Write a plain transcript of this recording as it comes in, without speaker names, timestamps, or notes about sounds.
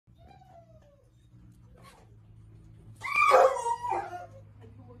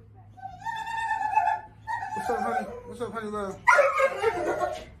What's up, honey love?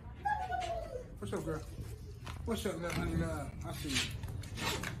 What's up, girl? What's up, love, honey love? I see you.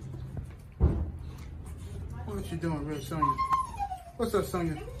 What you doing, Red Sonia? What's up,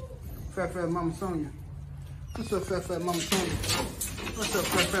 Sonia? Fat Mama Sonia. What's up, Fat Mama Sonia? What's up,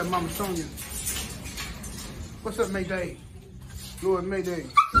 Fat Mama Sonia? What's up, Mayday? Lord Mayday.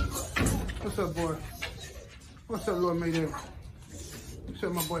 What's up, boy? What's up, Lord Mayday? What's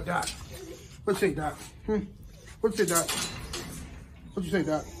up, my boy Doc? What you say, Doc? What you say, Doc? What you say,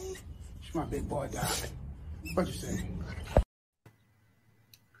 Doc? It's my big boy, Doc. What you say?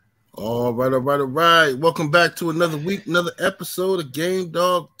 All right. Welcome back to another week, another episode of Game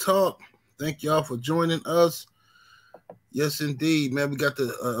Dog Talk. Thank y'all for joining us. Yes, indeed, man. We got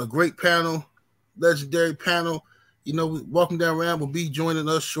a great panel, legendary panel. You know, Walking Down Round will be joining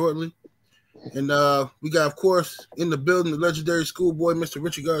us shortly. And we got, of course, in the building, the legendary schoolboy, Mr.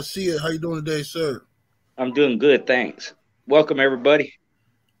 Richard Garcia. How you doing today, sir? I'm doing good, thanks. Welcome, everybody.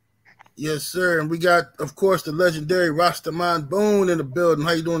 Yes, sir. And we got, of course, the legendary Rastaman Boone in the building.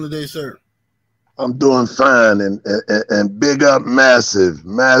 How you doing today, sir? I'm doing fine, and big up massive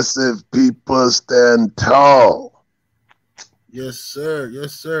people stand tall. Yes, sir.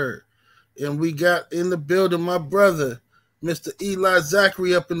 Yes, sir. And we got in the building my brother, Mr. Eli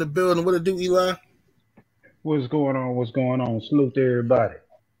Zachary, up in the building. What it do, Eli? What's going on? What's going on? Salute to everybody.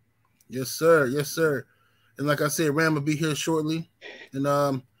 Yes, sir. Yes, sir. And like I said, Ram will be here shortly.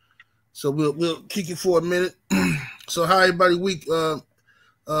 And so we'll kick it for a minute. So how everybody week?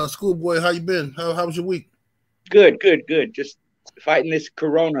 Schoolboy, how you been? How was your week? Good. Just fighting this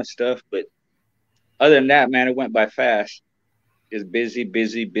corona stuff, but other than that, man, it went by fast. Just busy.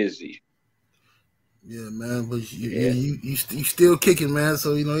 Yeah, man, but you still kicking, man.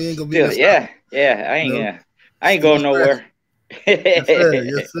 So you know you ain't gonna be. Yeah. I ain't going nowhere. Yes, sir.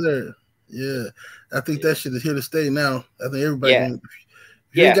 Yes, sir. Yeah, I think that shit is here to stay now. I think everybody.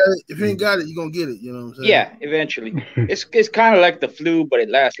 Yeah. If you ain't got it, you're gonna get it. You know what I'm saying? Yeah, eventually. it's kind of like the flu, but it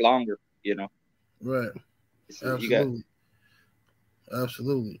lasts longer. You know. Right. So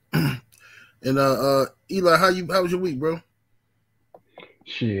Absolutely. And Eli, how was your week, bro?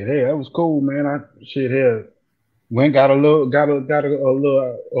 Shit, hey, that was cool, man. Went got a little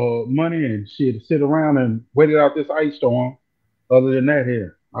money and shit, sit around and waited out this ice storm. Other than that,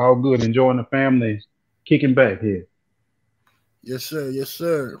 here, all good, enjoying the family, kicking back here. Yes, sir. Yes,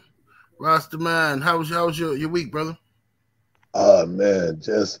 sir. Rastaman, how was your week, brother? Man,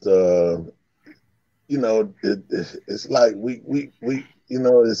 just you know, it's like we you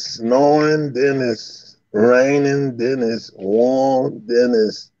know, it's snowing, then it's raining, then it's warm, then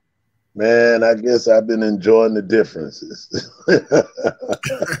it's, man, I guess I've been enjoying the differences.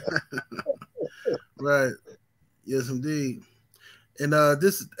 Right. Yes, indeed. And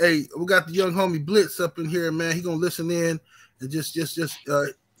we got the young homie Blitz up in here, man. He gonna listen in and just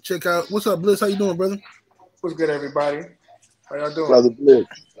check out. What's up, Blitz? How you doing, brother? What's good, everybody? How y'all doing? Brother Blitz,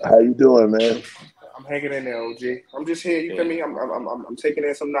 how you doing, man? I'm hanging in there, OG. I'm just here. You feel me? I'm taking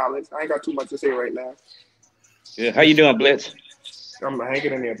in some knowledge. I ain't got too much to say right now. Yeah, how you doing, Blitz? I'm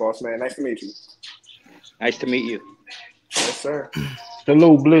hanging in there, boss man. Nice to meet you. Nice to meet you. Yes, sir.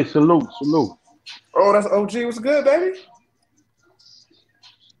 Salute, Blitz. Salute. Oh, that's OG. What's good, baby?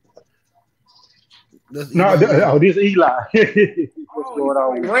 This Eli. What's going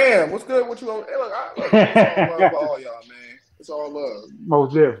on? Ram, what's good with you? Hey, look, it's all love for all y'all, man. It's all love.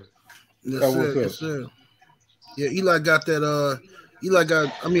 Most definitely. Yes, sir. Yeah, Eli got that.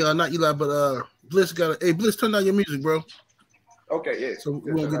 Not Eli, but Bliss got. Hey, Bliss, turn down your music, bro. Okay, yeah. So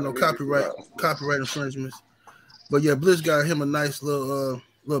we won't get no copyright infringements. But yeah, Bliss got him a nice little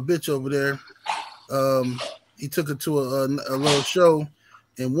bitch over there. He took her to a little show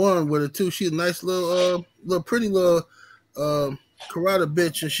and won with her too. She's a nice little pretty little karate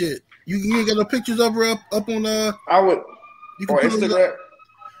bitch and shit. You ain't got no pictures of her up on I would. You can put Instagram.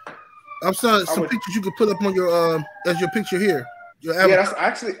 I'm sorry, some pictures you could put up on your as your picture here. Yeah, that's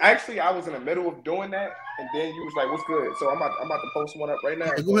actually I was in the middle of doing that, and then you was like, "What's good?" So I'm about to post one up right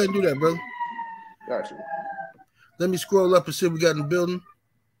now. Hey, go ahead and do that, brother. Got you. Let me scroll up and see what we got in the building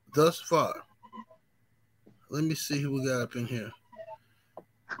thus far. Let me see who we got up in here.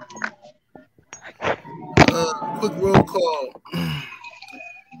 Quick roll call.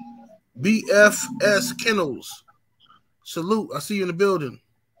 BFS Kennels. Salute. I see you in the building.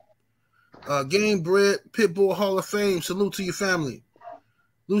 Game Bread Pitbull Hall of Fame. Salute to your family.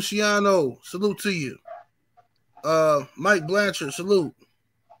 Luciano. Salute to you. Mike Blanchard. Salute.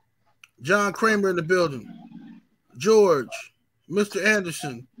 John Kramer in the building. George. Mr.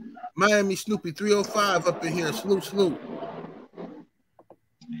 Anderson. Miami Snoopy 305 up in here. Salute.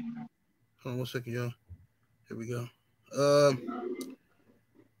 Hold on 1 second, y'all. Here we go. I'm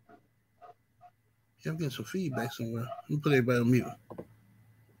getting some feedback somewhere. Let me put everybody on mute.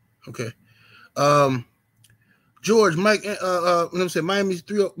 Okay. George, Mike, let me say Miami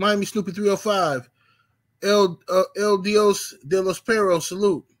Snoopy 305. El Dios de los Perros,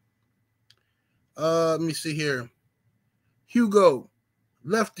 salute. Let me see here. Hugo,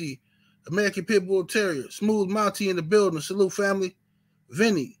 Lefty, American Pitbull Terrier, Smooth Monty in the building, salute family.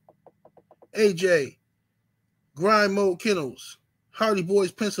 Vinny, AJ, Grind Mode Kennels, Hardy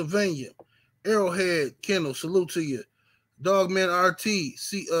Boys, Pennsylvania, Arrowhead Kennel, salute to you. Dogman RT,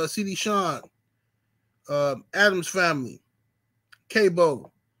 CD Sean, Adams Family,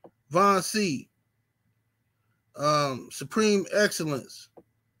 K-Bo, Von C, Supreme Excellence,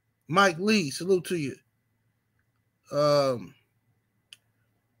 Mike Lee, salute to you.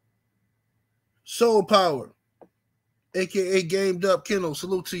 Soul Power, aka Gamed Up Kennel,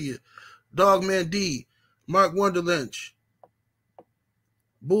 salute to you. Dogman D, Mark Wonderlynch,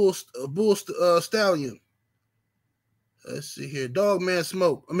 Bull Stallion. Let's see here. Dogman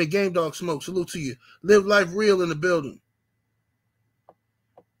Smoke. Game Dog Smoke. Salute to you. Live Life Real in the building.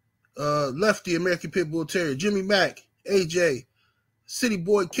 Lefty, American Pitbull Terrier. Jimmy Mack, AJ, City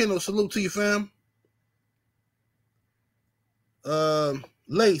Boy Kennel. Salute to you, fam.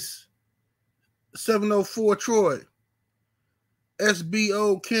 Lace, 704 Troy,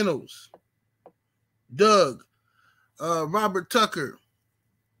 SBO Kennels, Doug, Robert Tucker.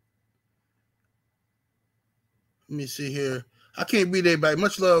 Let me see here. I can't read everybody.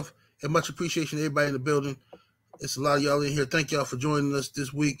 Much love and much appreciation to everybody in the building. It's a lot of y'all in here. Thank y'all for joining us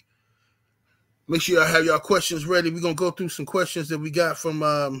this week. Make sure y'all have y'all questions ready. We're going to go through some questions that we got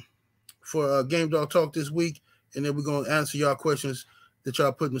from for Game Dog Talk this week, and then we're going to answer y'all questions that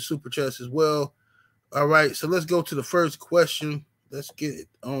y'all put in the super chats as well. All right, so let's go to the first question. Let's get it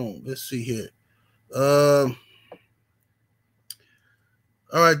on. Let's see here. All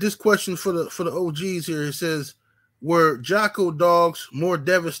right, this question for the OGs here. It says, were JOCKO dogs more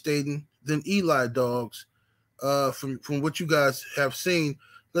devastating than Eli dogs? From what you guys have seen,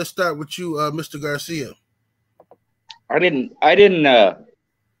 let's start with you, Mr. Garcia. I didn't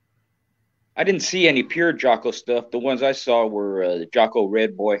see any pure JOCKO stuff. The ones I saw were the JOCKO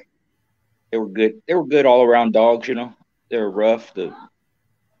REDBOY. They were good. They were good all around dogs. You know, they were rough. If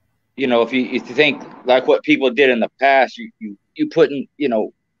you think like what people did in the past, you put in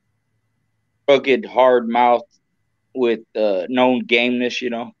rugged, hard mouth with known gameness.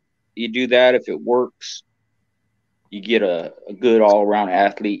 You do that. If it works, you get a good all around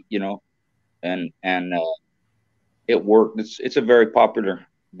athlete. And it worked. It's a very popular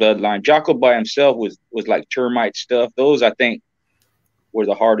bloodline. JOCKO by himself was like termite stuff. Those I think were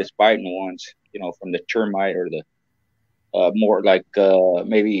the hardest biting ones, from the termite or the more like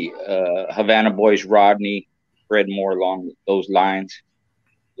maybe Havana Boys Rodney, bred more along those lines.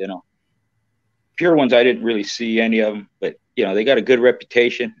 Pure ones I didn't really see any of them, but they got a good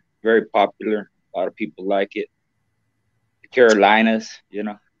reputation, very popular. A lot of people like it. The Carolinas,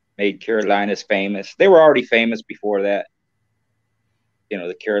 made Carolinas famous. They were already famous before that.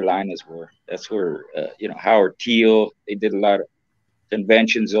 The Carolinas were. That's where Howard Teal. They did a lot of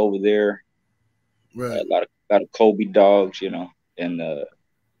conventions over there. Right. A lot of COLBY dogs. And the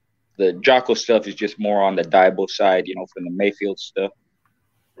JOCKO stuff is just more on the DIBO side. From the Mayfield stuff.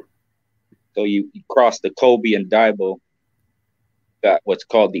 So you cross the COLBY and DIBO. Got what's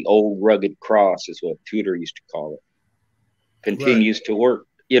called the old rugged cross, is what Tudor used to call it. Continues to work.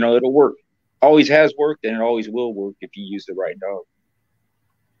 It'll work. Always has worked, and it always will work if you use the right dog.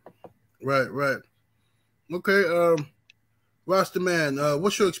 Right. Okay, Rasta Man,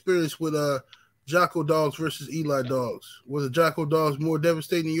 what's your experience with JOCKO dogs versus Eli dogs? Was the JOCKO dogs more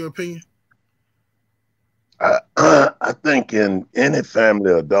devastating in your opinion? I think in any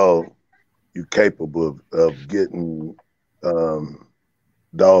family of dog, you're capable of getting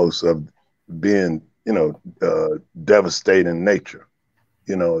dogs of being, devastating nature.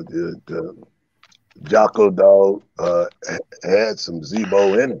 The JOCKO dog had some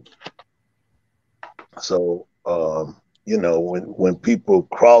ZEBO in it. So, when people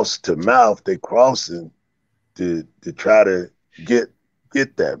cross to mouth, they crossing to try to get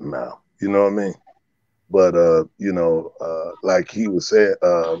that mouth. You know what I mean? But like he was saying,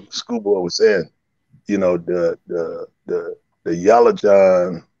 Schoolboy was saying, the Yellow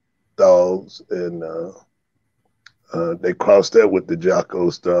John dogs, and they crossed that with the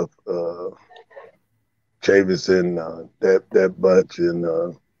JOCKO stuff. Chavis and that bunch, and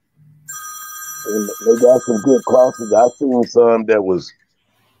they got some good crosses. I seen some that was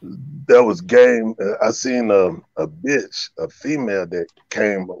game. I seen a bitch, a female that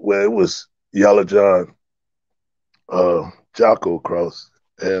came where it was Yellow John JOCKO cross,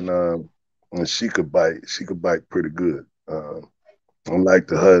 and she could bite. She could bite pretty good. I liked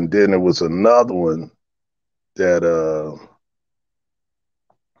her. And then there was another one that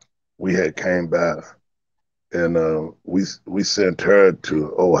we had came by, and we sent her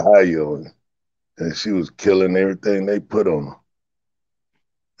to Ohio, and she was killing everything they put on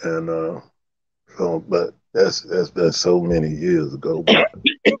her. And so, but that's been so many years ago. But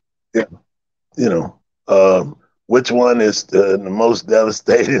yeah, you know, which one is the most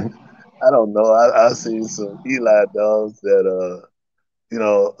devastating? I don't know. I seen some Eli dogs that you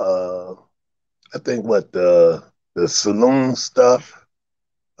know, I think what the saloon stuff.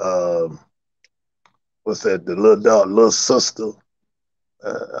 What's that? The little dog, little sister.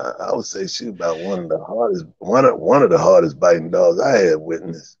 I would say she's about one of the hardest, one of the hardest biting dogs I had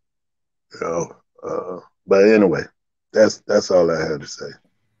witnessed. You know, but anyway, that's all I had to say.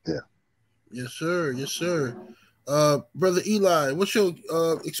 Yeah. Yes, sir. Yes, sir. Brother Eli, what's your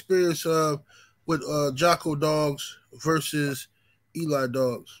experience with JOCKO dogs versus Eli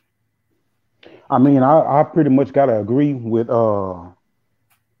dogs? I mean, I pretty much gotta agree with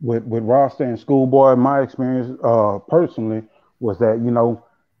Rasta and Schoolboy. My experience personally was that, you know,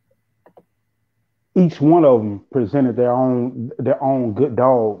 each one of them presented their own good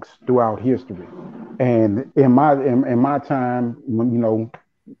dogs throughout history. And in my time, when, you know,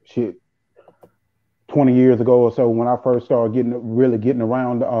 shit, 20 years ago or so, when I first started getting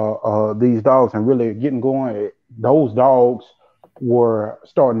around these dogs and really getting going, those dogs were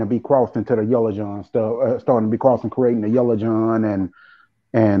starting to be crossed into the yellow john stuff, starting to be crossing, creating the yellow john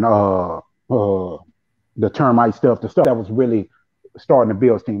and the termite stuff, the stuff that was really starting to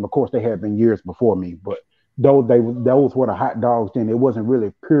build steam. Of course, they had been years before me, but those were the hot dogs. Then it wasn't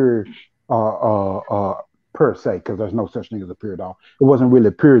really pure per se, because there's no such thing as a pure dog. It wasn't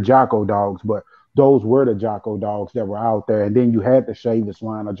really pure JOCKO dogs, but those were the JOCKO dogs that were out there. And then you had the Shyness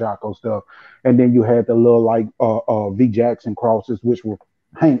line of JOCKO stuff, and then you had the little like V Jackson crosses, which were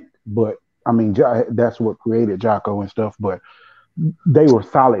Hank, but I mean that's what created JOCKO and stuff. But they were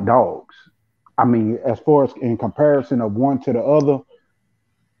solid dogs. I mean, as far as in comparison of one to the other,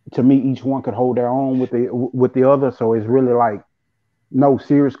 to me, each one could hold their own with the other. So it's really like no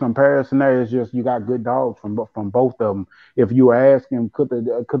serious comparison there. It's just you got good dogs from both of them. If you ask him, could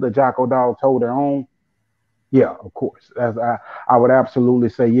the JOCKO dogs hold their own? Yeah, of course. As I would absolutely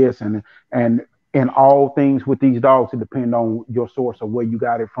say yes. And in all things with these dogs, it depends on your source of where you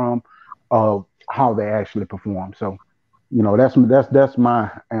got it from, of how they actually perform. So, you know, that's my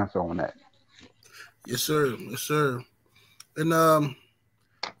answer on that. Yes, sir. Yes, sir. And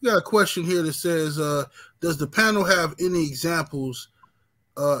we got a question here that says, does the panel have any examples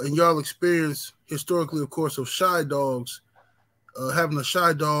in y'all experience historically, of course, of shy dogs, having a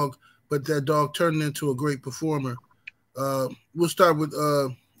shy dog, but that dog turning into a great performer? We'll start with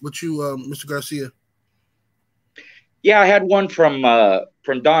you, Mr. Garcia. Yeah, I had one from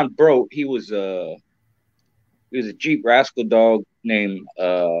Don Brote. He was a Jeep Rascal dog named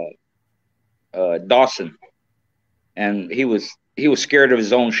Dawson, and he was scared of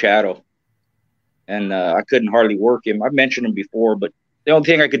his own shadow, and I couldn't hardly work him. I mentioned him before, but the only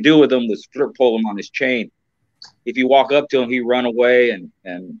thing I could do with him was flip pull him on his chain. If you walk up to him, he'd run away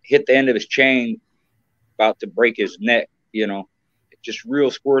and hit the end of his chain, about to break his neck. You know, just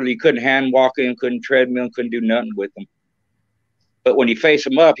real squirrely. Couldn't hand walk him, couldn't treadmill, couldn't do nothing with him. But when you face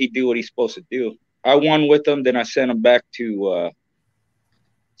him up, he'd do what he's supposed to do. I won with him. Then I sent him back to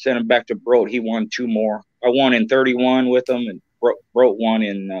Brote. He won 2 more. I won in 31 with him, and Brote won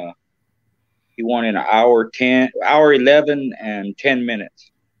in he won in an hour 11 and 10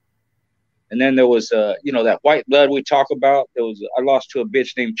 minutes. And then there was you know, that white blood we talk about. I lost to a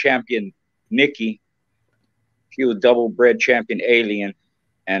bitch named Champion Nikki. She was double bred Champion Alien,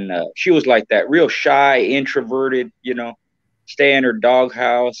 and she was like that, real shy, introverted, you know, stay in her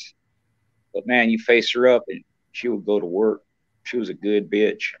doghouse. But man, you face her up and she would go to work. She was a good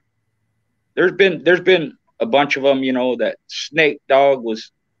bitch. There's been a bunch of them, you know. That Snake dog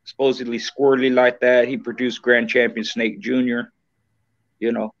was supposedly squirrely like that. He produced Grand Champion Snake Jr.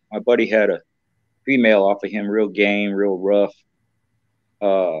 You know, my buddy had a female off of him, real game, real rough.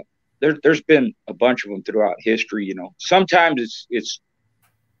 There's been a bunch of them throughout history, you know. Sometimes it's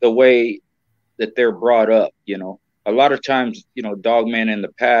the way that they're brought up, you know. A lot of times, you know, dogmen in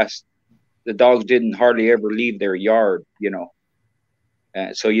the past, the dogs didn't hardly ever leave their yard, you know.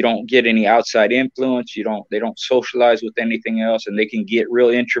 And so you don't get any outside influence. They don't socialize with anything else, and they can get real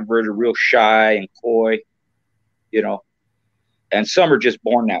introverted, real shy and coy, you know. And some are just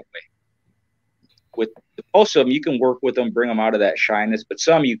born that way. With most of them, you can work with them, bring them out of that shyness, but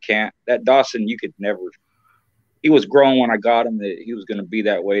some you can't. That Dawson, you could never he was grown when I got him. That he was going to be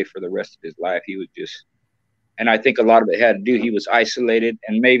that way for the rest of his life. He was just, and I think a lot of it had to do. He was isolated,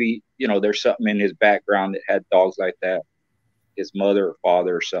 and maybe there's something in his background that had dogs like that, his mother or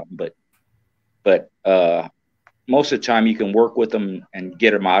father or something. But most of the time you can work with them and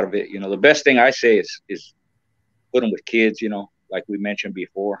get them out of it. The best thing I say is put them with kids. Like we mentioned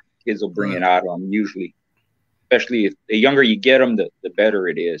before, kids will bring it out of them usually. Especially if the younger you get them, the better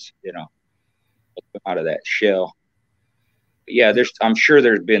it is. Out of that shell. But yeah, I'm sure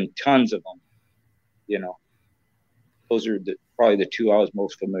there's been tons of them. Those are probably the two I was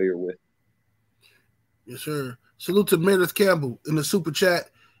most familiar with. Yes, sir. Salute to Meredith Campbell in the super chat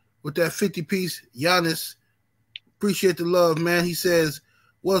with that 50-piece. Giannis, appreciate the love, man. He says,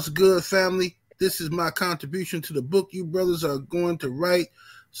 "What's good, family? This is my contribution to the book you brothers are going to write.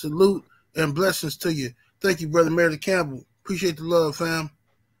 Salute and blessings to you." Thank you, brother Meredith Campbell. Appreciate the love, fam.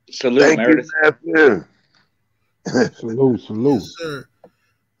 Salute, Thank Meredith. You, salute. Yes, sir.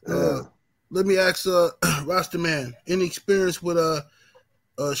 Let me ask Rasta Man, any experience with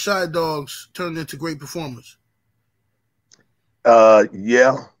shy dogs turned into great performers?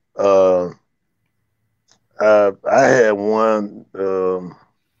 Yeah. I had one.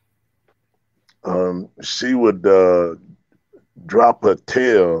 She would drop her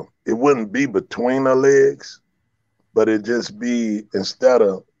tail. It wouldn't be between her legs, but it'd just be, instead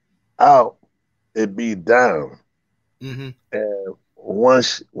of out, it'd be down. Mm-hmm. And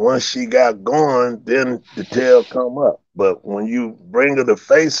once she got going, then the tail come up. But when you bring her to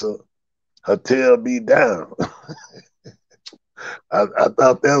face her tail be down. I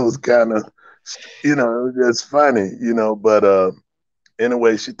thought that was kind of, it was just funny, but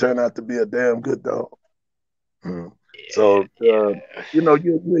anyway, she turned out to be a damn good dog. So, you'll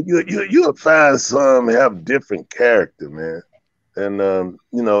find some have different character, man. And,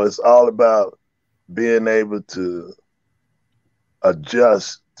 it's all about being able to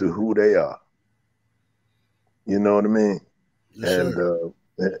adjust to who they are. You know what I mean? Yes,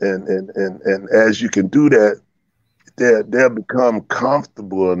 and as you can do that, they'll become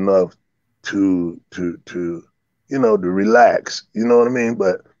comfortable enough to relax. You know what I mean?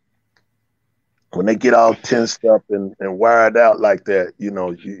 But when they get all tensed up and wired out like that, you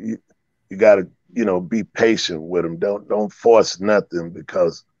gotta, be patient with them. Don't force nothing,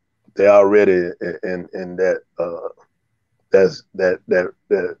 because they're already in that that's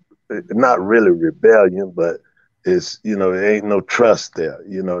not really rebellion, but it's, there ain't no trust there.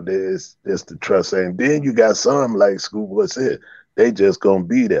 There's the trust. And then you got some, like Schoolboy said, they just gonna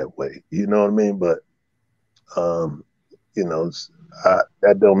be that way. You know what I mean? But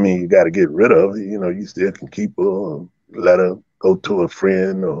that don't mean you got to get rid of it. You still can keep her, or let her go to a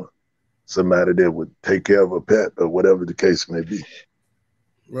friend or somebody that would take care of a pet, or whatever the case may be.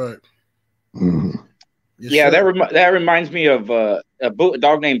 Right. Mm-hmm. Yeah, that reminds me of a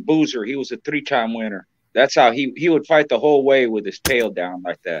dog named Boozer. He was a 3-time winner. That's how he would fight the whole way with his tail down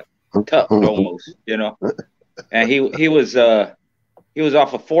like that, tucked almost, And he was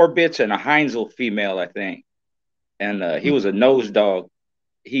off of 4 bits and a Heinzel female, I think, and he was a nose dog.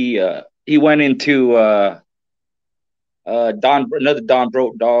 He went into another Don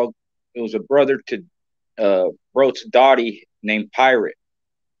Brote dog. It was a brother to Brote's Dottie named Pirate.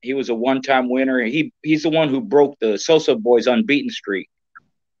 He was a 1-time winner. He's the one who broke the Sosa Boys unbeaten streak.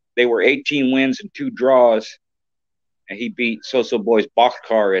 They were 18 wins and 2 draws, and he beat Sosa Boys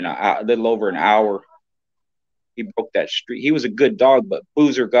boxcar in a little over an hour. He broke that streak. He was a good dog, but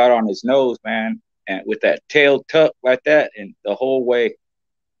Boozer got on his nose, man, and with that tail tucked like that, and the whole way.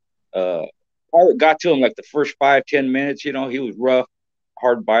 Pirate got to him like the first 5-10 minutes. He was rough,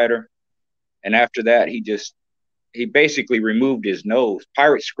 hard biter, and after that, he basically removed his nose.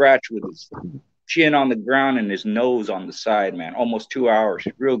 Pirate scratched with his chin on the ground and his nose on the side, man. Almost 2 hours.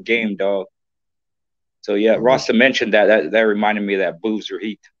 Real game dog. So yeah, Rasta mentioned that reminded me of that Boozer.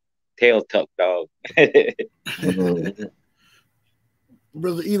 He tail tuck dog.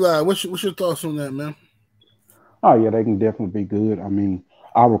 Brother Eli, what's your thoughts on that, man? Oh yeah, they can definitely be good. I mean,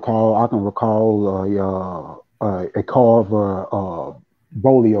 I can recall a Carver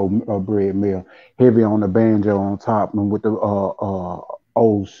Bolio bred male, heavy on the banjo on top, and with the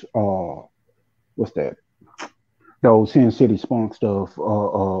what's that? The old Sin City Spunk stuff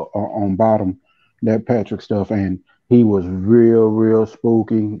on bottom, that Patrick stuff, and he was real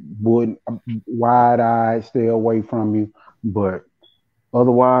spooky. Wouldn't wide-eyed, stay away from you, but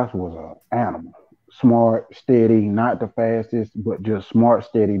otherwise was an animal. Smart, steady, not the fastest, but just smart,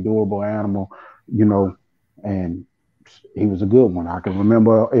 steady, durable animal, and he was a good one. I can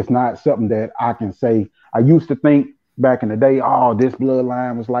remember, it's not something that I can say. I used to think back in the day, oh, this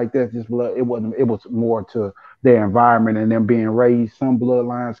bloodline was like this blood. It wasn't. It was more to their environment and them being raised. Some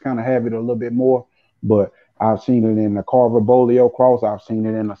bloodlines kind of have it a little bit more, but I've seen it in the Carver Bolio cross. I've seen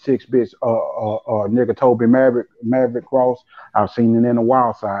it in a 6-bitch Nicatobi Maverick cross. I've seen it in a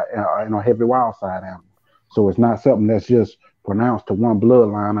wild side, in a heavy wild side animal. So it's not something that's just pronounced to one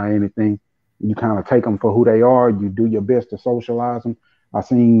bloodline or anything. You kind of take them for who they are. You do your best to socialize them. I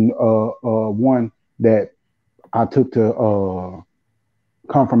seen one that I took to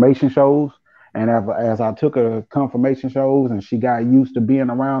confirmation shows, and as I took her to confirmation shows, and she got used to being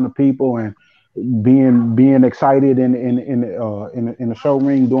around the people and being excited in the show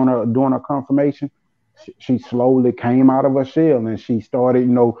ring during her confirmation, she slowly came out of her shell, and she started, you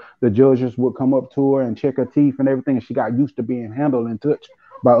know, the judges would come up to her and check her teeth and everything, and she got used to being handled and touched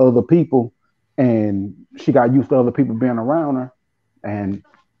by other people, and she got used to other people being around her, and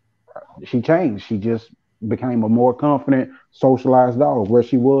she changed. She just became a more confident, socialized dog, where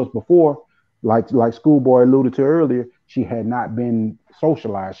she was before, like Schoolboy alluded to earlier, she had not been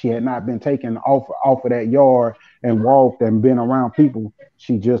socialized. She had not been taken off of that yard and walked and been around people.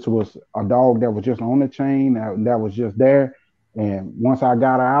 She just was a dog that was just on the chain, that was just there. And once I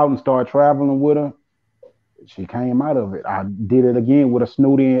got her out and started traveling with her, she came out of it. I did it again with a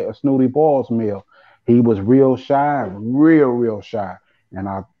snooty Balls Mill. He was real shy, real shy. And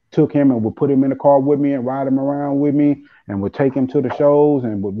I took him and would put him in the car with me and ride him around with me and would take him to the shows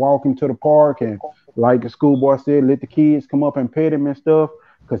and would walk him to the park. And like the Schoolboy said, let the kids come up and pet him and stuff,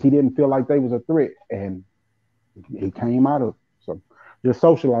 because he didn't feel like they was a threat. And he came out of it. So just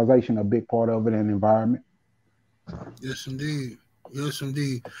socialization, a big part of it, and environment. Yes, indeed. Yes,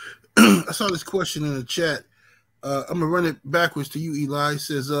 indeed. I saw this question in the chat. I'm going to run it backwards to you, Eli. It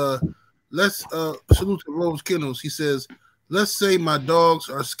says, let's salute to Rose Kennels. He says, let's say my dogs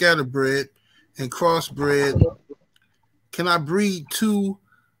are scatterbred and crossbred. Can I breed 2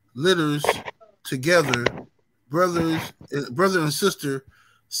 litters together, brother and sister,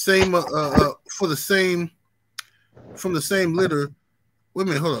 same from the same litter? Wait a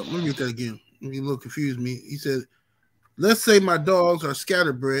minute, hold on. Let me get that again. Let me a little confused me. He said, let's say my dogs are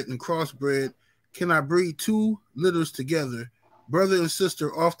scatterbred and crossbred. Can I breed 2 litters together, brother and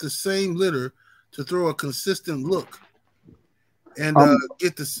sister, off the same litter to throw a consistent look and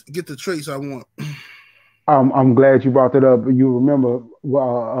get the traits I want? I'm glad you brought that up. You remember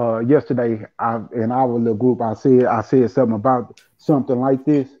yesterday in our little group, I said something about something like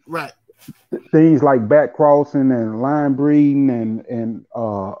this. Right. Things like back crossing and line breeding and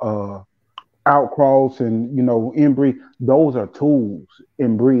outcross and, you know, inbreed. Those are tools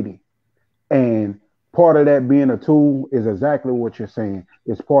in breeding. And part of that being a tool is exactly what you're saying.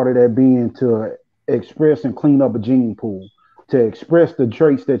 It's part of that being to express and clean up a gene pool, to express the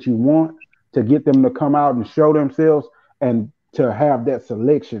traits that you want, to get them to come out and show themselves, and to have that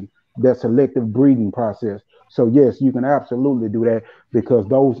selection, that selective breeding process. So yes, you can absolutely do that, because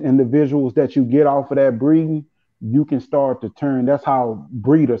those individuals that you get off of that breeding, you can start to turn. That's how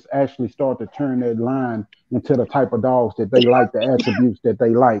breeders actually start to turn that line into the type of dogs that they like, the attributes that they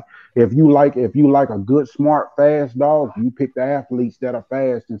like. If you like a good, smart, fast dog, you pick the athletes that are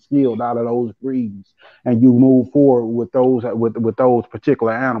fast and skilled out of those breeds, and you move forward with those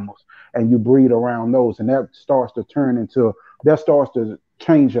particular animals, and you breed around those, and that starts to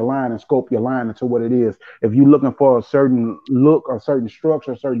change your line and scope your line into what it is. If you're looking for a certain look, a certain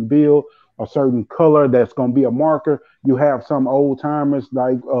structure, a certain build, a certain color that's going to be a marker, you have some old timers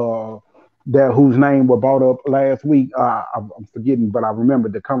like that whose name was brought up last week. I'm forgetting, but I remember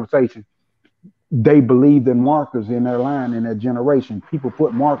the conversation. They believed in markers in their line in that generation. People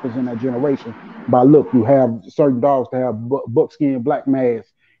put markers in that generation by look. You have certain dogs that have buckskin black mass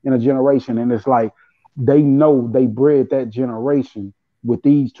in a generation, and it's like they know they bred that generation with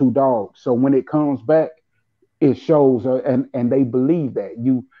these 2 dogs. So when it comes back, it shows, and they believe that.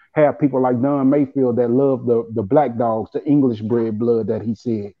 You have people like Don Mayfield that love the black dogs, the English bred blood that he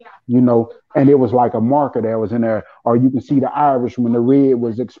said, you know, and it was like a marker that was in there. Or you can see the Irish, when the red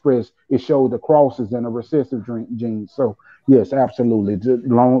was expressed, it showed the crosses and the recessive genes. So yes, absolutely.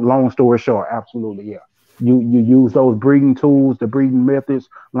 Long story short, absolutely, yeah. You use those breeding tools, the breeding methods,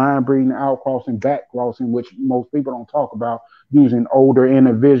 line breeding, outcrossing, back crossing, which most people don't talk about, using older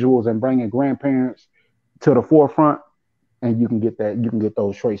individuals and bringing grandparents to the forefront, and you can get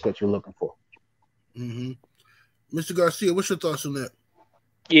those traits that you're looking for. Mm-hmm. Mr. Garcia, what's your thoughts on that?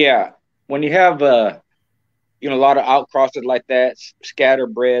 Yeah, when you have a lot of outcrosses like that,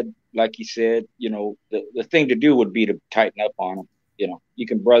 scatterbred, like you said, the thing to do would be to tighten up on them. You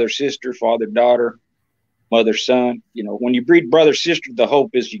can brother, sister, father, daughter, mother, son. When you breed brother, sister, the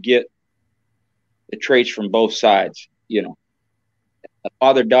hope is you get the traits from both sides. A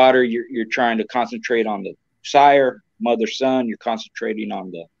father, daughter, you're trying to concentrate on sire, mother, son, you're concentrating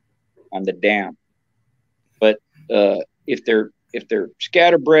on the dam. But if they're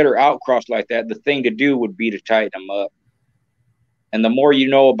scatterbred or outcrossed like that, the thing to do would be to tighten them up. And the more you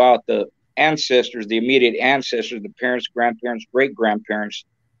know about the ancestors, the immediate ancestors, the parents, grandparents, great grandparents,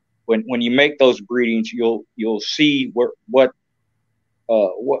 when you make those breedings, you'll see where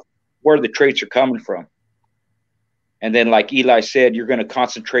the traits are coming from. And then, like Eli said, you're going to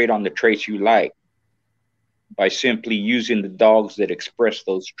concentrate on the traits you like by simply using the dogs that express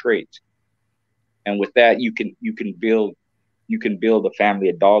those traits. And with that, you can build a family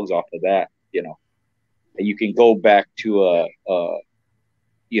of dogs off of that. You know, and you can go back to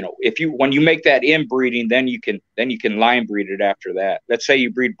when you make that inbreeding, then you can line breed it after that. Let's say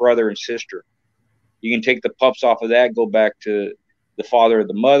you breed brother and sister. You can take the pups off of that, go back to the father or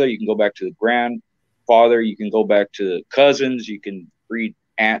the mother. You can go back to the grandfather. You can go back to cousins. You can breed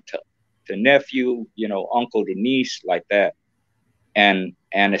aunt to nephew, uncle to niece, like that, and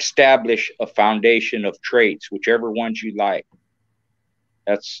establish a foundation of traits, whichever ones you like.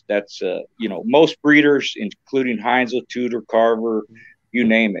 That's most breeders, including Heinzel, Tudor, Carver, you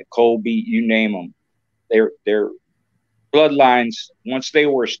name it, Colby, you name them, their bloodlines, once they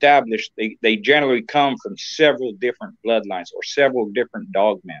were established, they generally come from several different bloodlines or several different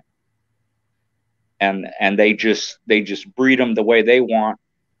dogmen, and they just breed them the way they want,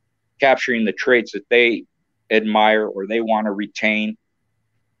 capturing the traits that they admire or they want to retain,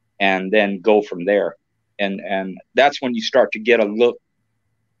 and then go from there. And that's when you start to get a look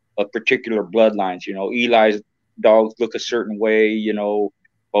of particular bloodlines. Eli's dogs look a certain way,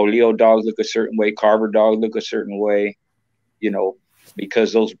 BOLIO dogs look a certain way, Carver dogs look a certain way,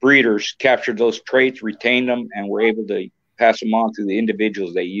 because those breeders captured those traits, retained them, and were able to pass them on to the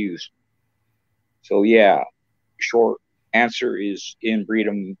individuals they use. So yeah, short answer is inbreed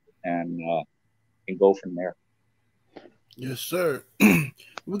them and go from there. Yes, sir.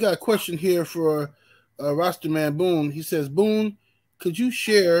 We got a question here for Roster Man Boone. He says, Boone, could you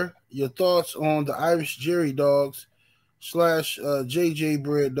share your thoughts on the Irish Jerry dogs / JJ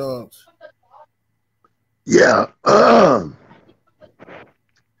bred dogs? Yeah. How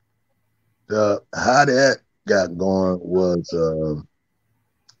that got going was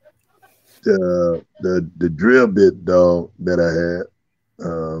the drill bit dog that I had.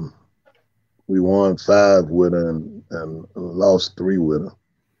 We won 5 with her and lost 3 with her.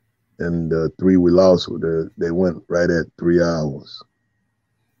 And the 3 we lost with her, they went right at 3 hours.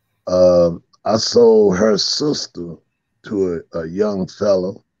 I sold her sister to a young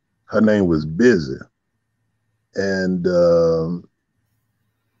fellow. Her name was Busy. And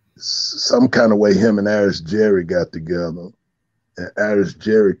some kind of way him and Irish Jerry got together. And Irish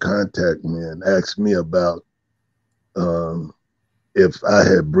Jerry contacted me and asked me about if I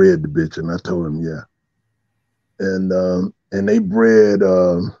had bred the bitch, and I told him yeah. And they bred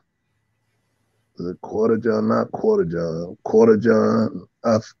the Quarter John, not Quarter John, Quarter John.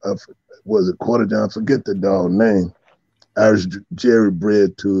 Was it Quarter John? Forget the dog name. Irish Jerry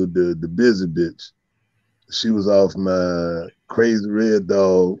bred to the Busy bitch. She was off my Crazy Red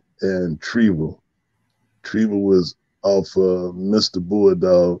Dog and Trevor. Trevor was off Mr.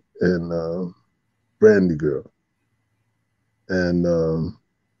 Bulldog and Brandy Girl. And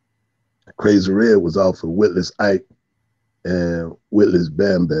Crazy Red was off of Witless Ike and Witless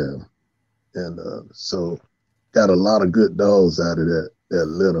Bam Bam. And so got a lot of good dogs out of that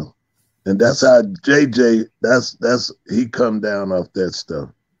litter. And that's how JJ, he come down off that stuff.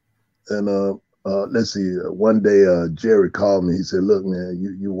 And let's see, one day Jerry called me. He said, look,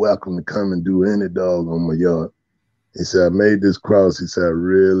 man, you're welcome to come and do any dog on my yard. He said, I made this cross. He said, I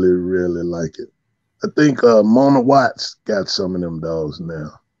really, really like it. I think Mona Watts got some of them dogs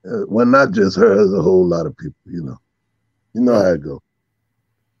now. Well, not just her, there's a whole lot of people, You know how it goes.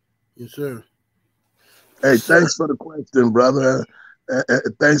 Yes, sir. Hey, thanks for the question, brother.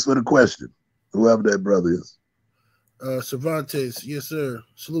 Thanks for the question, whoever that brother is. Cervantes, yes, sir.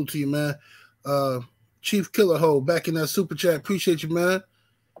 Salute to you, man. Chief Killer Ho, back in that super chat. Appreciate you, man.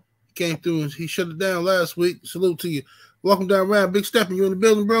 Came through and he shut it down last week. Salute to you. Welcome down, Ryan. Big Steppin', you in the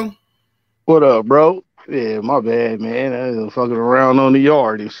building, bro? What up, bro? Yeah, my bad, man. I was fucking around on the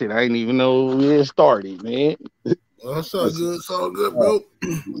yard and shit. I didn't even know it started, man. Oh, it's all good. It's all good, bro.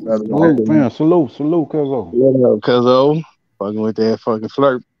 Salute, man. Salute, Cuzzo. What up, Cuzzo? Fucking with that fucking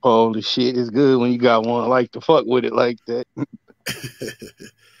flirt pole and shit. It's good when you got one like to fuck with it like that.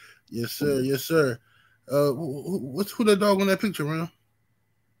 Yes, sir. Yes, sir. Who that dog on that picture, man?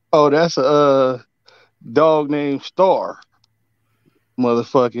 Oh, that's a dog named Star.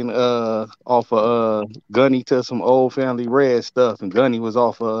 Motherfucking off of Gunny to some old family red stuff, and Gunny was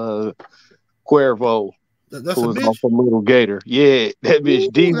off of Cuervo. That's a bitch. Off a little gator. Yeah, that bitch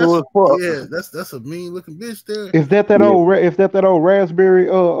DIBO as fuck. Yeah, that's a mean looking bitch there. Is that old? Is that old raspberry?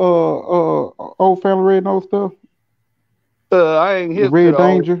 Old family red nose stuff. I ain't hip Red to the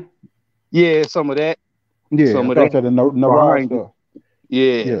Danger. old. Yeah, some of that. Yeah, some I of thought that. the Naraj stuff.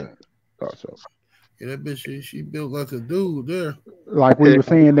 Yeah. Thought so. Yeah, that bitch, she built like a dude there. Like we were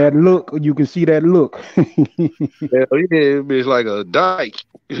saying, that look, you can see that look. Hell yeah, bitch like a dyke.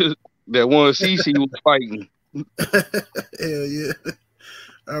 That one CC was fighting. Hell yeah.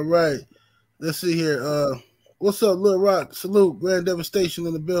 All right. Let's see here. What's up, Lil Rock? Salute. Grand Devastation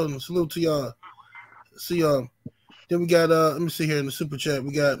in the building. Salute to y'all. See y'all. Then we got let me see here in the super chat.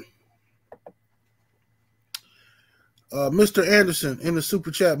 We got Mr. Anderson in the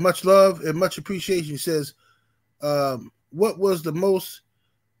super chat. Much love and much appreciation. He says, what was the most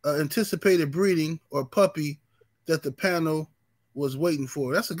anticipated breeding or puppy that the panel was waiting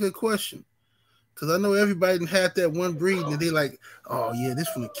for? That's a good question. Because I know everybody had that one breed and they like, oh yeah, this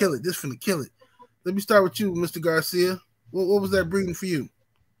finna kill it. This finna kill it. Let me start with you, Mr. Garcia. What was that breeding for you?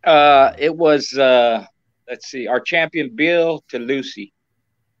 It was let's see, our champion Bill to Lucy.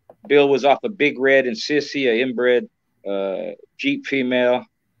 Bill was off a Big Red and Sissy, a inbred Jeep female.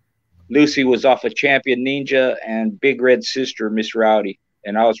 Lucy was off a champion Ninja and Big Red sister Miss Rowdy,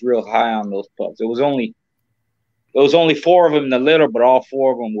 and I was real high on those pups. There was only 4 of them in the litter, but all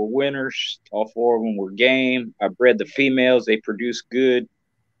 4 of them were winners. All 4 of them were game. I bred the females; they produced good.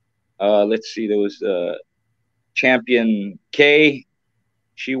 Let's see, there was champion K.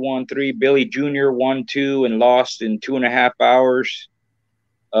 She won 3. Billy Jr. won 2 and lost in 2.5 hours.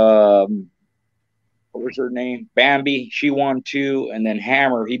 What was her name? Bambi. She won 2, and then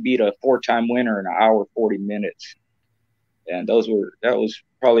Hammer. He beat a 4-time winner in 1 hour 40 minutes. And that was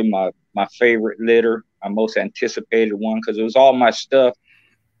probably my favorite litter, my most anticipated one, because it was all my stuff,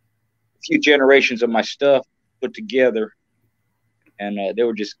 a few generations of my stuff put together, and they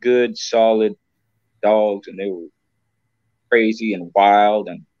were just good, solid dogs, and they were crazy and wild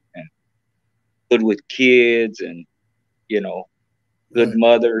and good with kids, and good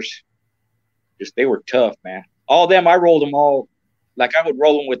mothers. Just they were tough, man. All them, I rolled them all. Like I would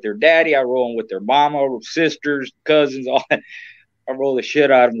roll them with their daddy, I roll them with their mama, sisters, cousins, all that. I roll the shit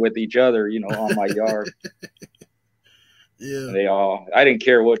out of them with each other, on my yard. Yeah. I didn't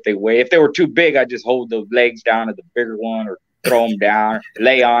care what they weigh. If they were too big, I just hold the legs down of the bigger one or throw them down,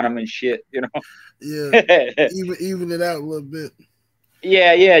 lay on them and shit, Yeah. Even it out a little bit.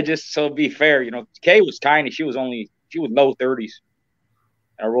 Yeah. Just so be fair, Kay was tiny. She was low 30s.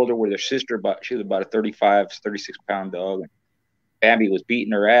 I rolled her with her sister, she was about a 35, 36-pound dog. And Bambi was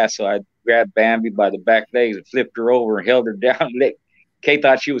beating her ass, so I grabbed Bambi by the back legs and flipped her over and held her down. Kay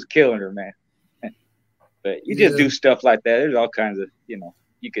thought she was killing her, man. But you just do stuff like that. There's all kinds of,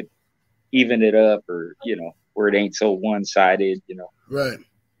 you could even it up or, where it ain't so one-sided, Right.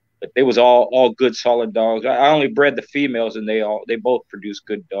 But they was all good, solid dogs. I only bred the females, and they both produced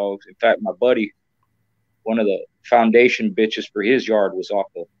good dogs. In fact, my buddy, one of the foundation bitches for his yard was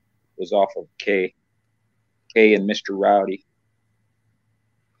off of K and Mr. Rowdy.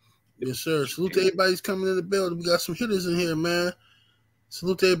 Yes, sir. Salute to everybody who's coming in the building. We got some hitters in here, man.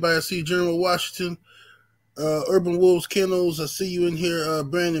 Salute to everybody. I see General Washington, Urban Wolves Kennels. I see you in here,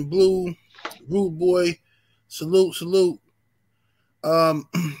 Brandon Blue, Rude Boy. Salute.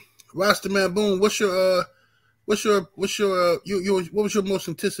 Rasta Man Boom. What was your most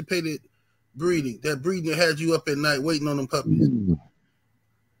anticipated breeding? That breeding that had you up at night waiting on them puppies.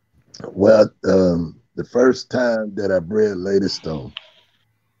 Well, the first time that I bred Lady Stone,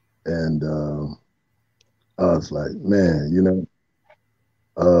 and I was like, man,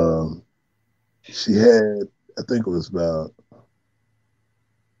 she had, I think it was about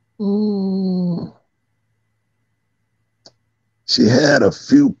she had a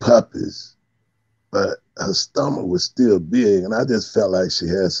few puppies, but her stomach was still big, and I just felt like she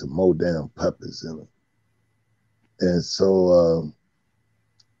had some more damn puppies in her. And so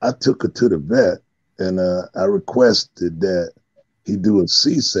I took her to the vet, and I requested that he do a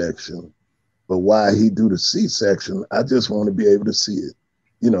C-section. But while he do the C-section, I just want to be able to see it.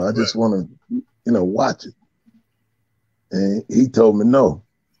 I just want to, watch it. And he told me no,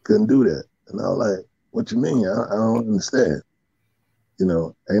 couldn't do that. And I was like, what you mean? I don't understand. I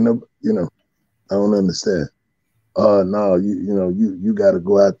don't understand. No, you got to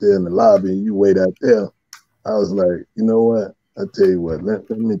go out there in the lobby and you wait out there. I was like, you know what? I tell you what, let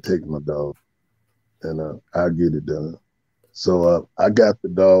me take my dog, and I'll get it done. So I got the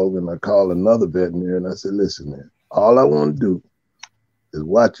dog, and I called another veterinarian, and I said, listen, man, all I want to do is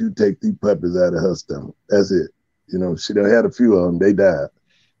watch you take these puppies out of her stomach. That's it. She done had a few of them. They died.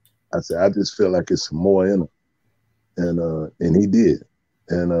 I said, I just feel like it's some more in him. And he did.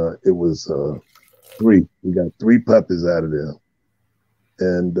 And it was 3. We got 3 puppies out of there.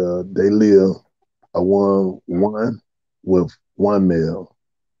 And they live. I won 1 with 1 male.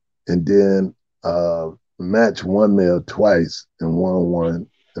 And then matched 1 male twice and won 1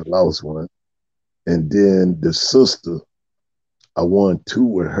 and lost 1. And then the sister, I won 2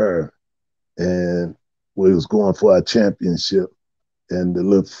 with her. And we was going for our championship. And the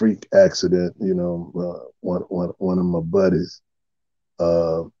little freak accident, you know, one of my buddies,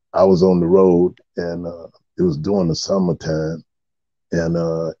 I was on the road and it was during the summertime, and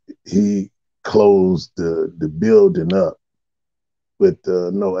he closed the building up with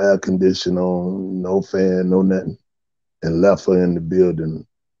no air conditioning on, no fan, no nothing, and left her in the building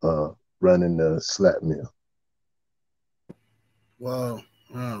running the slap mill. Wow.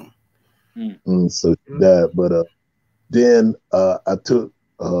 Wow. So she died, but then I took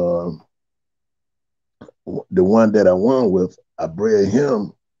the one that I won with, I bred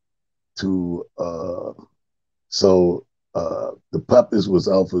him to, so the puppies was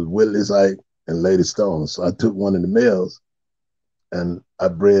off of Whitley's Ike and Lady Stone. So I took one of the males and I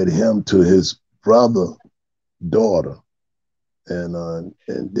bred him to his brother daughter. And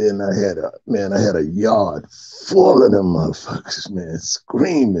then I had a yard full of them motherfuckers, man,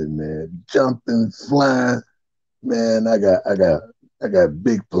 screaming, man, jumping, flying. Man, I got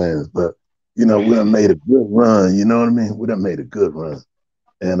big plans, but you know, we done made a good run, you know what I mean? We done made a good run.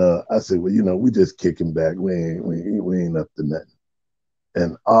 And I said, well, you know, we just kicking back. We ain't up to nothing.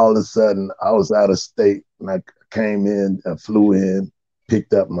 And all of a sudden I was out of state and I came in, I flew in,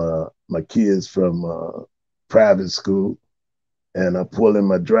 picked up my kids from private school, and I pulled in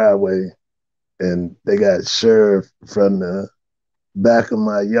my driveway and they got sheriff from the back of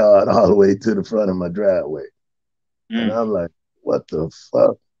my yard all the way to the front of my driveway. And I'm like, what the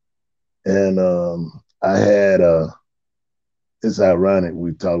fuck? And I had it's ironic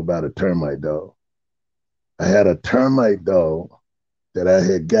we talk about a termite dog. I had a termite dog that I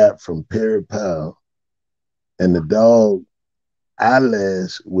had got from Perry Powell, and the dog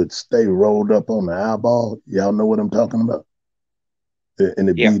eyelash would stay rolled up on the eyeball. Y'all know what I'm talking about? And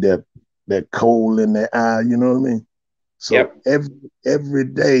it'd be that coal in the eye, you know what I mean? So every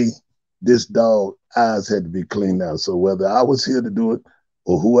day, this dog eyes had to be cleaned out. So whether I was here to do it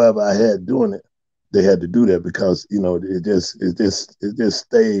or whoever I had doing it, they had to do that because, you know, it just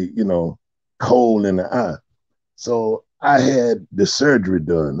stayed, you know, cold in the eye. So I had the surgery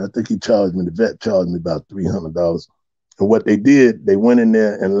done. I think the vet charged me about $300. And what they did, they went in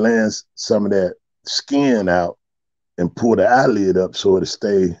there and lanced some of that skin out and pulled the eyelid up so it'll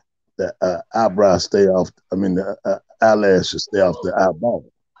stay, the eyebrow stay off, the eyelashes stay off the eyeball.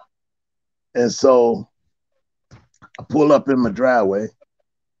 And so I pull up in my driveway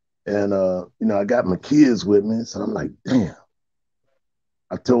and, you know, I got my kids with me. So I'm like, damn.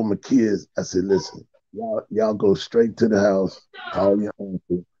 I told my kids, I said, listen, y'all go straight to the house, call your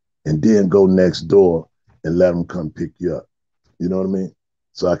uncle, and then go next door and let them come pick you up. You know what I mean?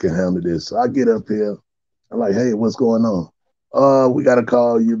 So I can handle this. So I get up here. I'm like, hey, what's going on? We got a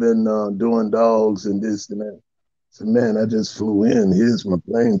call. You've been doing dogs and this and that. I said, man, I just flew in. Here's my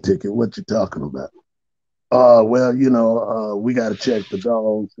plane ticket. What you talking about? Well, you know, we got to check the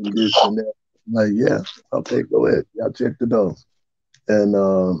dogs and this and that. I'm like, yeah, okay, go ahead. Y'all check the dogs. And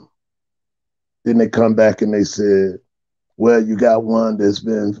then they come back and they said, well, you got one that's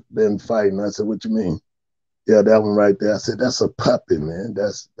been fighting. I said, what you mean? Yeah, that one right there. I said, that's a puppy, man.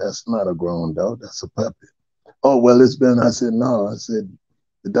 That's not a grown dog. That's a puppy. Oh, well, I said, no. I said,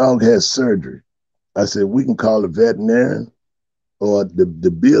 the dog has surgery. I said, we can call a veterinarian, or the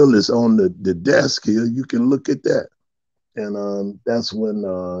bill is on the desk here. You can look at that. And that's when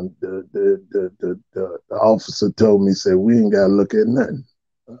the officer told me, said, we ain't got to look at nothing.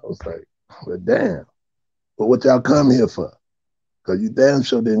 I was like, well, damn. But what y'all come here for? Because you damn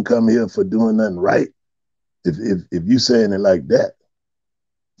sure didn't come here for doing nothing right. If you saying it like that.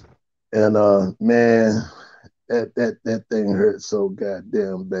 And man, that thing hurt so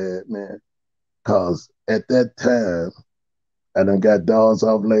goddamn bad, man. Cause at that time, I done got dogs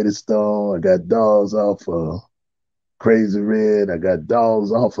off Lady Stone. I got dogs off Crazy Red. I got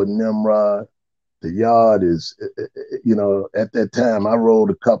dogs off of Nimrod. The yard is, you know, at that time, I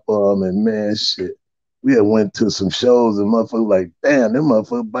rolled a couple of them, and man, shit, we had went to some shows and motherfuckers like, damn, them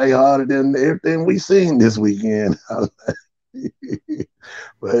motherfuckers bite harder than everything we seen this weekend. But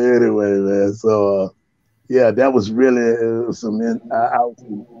anyway, man, so yeah, that was really I was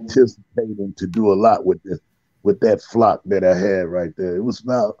anticipating to do a lot with that flock that I had right there. It was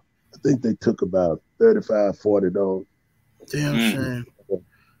about, I think they took about 35, 40 dogs. Damn shame.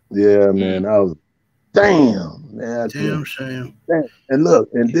 Yeah, man. I was, damn, man. Damn shame. And look,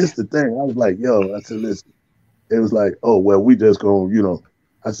 and this the thing. I was like, yo, I said, listen. It was like, oh, well, we just gonna, you know.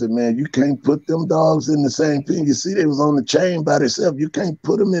 I said, man, you can't put them dogs in the same pen. You see, they was on the chain by themselves. You can't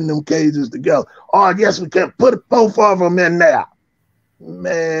put them in them cages together. Oh, I guess we can put both of them in there.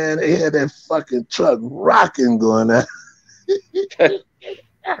 Man, they had that fucking truck rocking going on.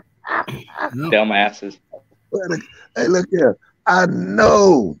 Dumbasses. Hey, look here. I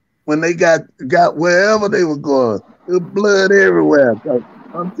know when they got wherever they were going, there was blood everywhere.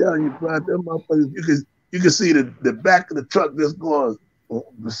 I'm telling you, bro, them motherfuckers, you can see the back of the truck just going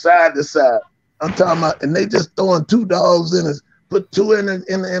side to side. I'm talking about, and they just throwing two dogs in it, put two in a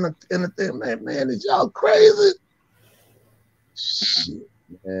thing. Man, is y'all crazy? Shit,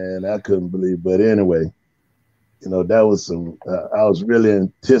 man, I couldn't believe it. But anyway, you know, that was some, I was really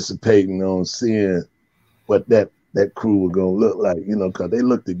anticipating on seeing what that crew was going to look like, you know, because they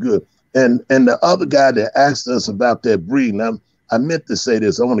looked good. And the other guy that asked us about that breeding, I meant to say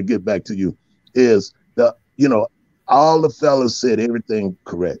this, I want to get back to you, is you know, all the fellas said everything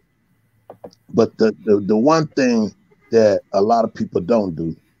correct. But the one thing that a lot of people don't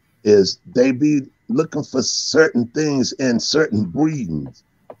do is they be looking for certain things in certain breedings.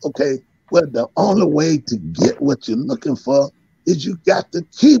 Okay, well, the only way to get what you're looking for is you got to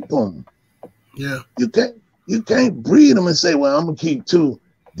keep them. Yeah. You can't breed them and say, well, I'm gonna keep two.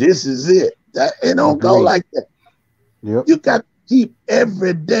 This is it. It don't go like that. Yep. You got to keep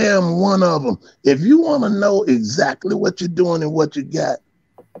every damn one of them. If you want to know exactly what you're doing and what you got,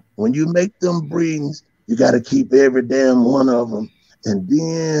 when you make them breedings, you got to keep every damn one of them, and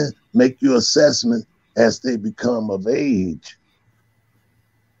then make your assessment as they become of age.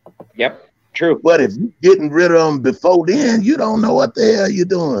 Yep, true. But if you're getting rid of them before then, you don't know what the hell you're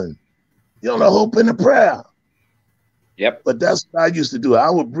doing. You don't know hope in the prayer. Yep. But that's what I used to do. I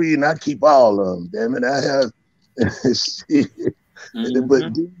would breed and I keep all of them. Damn it, I have shit.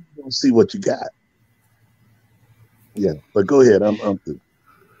 But you don't see what you got. Yeah, but go ahead. I'm through.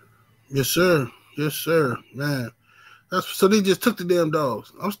 Yes, sir. Yes, sir. Man, so they just took the damn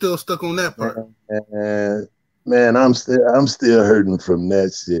dogs. I'm still stuck on that part. Man, I'm still hurting from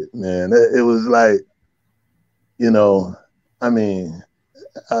that shit, man. It was like, you know, I mean,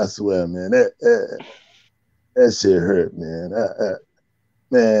 I swear, man, that shit hurt, man.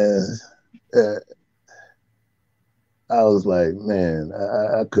 I was like, man,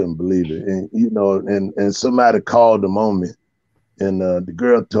 I couldn't believe it. And, you know, and somebody called them on me. And the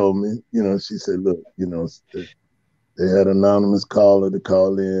girl told me, you know, she said, look, you know, they had an anonymous caller to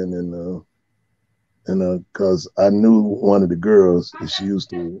call in. And because I knew one of the girls, and she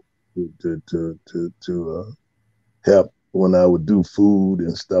used to help when I would do food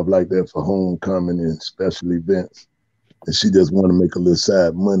and stuff like that for homecoming and special events. And she just wanted to make a little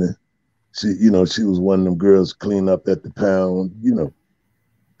side money. She, you know, she was one of them girls clean up at the pound, you know,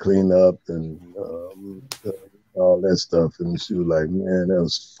 clean up and all that stuff. And she was like, man, that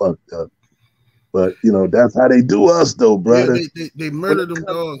was fucked up. But, you know, that's how they do us, though, brother. Yeah, they murder them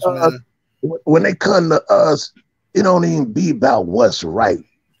dogs, man. When they come to us, it don't even be about what's right.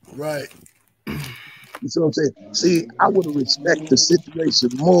 Right. You see what I'm saying? See, I would have respected the situation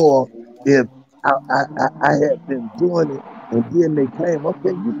more if I had been doing it and then they came. Okay,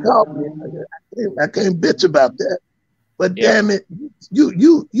 you caught me. I can't bitch about that. But damn it, you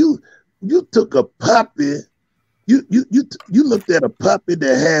took a puppy. You looked at a puppy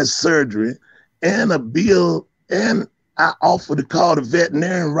that has surgery and a bill, and I offered to call the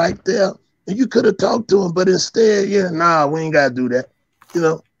veterinarian right there, and you could have talked to him, but instead, nah, we ain't gotta do that. You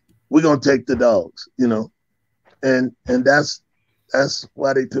know, we're gonna take the dogs, you know. And that's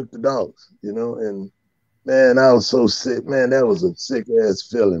why they took the dogs, you know. And man, I was so sick, man. That was a sick ass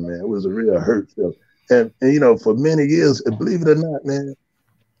feeling, man. It was a real hurt feeling. And you know, for many years, and believe it or not, man,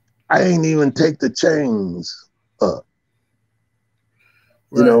 I ain't even take the chains up.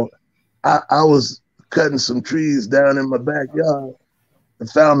 Right. You know, I was cutting some trees down in my backyard and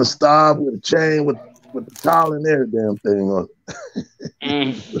found a star with a chain with the towel and every damn thing on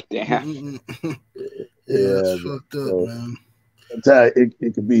it. Damn. It's fucked up, man. Sometimes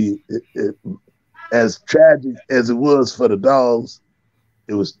it could be as tragic as it was for the dogs.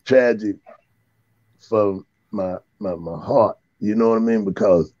 It was tragic for my heart. You know what I mean?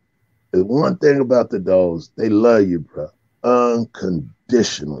 Because the one thing about the dogs, they love you, bro,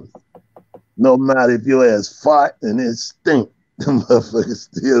 unconditionally. No matter if your ass fart and it stink, the motherfuckers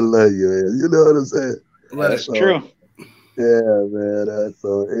still love your ass. You know what I'm saying? That's true. Yeah, man.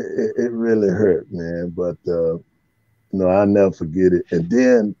 So it really hurt, man. But no, I'll never forget it. And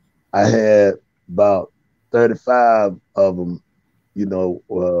then I had about 35 of them you know,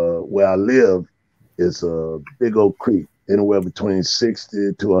 where I live is a big old creek, anywhere between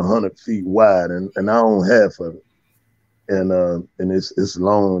 60 to 100 feet wide, and I own half of it. And it's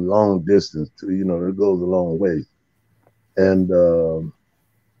long distance too, you know, it goes a long way. And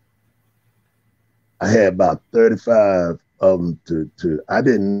I had about 35 of them I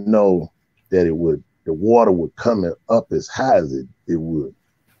didn't know that the water would come up as high as it would.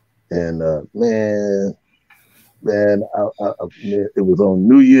 And man, it was on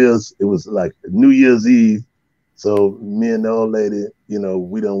New Year's. It was like New Year's Eve. So me and the old lady, you know,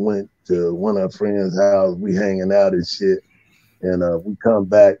 we done went to one of our friends' house. We hanging out and shit. And we come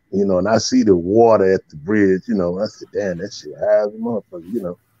back, you know, and I see the water at the bridge, you know. I said, damn, that shit high as a motherfucker, you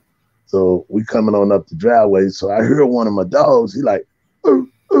know. So we coming on up the driveway. So I heard one of my dogs, he like, ooh,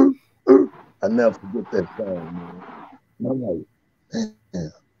 ooh, ooh. I never forget that sound, man. And I'm like,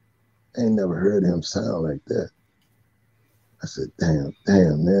 damn, I ain't never heard him sound like that. I said, damn,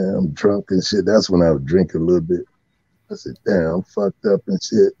 man, I'm drunk and shit. That's when I was drinking a little bit. I said, damn, I'm fucked up and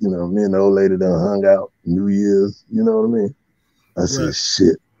shit. You know, me and the old lady done hung out New Year's, you know what I mean? I said,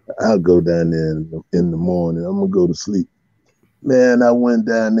 shit, I'll go down there in the morning. I'm going to go to sleep. Man, I went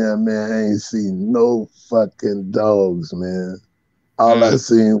down there, man. I ain't seen no fucking dogs, man. All I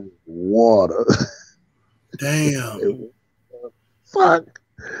seen was water. Damn. Fuck.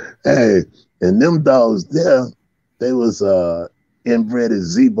 Hey, and them dogs there, they was inbred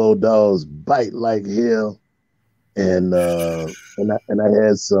ZEBO dogs, bite like hell. And I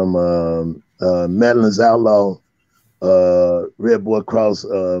had some Madeline's Outlaw REDBOY cross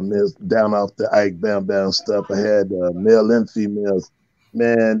down off the Ike Bam stuff. I had male and females.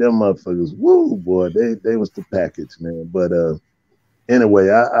 Man, them motherfuckers, woo, boy, they was the package, man. But anyway,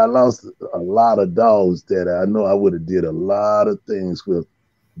 I lost a lot of dogs that I know I would have did a lot of things with.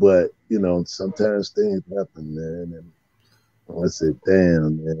 But, you know, sometimes things happen, man. And I said,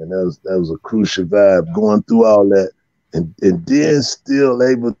 damn, man, that was a crucial vibe going through all that and then still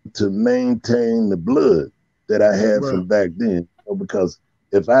able to maintain the blood that I had from back then. You know, because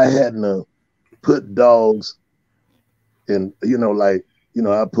if I hadn't put dogs in, you know, like, you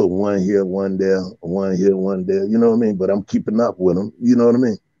know, I put one here, one there, one here, one there, you know what I mean? But I'm keeping up with them, you know what I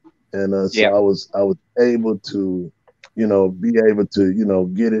mean? And so I was able to, you know, be able to, you know,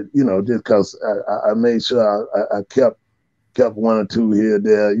 get it, you know, just because I made sure I kept one or two here,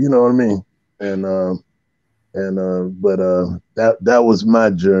 there, you know what I mean? But that was my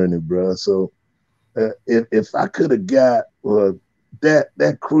journey, bro. So if I could have got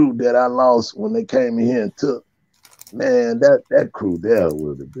that crew that I lost when they came in here and took, man, that crew there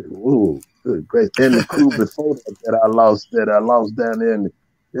would have been, ooh, good grace. And the crew before that I lost down there, and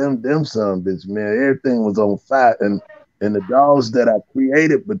them son bitch, man, everything was on fire. And the dogs that I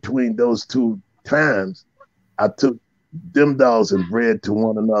created between those two times, I took them dogs and bred to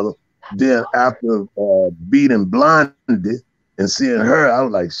one another. Then after beating Blondie and seeing her, I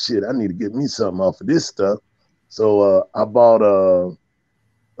was like, shit, I need to get me something off of this stuff. So I bought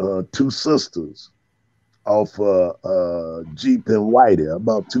two sisters off Jeep and Whitey. I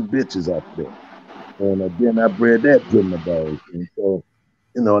bought two bitches off there. And then I bred that to my dogs. And so,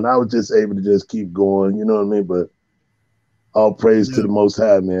 you know, and I was just able to just keep going, you know what I mean? But all praise to the Most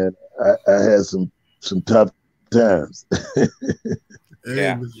High, man. I had some tough times.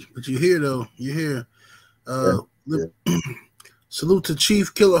 Hey, but you're here, though. You're here. Salute to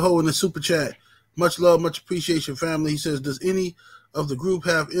Chief Killer Ho in the super chat. Much love, much appreciation, family. He says, does any of the group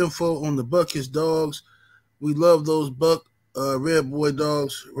have info on the Buckets dogs? We love those Buck REDBOY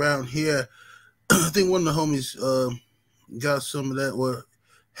dogs around here. I think one of the homies got some of that or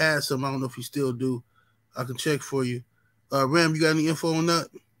had some. I don't know if he still do. I can check for you. Ram, you got any info on that?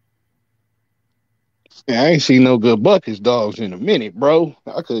 Yeah, I ain't seen no good Buckets dogs in a minute, bro.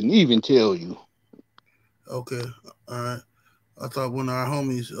 I couldn't even tell you. Okay, all right. I thought one of our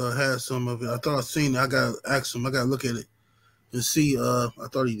homies had some of it. I thought I seen it. I got to ask him. I got to look at it and see. I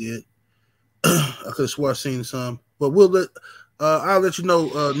thought he did. I could have swore I seen some. But I'll let you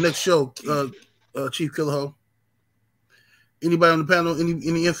know next show, Chief Killer Ho. Anybody on the panel,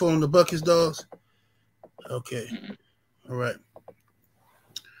 any info on the Buckets dogs? Okay. All right.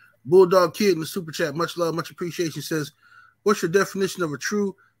 Bulldog Kid in the super chat, much love, much appreciation, says, what's your definition of a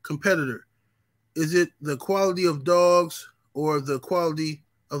true competitor? Is it the quality of dogs or the quality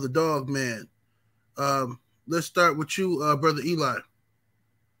of the dog man? Let's start with you, Brother Eli.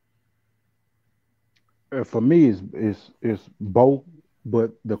 For me, it's both,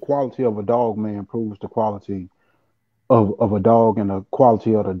 but the quality of a dog man proves the quality of a dog, and the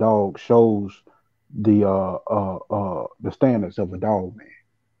quality of the dog shows the standards of a dog man.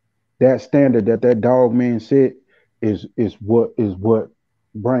 That standard that dog man set is what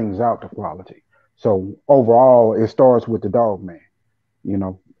brings out the quality. So overall, it starts with the dog man. You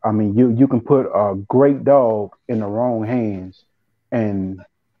know, I mean, you can put a great dog in the wrong hands, and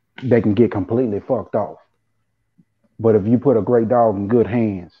they can get completely fucked off. But if you put a great dog in good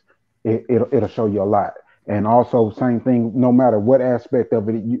hands, it'll show you a lot. And also, same thing. No matter what aspect of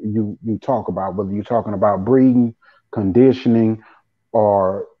it you talk about, whether you're talking about breeding, conditioning,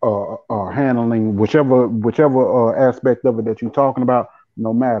 or handling, whichever aspect of it that you're talking about,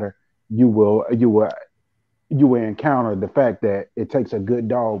 no matter, you will encounter the fact that it takes a good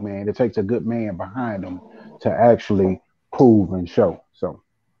dog man, it takes a good man behind them to actually prove and show. So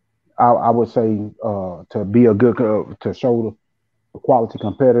I would say to be a good to show the quality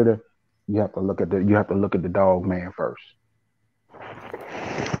competitor, you have to look at the dog man first.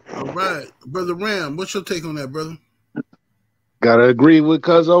 All right, Brother Ram, what's your take on that, brother? Gotta agree with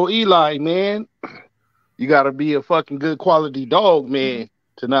Cuzzo Eli, man. You gotta be a fucking good quality dog, man,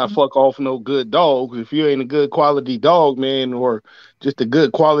 to not fuck off no good dog. If you ain't a good quality dog, man, or just a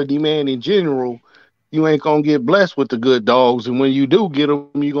good quality man in general, you ain't gonna get blessed with the good dogs. And when you do get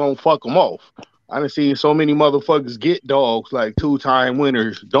them, you gonna fuck them off. I done seen so many motherfuckers get dogs like 2-time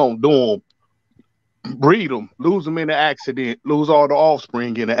winners, don't do them, breed them, lose them in an accident, lose all the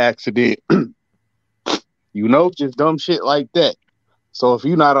offspring in an accident. You know, just dumb shit like that. So if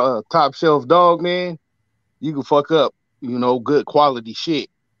you're not a top shelf dog, man, you can fuck up, you know, good quality shit.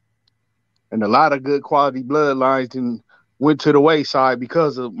 And a lot of good quality bloodlines went to the wayside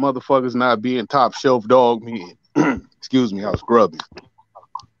because of motherfuckers not being top shelf dog men. Excuse me, I was grubbing.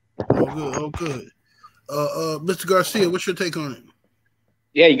 Oh, good. Mr. Garcia, what's your take on it?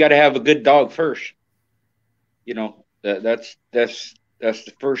 Yeah, you got to have a good dog first. You know, that's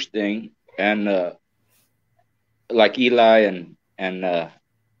the first thing. And like Eli and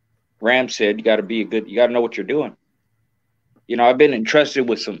Ram said, you got to know what you're doing. You know, I've been entrusted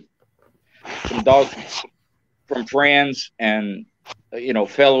with some dogs from friends and, you know,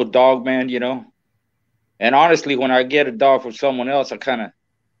 fellow dog man, you know. And honestly, when I get a dog from someone else, I kind of,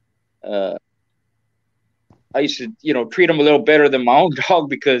 I used to, you know, treat them a little better than my own dog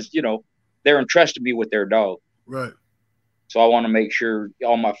because, you know, they're entrusting me with their dog. Right. So I want to make sure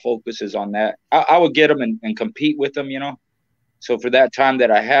all my focus is on that. I would get them and compete with them, you know. So for that time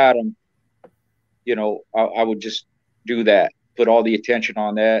that I had them, you know, I would just do that, put all the attention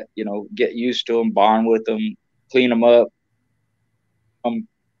on that, you know, get used to them, bond with them, clean them up,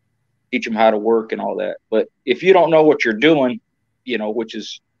 teach them how to work and all that. But if you don't know what you're doing, you know, which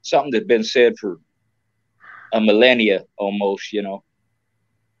is something that's been said for a millennia almost, you know,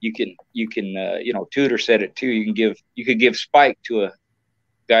 you can, you know, Tudor said it too. You could give Spike to a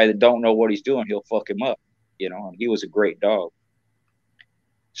guy that don't know what he's doing. He'll fuck him up, you know, and he was a great dog.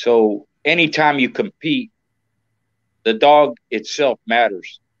 So anytime you compete, the dog itself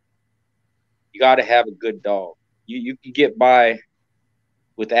matters. You got to have a good dog. You can get by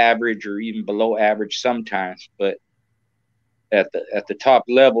with average or even below average sometimes, but at the top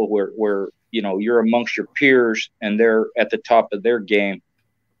level where you know you're amongst your peers and they're at the top of their game,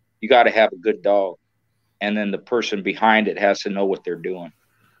 you got to have a good dog. And then the person behind it has to know what they're doing.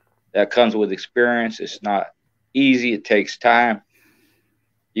 That comes with experience. It's not easy. It takes time.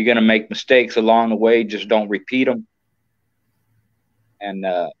 You're going to make mistakes along the way. Just don't repeat them. And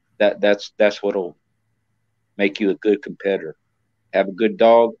that's what'll make you a good competitor. Have a good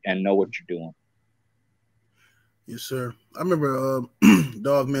dog and know what you're doing. Yes, sir. I remember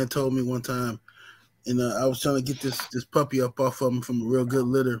dog man told me one time, and I was trying to get this puppy up off of him from a real good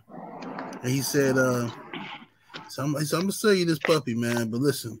litter. And he said, so I'm gonna sell you this puppy, man. But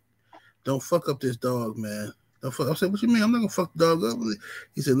listen, don't fuck up this dog, man. Don't fuck. I said, what you mean? I'm not gonna fuck the dog up.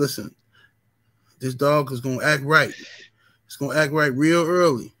 He said, listen, this dog is gonna act right. It's gonna act right real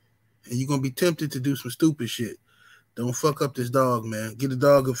early, and you're gonna be tempted to do some stupid shit. Don't fuck up this dog, man. Give the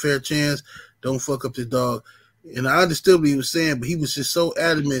dog a fair chance. Don't fuck up this dog. And I understood what he was saying, but he was just so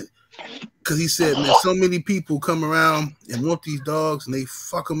adamant because he said, man, so many people come around and want these dogs and they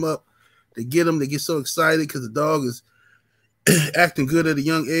fuck them up. They get them. They get so excited because the dog is acting good at a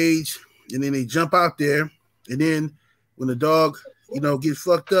young age. And then they jump out there. And then when the dog, you know, gets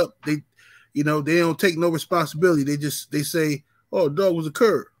fucked up, they don't take no responsibility. They say, oh, the dog was a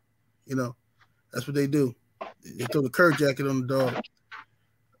cur. You know, that's what they do. They throw the cur jacket on the dog.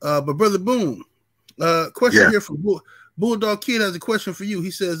 But Brother Boone, question here from Bulldog Kid has a question for you.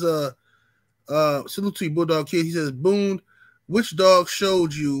 He says, salute to you, Bulldog Kid. He says, Boone, which dog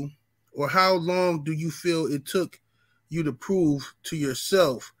showed you, or how long do you feel it took you to prove to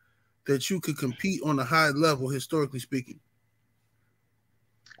yourself that you could compete on a high level, historically speaking?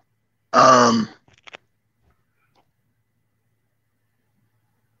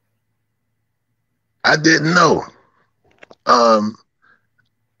 I didn't know.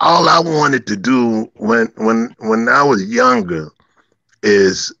 All I wanted to do when I was younger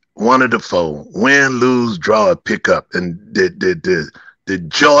is one of the four: win, lose, draw, or pick up. And the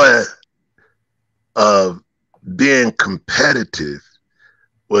joy of being competitive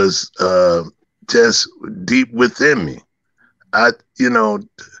was just deep within me.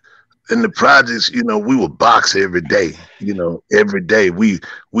 In the projects, we would box every day. Every day we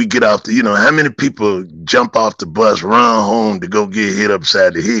get off the, how many people jump off the bus, run home to go get hit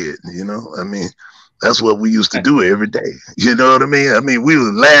upside the head? I mean, that's what we used to do every day. You know what I mean? I mean, we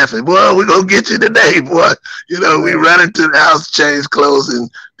were laughing, boy, we're going to get you today, boy. We run into the house, change clothes,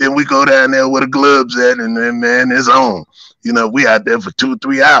 and then we go down there where the gloves at, and then, man, it's on. We out there for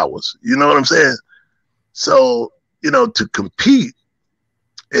 2-3 hours. You know what I'm saying? So, to compete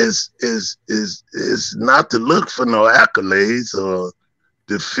is not to look for no accolades or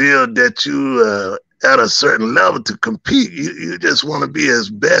to feel that you at a certain level to compete. You just want to be as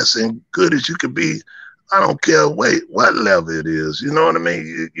best and good as you can be. I don't care what level it is. You know what I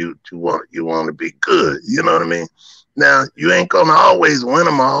mean? You want to be good. You know what I mean? Now, you ain't gonna always win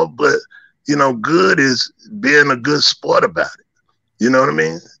them all, but good is being a good sport about it. You know what I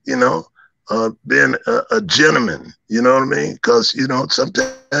mean? Being a gentleman, you know what I mean? Because,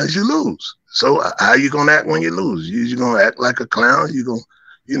 sometimes you lose. So how you going to act when you lose? You going to act like a clown? You're going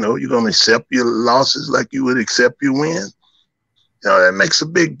to accept your losses like you would accept your win? That makes a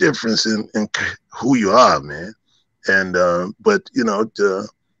big difference in who you are, man. And, but, you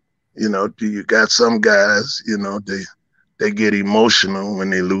got some guys, they get emotional when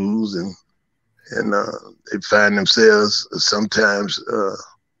they lose and they find themselves sometimes,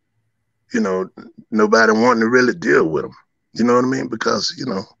 nobody wanting to really deal with them. You know what I mean? Because,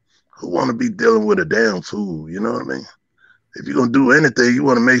 who want to be dealing with a damn fool? You know what I mean? If you're going to do anything, you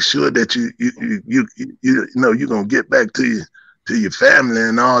want to make sure that you're going to get back to your family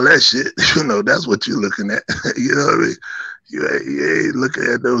and all that shit. That's what you're looking at. You know what I mean? You ain't looking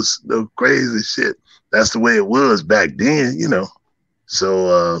at those crazy shit. That's the way it was back then,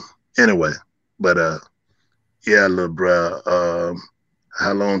 So, anyway, but, yeah, little bro,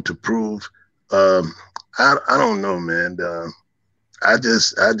 how long to prove? I don't know, man. I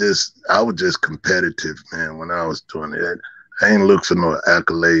was just competitive, man, when I was doing it. I ain't look for no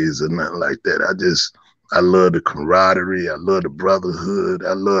accolades or nothing like that. I love the camaraderie. I love the brotherhood.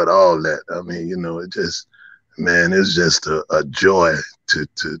 I love all that. I mean, it's just a joy to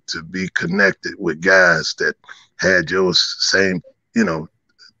be connected with guys that had your same,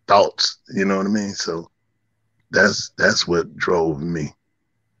 thoughts. You know what I mean? So that's what drove me.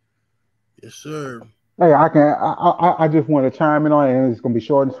 Yes, sir. Hey, I just want to chime in on it, and it's gonna be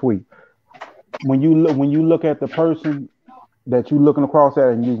short and sweet. When you look at the person that you're looking across at,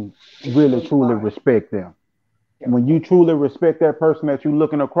 and you really truly respect them, when you truly respect that person that you're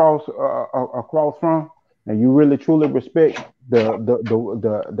looking across from, and you really truly respect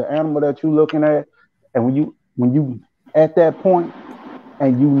the animal that you're looking at, and when you at that point,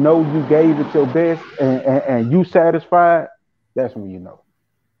 and you gave it your best, and you satisfied, that's when you know.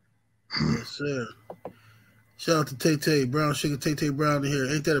 Yes, sir. Shout out to Tay Brown, Sugar Tay Brown in here.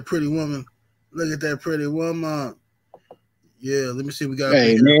 Ain't that a pretty woman? Look at that pretty woman. Yeah, let me see. We got.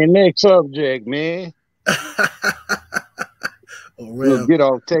 Hey, man, next subject, man. We'll get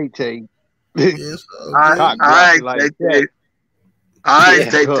off Tay. Yes, all right, like Tay. All right,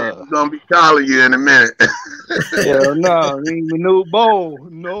 Tay. We're gonna be calling you in a minute. Hell no, ain't no bowl.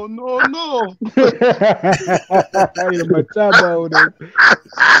 No.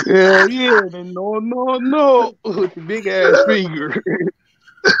 Yeah, no. With the big ass finger.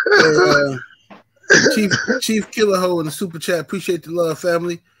 Chief Killer Ho in the super chat. Appreciate the love,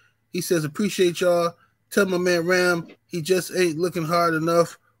 family. He says, appreciate y'all. Tell my man Ram he just ain't looking hard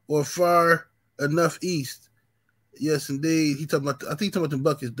enough or far enough east. Yes, indeed. I think he talking about the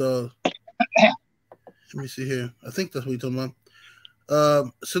buckets, dog. Let me see here. I think that's what he's talking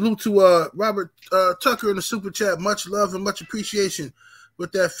about. Salute to Robert Tucker in the super chat. Much love and much appreciation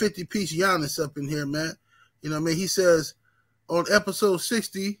with that 50-piece Giannis up in here, man. You know what I mean? He says on episode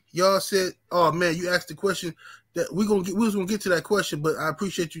 60, y'all said, oh man, you asked the question that we was gonna get to that question, but I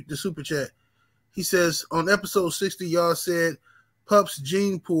appreciate you the super chat. He says on episode 60, y'all said Pup's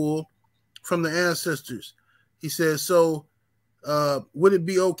gene pool from the ancestors. He says, so would it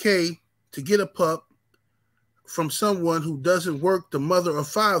be okay to get a pup from someone who doesn't work the mother or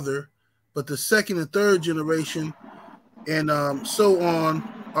father, but the second and third generation and so on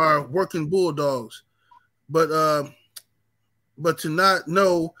are working bulldogs, but to not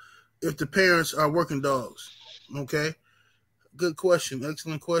know if the parents are working dogs? Okay, good question,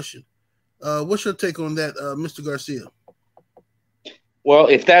 excellent question. What's your take on that, Mr. Garcia? Well,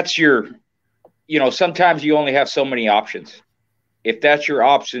 if that's your, you know, sometimes you only have so many options. If that's your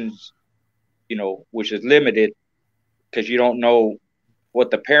options, you know, which is limited because you don't know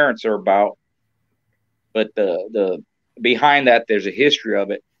what the parents are about, but the behind that there's a history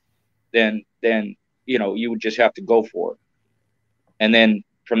of it, then you know, you would just have to go for it. And then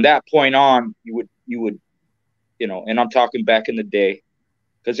from that point on, you would, you know, and I'm talking back in the day,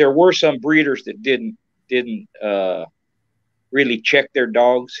 because there were some breeders that didn't really check their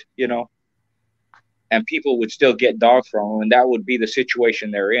dogs, you know, and people would still get dogs from them, and that would be the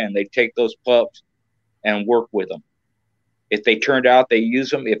situation they're in. They take those pups and work with them. If they turned out, they use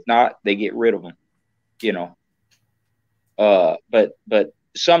them. If not, they get rid of them, you know. But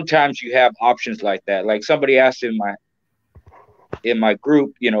sometimes you have options like that. Like somebody asked in my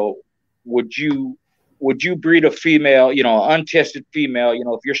group, you know, would you breed a female, you know, untested female, you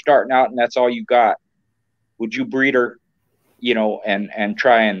know, if you're starting out and that's all you got, would you breed her, you know, and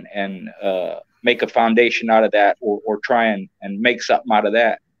try and make a foundation out of that, or try and make something out of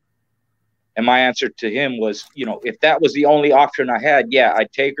that? And my answer to him was, you know, if that was the only option I had, yeah,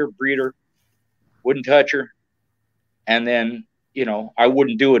 I'd take her, breed her, wouldn't touch her, and then, you know, I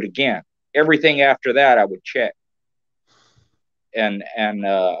wouldn't do it again. Everything after that I would check. And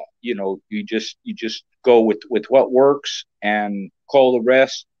you know, you just go with what works and call the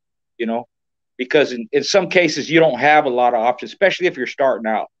rest, you know, because in some cases you don't have a lot of options, especially if you're starting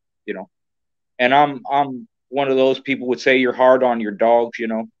out, you know. And I'm one of those people would say you're hard on your dogs, you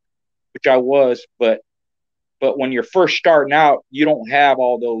know, which I was, but when you're first starting out, you don't have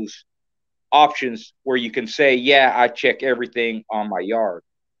all those options where you can say, yeah, I check everything on my yard.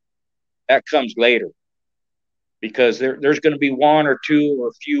 That comes later, because there's going to be one or two or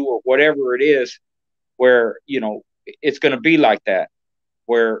a few or whatever it is where, you know, it's going to be like that,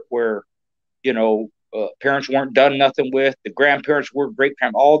 where you know, parents weren't done nothing with, the grandparents were, great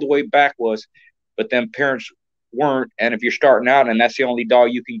grand, all the way back was, but then parents weren't. And if you're starting out and that's the only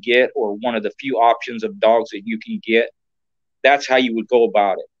dog you can get, or one of the few options of dogs that you can get, that's how you would go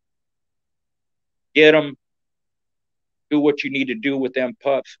about it. Get them, do what you need to do with them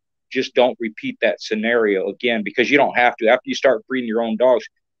pups. Just don't repeat that scenario again, because you don't have to. After you start breeding your own dogs,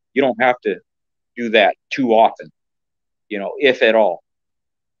 you don't have to do that too often, you know, if at all.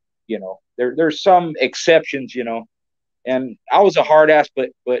 You know, there's some exceptions, you know, and I was a hard ass, but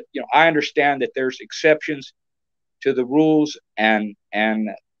you know, I understand that there's exceptions to the rules, and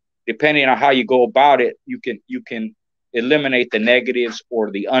depending on how you go about it, you can eliminate the negatives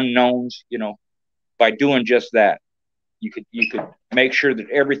or the unknowns, you know, by doing just that. You could make sure that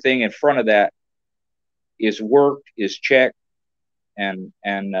everything in front of that is worked, is checked, and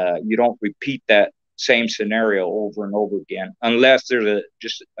you don't repeat that same scenario over and over again, unless there's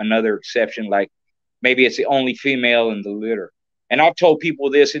just another exception, like maybe it's the only female in the litter. And I've told people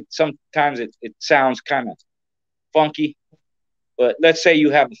this, sometimes it sounds kind of funky, but let's say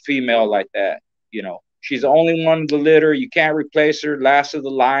you have a female like that, you know, she's the only one in the litter, you can't replace her, last of the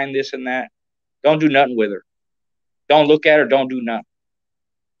line, this and that. Don't do nothing with her. Don't look at her, don't do nothing.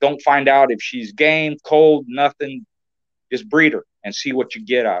 Don't find out if she's game, cold, nothing. Just breed her and see what you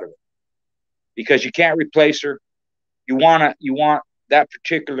get out of it, because you can't replace her. You want that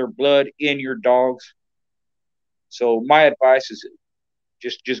particular blood in your dogs. So my advice is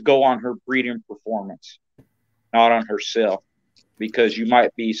just go on her breeding performance, not on herself, because you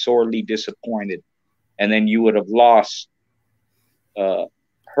might be sorely disappointed, and then you would have lost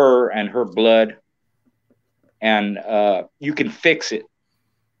her and her blood, and you can fix it,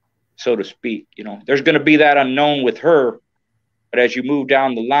 so to speak. You know, there's going to be that unknown with her, but as you move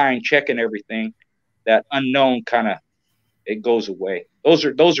down the line, checking everything, that unknown kind of, it goes away. Those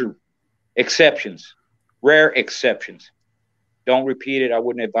are exceptions, rare exceptions. Don't repeat it. I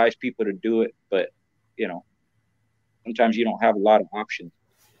wouldn't advise people to do it, but you know, sometimes you don't have a lot of options.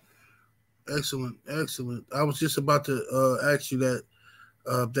 Excellent. I was just about to ask you that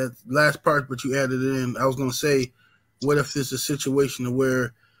that last part, but you added it in. I was going to say, what if there's a situation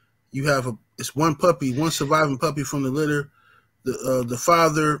where you have it's one puppy, one surviving puppy from the litter. The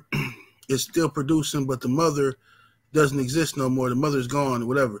father is still producing, but the mother doesn't exist no more. The mother's gone, or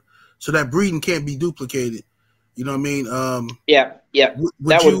whatever. So that breeding can't be duplicated. You know what I mean? Yeah. Yeah, go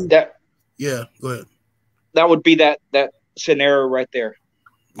ahead. That would be that scenario right there.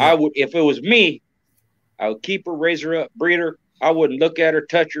 Yeah. I would, if it was me, I would keep her, raise her up, breed her. I wouldn't look at her,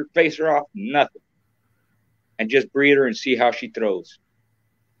 touch her, face her off, nothing, and just breed her and see how she throws.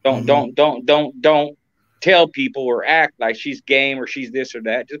 Don't tell people or act like she's game or she's this or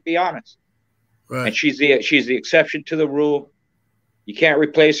that. Just be honest. Right. And she's the exception to the rule. You can't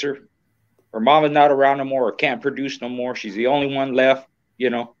replace her. her mom is not around no more or can't produce no more. She's the only one left, you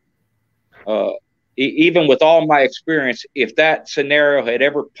know. Even with all my experience, if that scenario had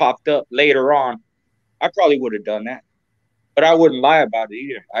ever popped up later on, I probably would have done that. But I wouldn't lie about it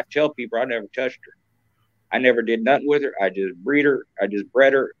either. I tell people I never touched her. I never did nothing with her. I just breed her. I just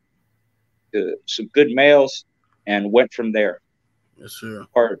bred her to some good males and went from there. Yes, sir.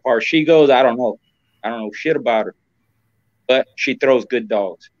 Far as she goes, I don't know. I don't know shit about her. But she throws good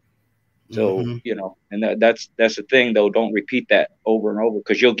dogs. So, you know, and that's the thing, though. Don't repeat that over and over,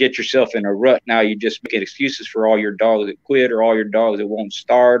 because you'll get yourself in a rut. Now you just make excuses for all your dogs that quit or all your dogs that won't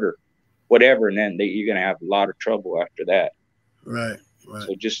start or whatever, and then you're going to have a lot of trouble after that. Right.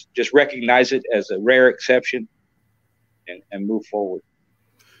 So just recognize it as a rare exception and move forward.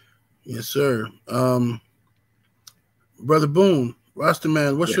 Yes, sir. Brother Boone, Rasta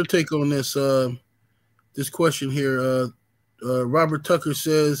Man, what's your take on this this question here? Robert Tucker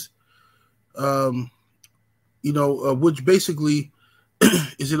says, you know, which basically,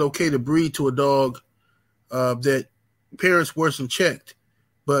 is it okay to breed to a dog that parents wasn't checked,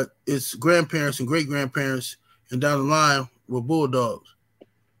 but its grandparents and great grandparents and down the line were bulldogs?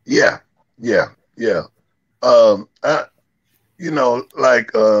 Yeah. You know,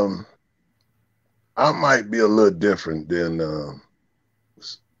 like I might be a little different than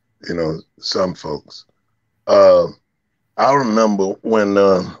you know, some folks. I remember when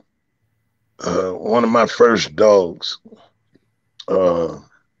one of my first dogs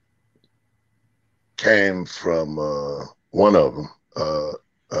came from one of them,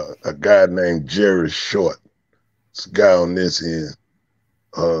 a guy named Jerry Short. It's a guy on this end.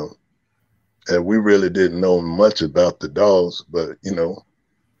 And we really didn't know much about the dogs, but, you know,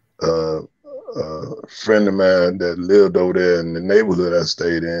 a friend of mine that lived over there in the neighborhood I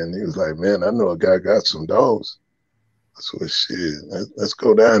stayed in, he was like, man, I know a guy got some dogs. I said, well, shit, let's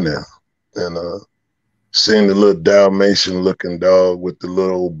go down there. And seen the little Dalmatian looking dog with the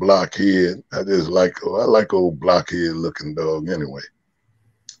little old blockhead. I like old blockhead looking dog anyway.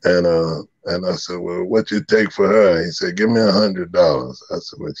 And I said, well, what you take for her? He said, give me $100. I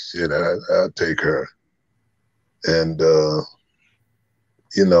said, well, shit, I'll take her. And,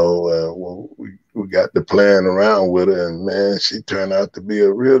 you know, well, we got to playing around with her, and man, she turned out to be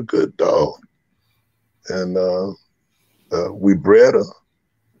a real good dog. And we bred her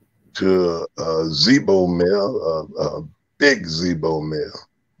to a ZEBO male, a big ZEBO male.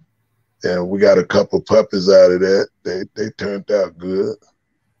 And we got a couple puppies out of that. They turned out good.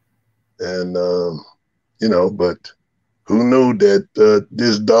 And, you know, but who knew that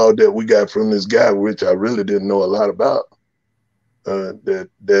this dog that we got from this guy, which I really didn't know a lot about,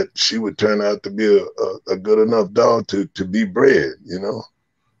 that she would turn out to be a good enough dog to be bred, you know?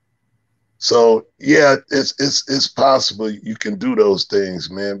 So yeah, it's possible you can do those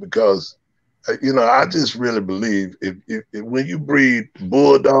things, man, because, you know, I just really believe if when you breed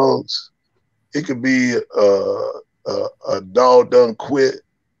bulldogs, it could be a dog done quit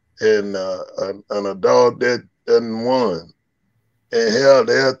and a dog that doesn't won. And hell,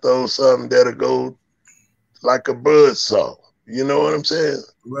 they'll throw something that'll go like a buzzsaw. You know what I'm saying?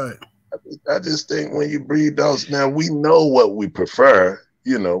 Right. I just think when you breed dogs, now we know what we prefer,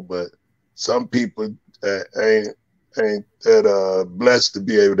 you know, but some people ain't that blessed to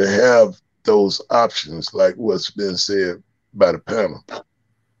be able to have those options, like what's been said by the panel.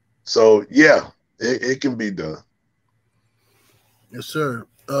 So yeah, it can be done. Yes, sir.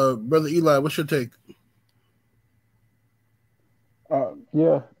 Brother Eli, what's your take?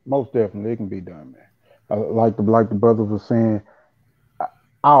 Yeah, most definitely it can be done, man. Like the brothers were saying,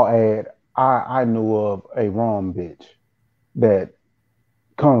 I'll add, I knew of a wrong bitch that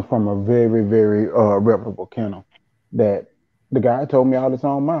comes from a very, very reputable kennel that the guy told me out his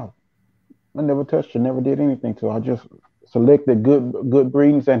own mouth. I never touched her, never did anything to her. I just selected good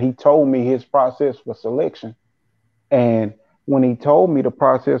breedings, and he told me his process for selection. And when he told me the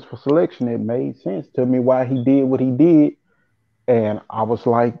process for selection, it made sense to me why he did what he did. And I was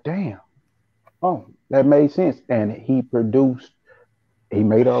like, damn, oh, that made sense. And he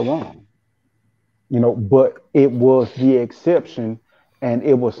made her wrong, you know, but it was the exception. And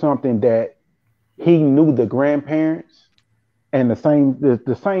it was something that he knew the grandparents, and the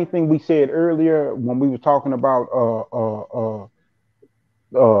same thing we said earlier when we were talking about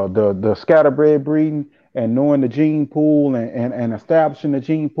the scatterbred breeding and knowing the gene pool and establishing the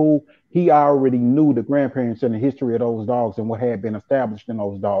gene pool. He already knew the grandparents and the history of those dogs and what had been established in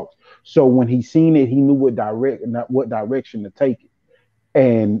those dogs. So when he seen it, he knew what direction to take it.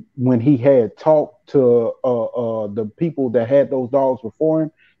 And when he had talked to the people that had those dogs before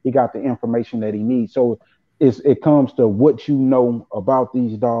him, he got the information that he needs. So it comes to what you know about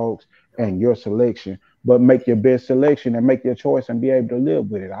these dogs and your selection, but make your best selection and make your choice and be able to live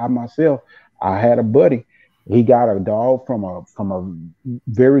with it. I myself, I had a buddy. He got a dog from a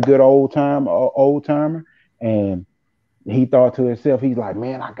very good old timer, and he thought to himself, he's like,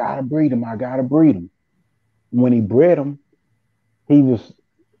 man, I gotta breed him. I gotta breed him. When he bred him, he was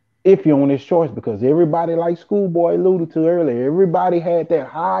iffy on his choice because everybody, like Schoolboy alluded to earlier, everybody had that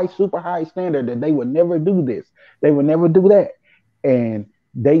high, super high standard that they would never do this, they would never do that, and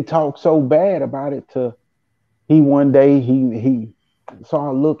they talked so bad about it. To he one day he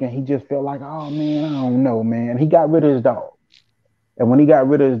saw a look and he just felt like, oh man, I don't know, man. He got rid of his dog, and when he got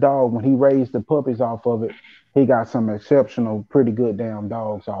rid of his dog, when he raised the puppies off of it, he got some exceptional, pretty good damn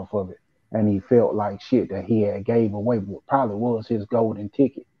dogs off of it, and he felt like shit that he had gave away what probably was his golden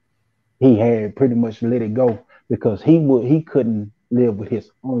ticket. He had pretty much let it go because he couldn't live with his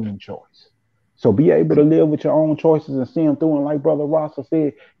own choice. So be able to live with your own choices and see them through. And like Brother Rosser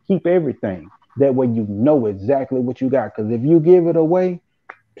said, keep everything. That way you know exactly what you got. Because if you give it away,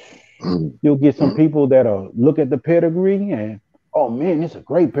 you'll get some people that'll look at the pedigree and, oh man, it's a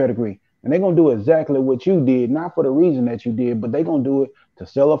great pedigree. And they're going to do exactly what you did, not for the reason that you did, but they're going to do it to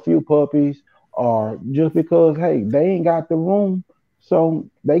sell a few puppies or just because, hey, they ain't got the room. So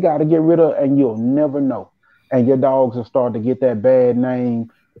they got to get rid of, and you'll never know. And your dogs will start to get that bad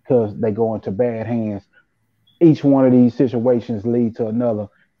name because they go into bad hands. Each one of these situations lead to another,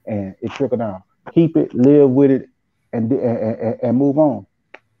 and it trickle down. Keep it, live with it, and move on.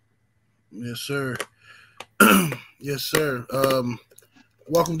 Yes, sir. Yes, sir.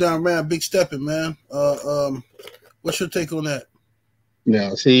 Welcome down, man. Big stepping, man. What's your take on that?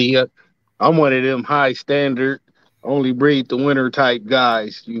 Now, see, I'm one of them high standard, only breed the winner type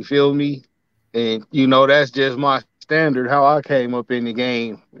guys. You feel me? And, you know, that's just my standard, how I came up in the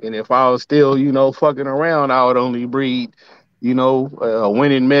game. And if I was still, you know, fucking around, I would only breed, you know, a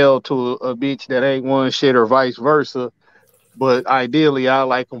winning male to a bitch that ain't won shit or vice versa. But ideally, I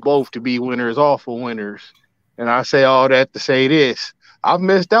like them both to be winners off of winners. And I say all that to say this. I've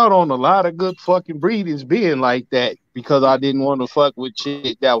missed out on a lot of good fucking breedings being like that because I didn't want to fuck with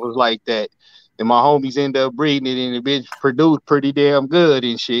shit that was like that. And my homies end up breeding it and the bitch produced pretty damn good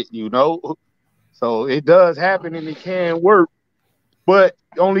and shit, you know? So it does happen and it can work. But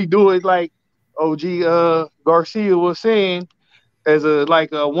only do it like OG Garcia was saying, as a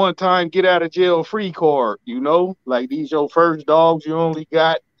one-time get out of jail free card, you know? Like these your first dogs you only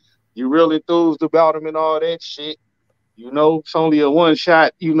got. You really enthused about them and all that shit. You know, it's only a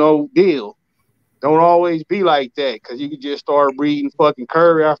one-shot, you know, deal. Don't always be like that because you can just start breeding fucking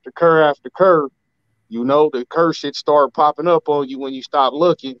cur after cur after cur. You know, the cur shit start popping up on you when you stop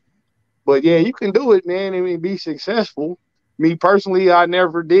looking. But yeah, you can do it, man. I mean, be successful. Me personally, I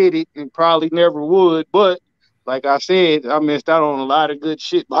never did it and probably never would. But like I said, I missed out on a lot of good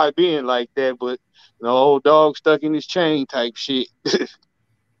shit by being like that. But the old dog stuck in his chain type shit.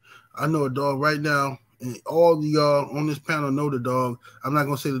 I know a dog right now, and all of y'all on this panel know the dog. I'm not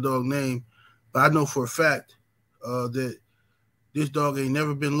gonna say the dog name, but I know for a fact that this dog ain't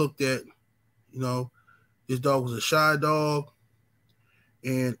never been looked at. You know, this dog was a shy dog,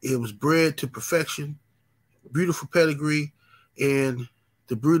 and it was bred to perfection, beautiful pedigree, and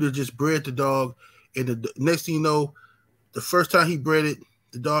the breeder just bred the dog. And the next thing you know, the first time he bred it,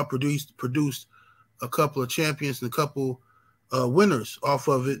 the dog produced a couple of champions and a couple winners off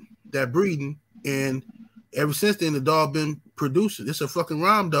of it, that breeding. And ever since then, the dog been producing. It's a fucking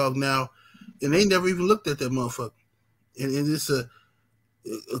rhyme dog now, and they never even looked at that motherfucker. And it's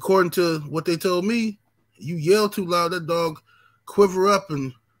according to what they told me, you yell too loud, that dog quiver up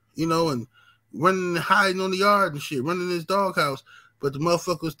and, you know, and running and hiding on the yard and shit, running in his doghouse. But the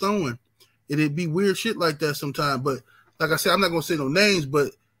motherfucker was throwing. It'd be weird shit like that sometimes. But like I said, I'm not gonna say no names,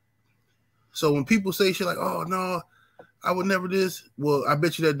 but so when people say shit like, oh no, I would never this, well, I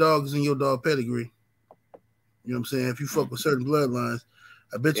bet you that dog is in your dog pedigree. You know what I'm saying? If you fuck with certain bloodlines,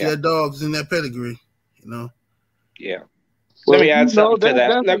 I bet you that dog is in that pedigree, you know? Yeah. Well, let me add something to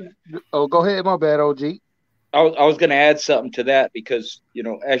that. Oh, go ahead. My bad, OG. I was going to add something to that because, you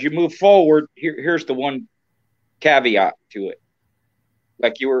know, as you move forward, here's the one caveat to it.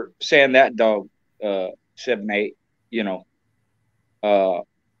 Like you were saying, that dog, 7-8, you know,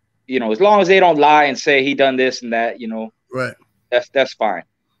 as long as they don't lie and say he done this and that, you know, right, that's fine.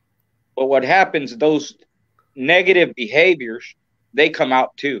 But what happens, those negative behaviors, they come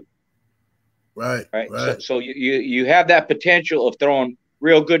out too. Right. So you have that potential of throwing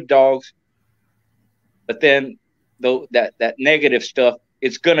real good dogs, but then though that negative stuff,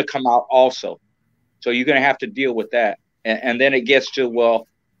 it's going to come out also. So you're going to have to deal with that. And then it gets to, well,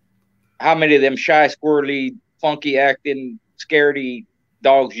 how many of them shy, squirrely, funky acting, scaredy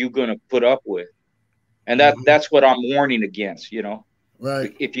dogs you're gonna put up with, and that's what I'm warning against. You know,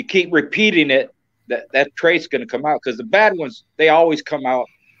 right? If you keep repeating it, that trait's gonna come out, because the bad ones, they always come out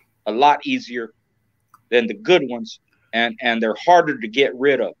a lot easier than the good ones, and they're harder to get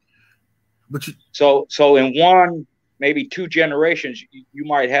rid of. But so in one, maybe 2 generations, you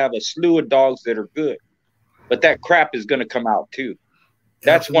might have a slew of dogs that are good, but that crap is going to come out too.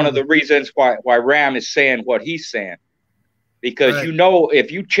 That's one of the reasons why Ram is saying what he's saying, because you know, if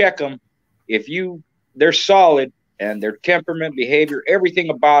you check them, they're solid, and their temperament, behavior, everything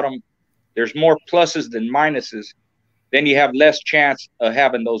about them, there's more pluses than minuses, then you have less chance of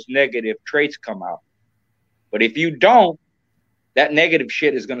having those negative traits come out. But if you don't, that negative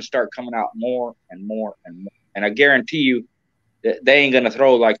shit is going to start coming out more and more and more. And I guarantee you that they ain't going to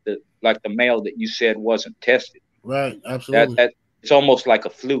throw like the male that you said wasn't tested. Right, absolutely. That it's almost like a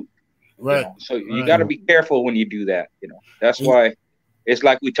fluke. Right. You know? So you got to be careful when you do that. You know, that's why it's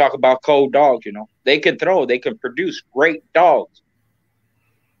like we talk about cold dogs. You know, they can throw, they can produce great dogs.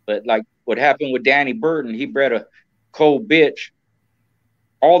 But like what happened with Danny Burton, he bred a cold bitch.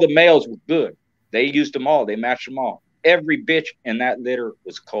 All the males were good. They used them all. They matched them all. Every bitch in that litter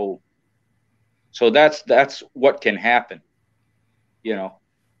was cold. So that's what can happen. You know,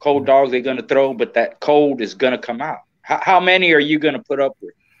 cold dogs, they're going to throw, but that cold is going to come out. How many are you going to put up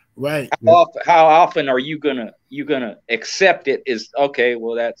with? Right. How often are you gonna accept it? Is okay.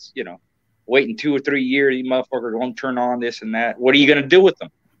 Well, that's, you know, waiting 2 or 3 years, you motherfucker won't turn on this and that. What are you gonna do with them?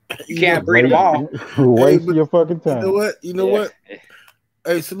 You can't breed them all. Waste your fucking time. You know what? You know what?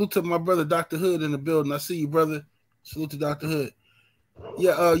 Hey, salute to my brother Dr. Hood in the building. I see you, brother. Salute to Dr. Hood.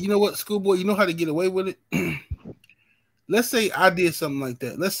 Yeah, you know what, Schoolboy, you know how to get away with it? Let's say I did something like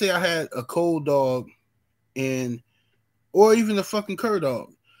that. Let's say I had a cold dog or even a fucking cur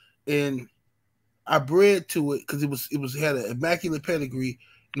dog, and I bred to it because it had an immaculate pedigree,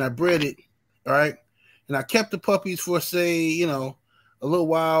 and I bred it, all right? And I kept the puppies for, say, you know, a little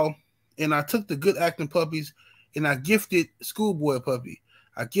while, and I took the good acting puppies and I gifted Schoolboy a puppy.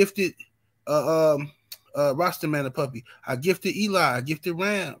 I gifted Rastaman a puppy. I gifted Eli. I gifted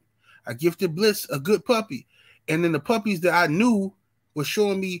Ram. I gifted Bliss a good puppy. And then the puppies that I knew were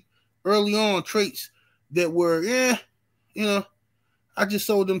showing me early on traits that were, you know, I just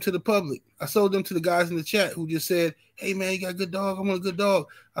sold them to the public. I sold them to the guys in the chat who just said, hey, man, you got a good dog. I want a good dog.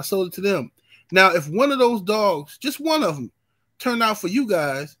 I sold it to them. Now, if one of those dogs, just one of them, turned out for you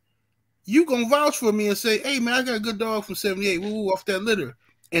guys, you going to vouch for me and say, hey, man, I got a good dog from 78, woo, off that litter.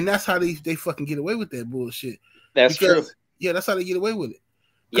 And that's how they fucking get away with that bullshit. That's true. Yeah, that's how they get away with it.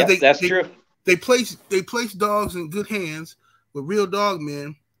 Yeah, that's true. They place dogs in good hands with real dog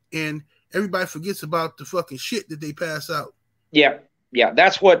men, and everybody forgets about the fucking shit that they pass out. Yeah. Yeah,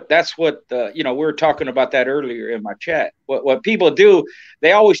 that's what you know, we were talking about that earlier in my chat. What people do,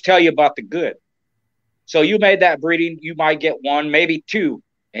 they always tell you about the good. So you made that breeding, you might get 1, maybe 2,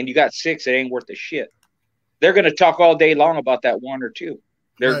 and you got 6. It ain't worth a shit. They're gonna talk all day long about that 1 or 2.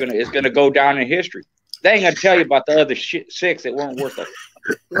 It's gonna go down in history. They ain't gonna tell you about the other 6 that weren't worth it.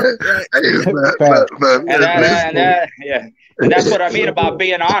 And that's what I mean about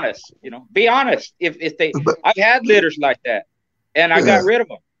being honest. You know, be honest. If they, I've had litters like that. And I got rid of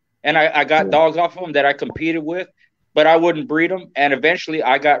them. And I got dogs off of them that I competed with, but I wouldn't breed them. And eventually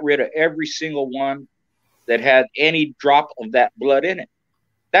I got rid of every single one that had any drop of that blood in it.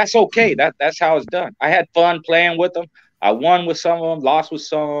 That's okay. That's how it's done. I had fun playing with them. I won with some of them, lost with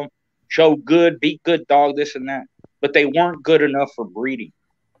some of them, showed good, beat good dog, this and that. But they weren't good enough for breeding.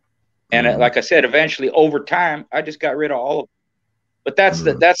 And like I said, eventually over time, I just got rid of all of them. But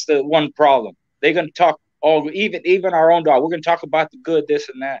that's the one problem. They're going to talk. Even our own dog, we're going to talk about the good, this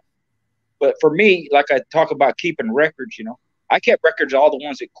and that. But for me, like I talk about keeping records, you know, I kept records of all the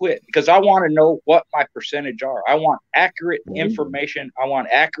ones that quit because I want to know what my percentage are. I want accurate information. I want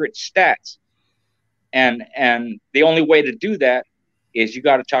accurate stats. And the only way to do that is you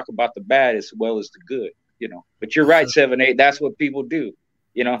got to talk about the bad as well as the good, you know. But you're right, 78. That's what people do,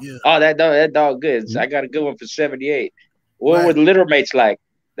 you know. Yeah. Oh, that dog good. I got a good one for 78. What were the litter mates like?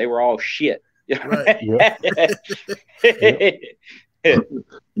 They were all shit. Right.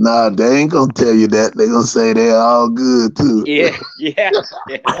 Nah, they ain't gonna tell you that. They gonna say they're all good too. Yeah.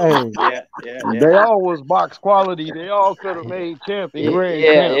 They all was box quality. They all could have made champion.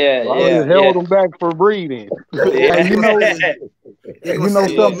 I held them back for breeding. Hey, you know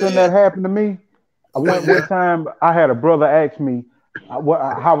something that happened to me. I went one time. I had a brother ask me,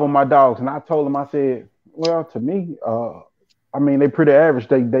 "How were my dogs?" And I told him, I said, "Well, to me, I mean, they pretty average.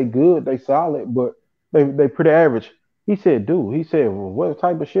 They good. They solid, but they pretty average." He said, dude, he said, well, what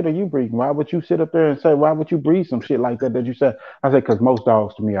type of shit are you breeding? Why would you sit up there and say, why would you breed some shit like that you said? I said, because most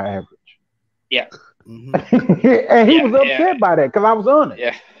dogs to me are average. Yeah. And he was upset by that because I was on it.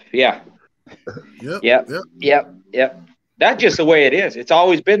 Yeah. Yeah. Yep. Yep. That's just the way it is. It's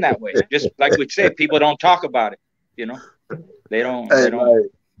always been that way. Just like we said, people don't talk about it. You know, they don't. Hey, they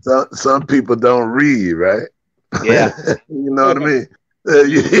don't. Like, some people don't read, right? Yeah. You know what I mean? Hey,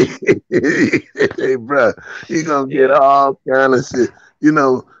 bro, you're gonna get all kind of shit. You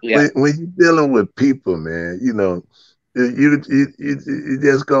know, when you're dealing with people, man, you know, you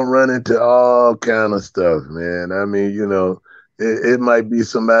just gonna run into all kind of stuff, man. I mean, you know, it might be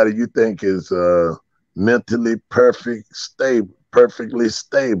somebody you think is mentally perfectly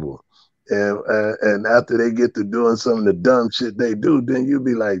stable, and after they get to doing some of the dumb shit they do, then you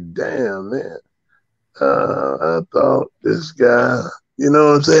be like, damn, man, I thought this guy, you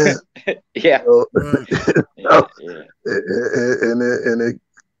know what I'm saying? Yeah. So, and it,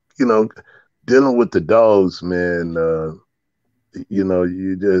 you know, dealing with the dogs, man, you know,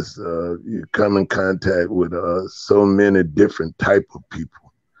 you just you come in contact with so many different type of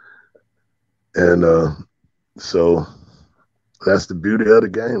people, and so that's the beauty of the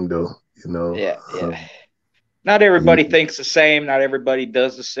game, though. You know. Yeah. Not everybody thinks the same. Not everybody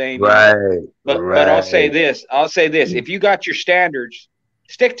does the same. Right. You know? But I'll say this. If you got your standards,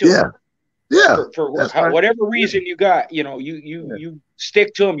 stick to them. Yeah. For whatever reason you got, you know, you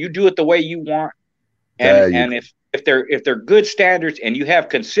stick to them. You do it the way you want. And if they're good standards and you have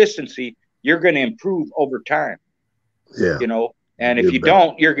consistency, you're going to improve over time. Yeah. You know, and if you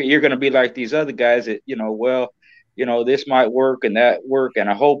don't, you're going to be like these other guys that, you know, well, you know, this might work and that work, and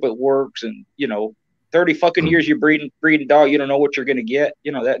I hope it works. And, you know, 30 fucking years you're breeding dog, you don't know what you're going to get.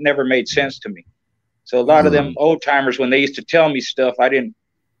 You know, that never made sense to me. So a lot of them old timers, when they used to tell me stuff, I didn't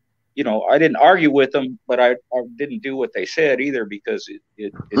argue with them, but I didn't do what they said either, because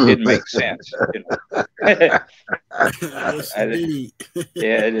it didn't make sense. You know?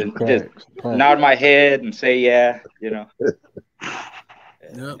 Just nod my head and say, yeah, you know.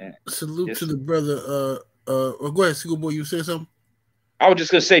 Yep. Salute to the brother. Go ahead, Single Boy. You said something? I was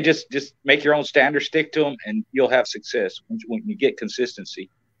just gonna say, just make your own standards, stick to them, and you'll have success when you get consistency.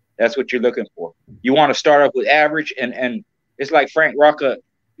 That's what you're looking for. You want to start off with average, and it's like Frank Rocca,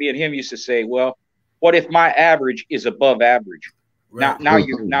 me and him used to say, well, what if my average is above average? Right. Now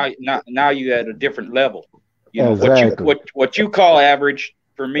you at a different level. You know, exactly. what you call average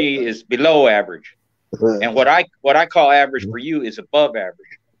for me is below average, and what I call average for you is above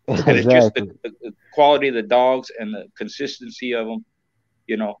average. And it's just the quality of the dogs and the consistency of them,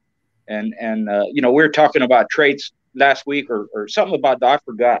 you know. And you know, we were talking about traits last week or something about, I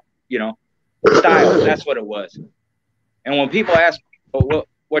forgot, you know, style. That's what it was. And when people ask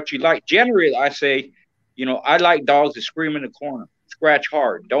what you like, generally I say, you know, I like dogs that scream in the corner, scratch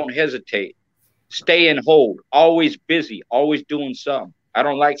hard, don't hesitate, stay and hold, always busy, always doing something. I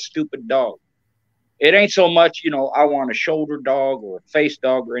don't like stupid dogs. It ain't so much, you know, I want a shoulder dog or a face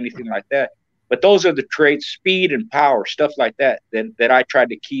dog or anything like that. But those are the traits, speed and power, stuff like that I tried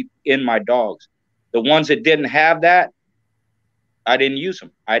to keep in my dogs. The ones that didn't have that, I didn't use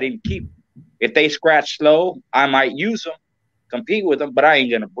them. I didn't keep them. If they scratch slow, I might use them, compete with them, but I ain't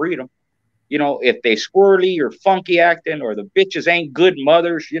going to breed them. You know, if they squirrely or funky acting, or the bitches ain't good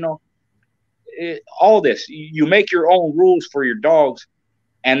mothers, you know, all this. You make your own rules for your dogs,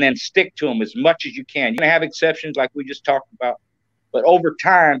 and then stick to them as much as you can. You're going to have exceptions like we just talked about, but over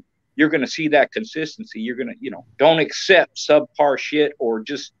time, you're going to see that consistency. You're going to, you know, don't accept subpar shit or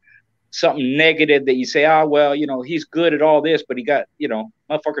just something negative that you say, oh, well, you know, he's good at all this, but he got, you know,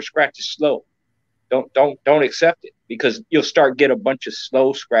 motherfucker scratches slow. Don't accept it, because you'll start get a bunch of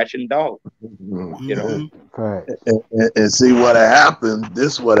slow scratching dogs, you know. Right. And see what happened.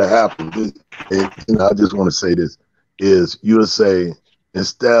 This what happened. And I just want to say this is you'll say,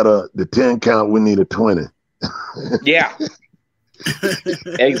 instead of the 10 count, we need a 20. Yeah.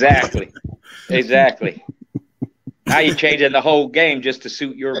 Exactly. Now you're changing the whole game just to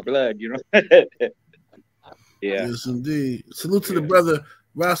suit your blood, you know. Yeah. Yes, indeed. Salute to the brother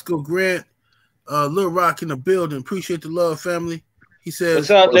Rascal Grant, Little Rock in the building. Appreciate the love, family. He says, "What's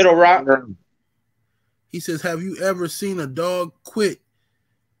up, Little Rock?" He says, "Have you ever seen a dog quit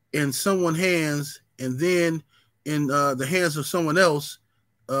in someone's hands and then in the hands of someone else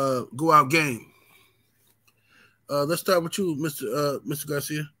go out game?" Let's start with you, Mr.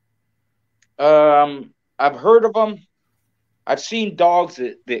 Garcia. I've heard of them. I've seen dogs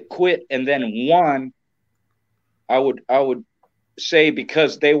that quit and then won. I would say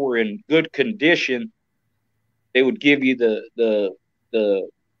because they were in good condition, they would give you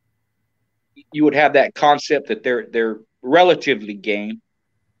the you would have that concept that they're relatively game,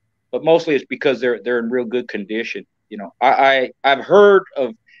 but mostly it's because they're in real good condition. You know, I've heard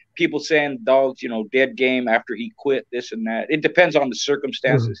of people saying dogs, you know, dead game after he quit this and that. It depends on the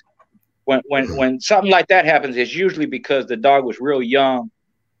circumstances. When something like that happens, it's usually because the dog was real young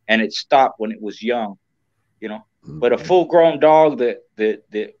and it stopped when it was young, you know. But a full grown dog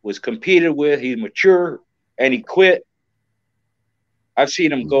that was competed with, he's mature and he quit. I've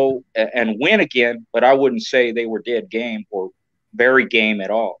seen him go and win again, but I wouldn't say they were dead game or very game at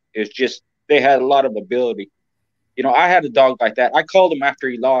all. It's just they had a lot of ability. You know, I had a dog like that. I called him after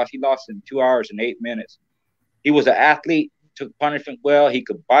he lost. He lost in 2 hours and 8 minutes. He was an athlete, took punishment well. He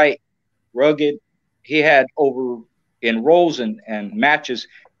could bite, rugged. He had over, in roles and matches,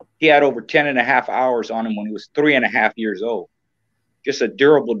 he had over 10.5 hours on him when he was 3.5 years old. Just a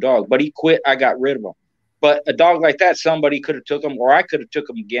durable dog. But he quit. I got rid of him. But a dog like that, somebody could have took him, or I could have took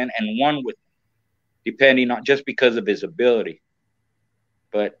him again and won with him, depending on just because of his ability.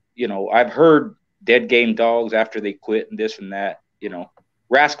 But, you know, I've heard dead game dogs after they quit and this and that. You know,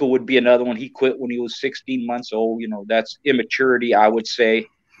 Rascal would be another one. He quit when he was 16 months old. You know, that's immaturity, I would say.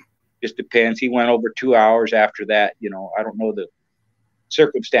 Just depends. He went over 2 hours after that. You know, I don't know the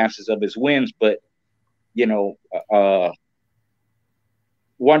circumstances of his wins, but, you know,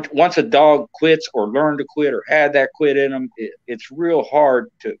 once a dog quits or learned to quit or had that quit in him, it's real hard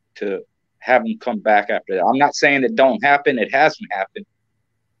to have him come back after that. I'm not saying it don't happen. It hasn't happened,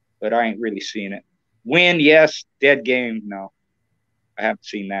 but I ain't really seen it. Win, yes. Dead game, no. I haven't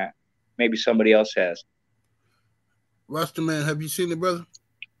seen that. Maybe somebody else has. Rasta Man, have you seen it, brother?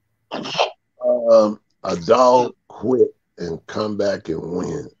 A dog quit and come back and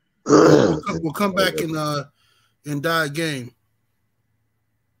win. We'll come back and die a game.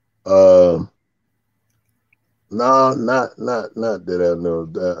 No, not that I know.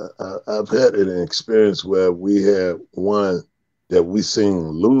 I've had an experience where we had one that we seen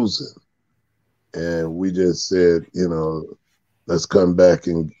losing, and we just said, you know, let's come back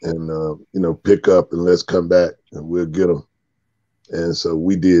and you know, pick up and let's come back and we'll get them. And so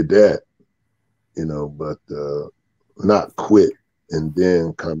we did that, you know, but not quit and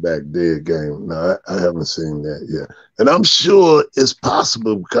then come back dead game. No, I haven't seen that yet. And I'm sure it's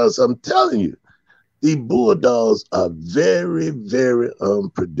possible because I'm telling you, these bulldogs are very, very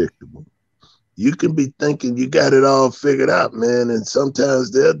unpredictable. You can be thinking you got it all figured out, man, and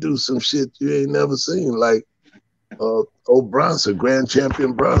sometimes they'll do some shit you ain't never seen, like old Bronson, Grand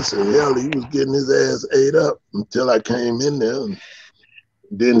Champion Bronson. Hell, he was getting his ass ate up until I came in there, and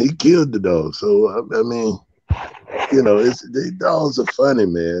then he killed the dog. So, I mean, you know, these dogs are funny,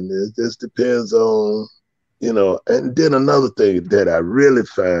 man. It just depends on, you know. And then another thing that I really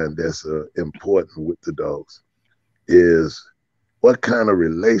find that's important with the dogs is what kind of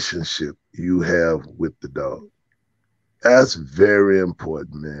relationship you have with the dog. That's very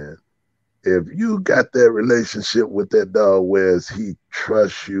important, man. If you got that relationship with that dog where he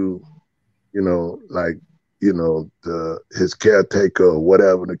trusts you, you know, like, you know, his caretaker or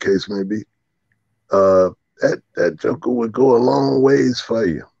whatever the case may be, that joker would go a long ways for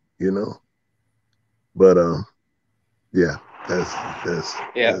you, you know. But yeah,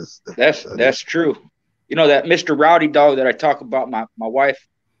 that's true. You know, that Mr. Rowdy dog that I talk about, my wife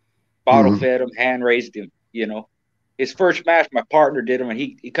bottle fed him, hand raised him, you know. His first match, my partner did him, and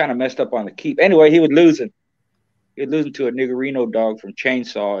he kind of messed up on the keep. Anyway, he was losing. He was losing to a Niggerino dog from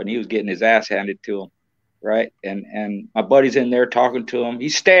Chainsaw, and he was getting his ass handed to him, right? And my buddy's in there talking to him.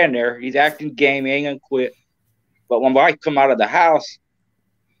 He's standing there. He's acting game. He ain't going to quit. But when my wife come out of the house,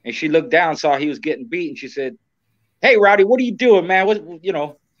 and she looked down, saw he was getting beaten, she said, "Hey, Rowdy, what are you doing, man? What, you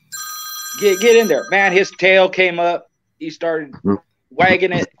know, get in there." Man, his tail came up. He started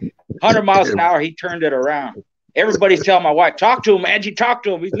wagging it. 100 miles an hour, he turned it around. Everybody's telling my wife, "Talk to him, Angie, talk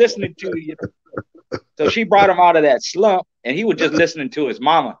to him. He's listening to you." So she brought him out of that slump, and he was just listening to his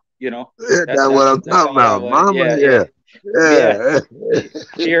mama, you know. That's what I'm talking about. Mama, yeah.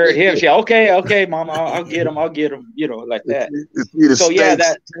 She heard him. She, okay, mama, I'll get him, you know, like that. So yeah,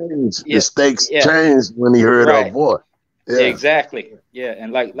 the stakes changed when he heard our voice. Yeah. Exactly. Yeah,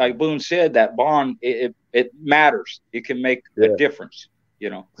 and like Boone said, that bond, it matters. It can make a difference, you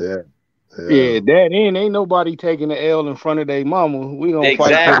know. Yeah, that ain't nobody taking the L in front of their mama. We gonna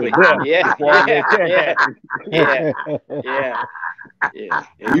fight for the Yeah,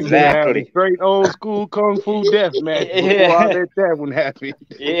 exactly. Straight old school kung fu death match before I let that one happen.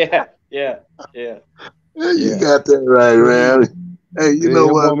 Yeah. You got that right, man. Hey, you know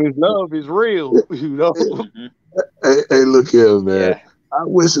what? Woman's love is real, you know. Hey, look here, man. Yeah. I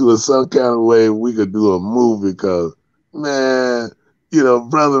wish it was some kind of way we could do a movie because, man, you know,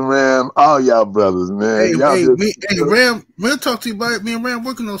 brother Ram, all y'all brothers, man. Hey, Y'all Ram, we'll talk to you about it. Me and Ram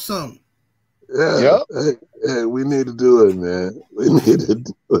working on something. Yeah. Yep. Hey, we need to do it, man. We need to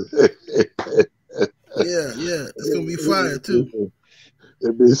do it. Yeah. It's gonna be fire too.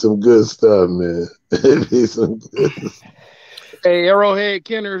 It'd be some good stuff, man. It'd be some good stuff. Hey, Arrowhead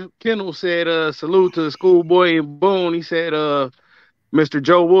Kendall said, salute to Schoolboy and Boone. He said, Mr.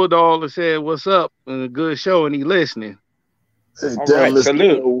 Joe Woodall said, what's up? And a good show, and he listening. Hey, tell Mr.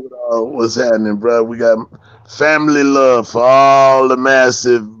 Salute. What's happening, bro? We got family love for all the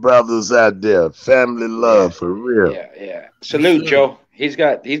massive brothers out there. Family love for real. Yeah. Salute, Joe. He's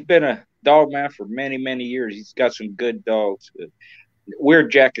been a dog man for many, many years. He's got some good dogs.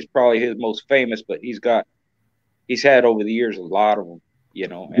 Weird Jack is probably his most famous, but he's had over the years a lot of them, you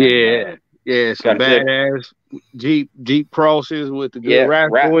know. And, some badass Jeep crosses with the good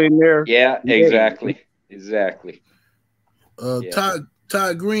rascal in there. Yeah, exactly.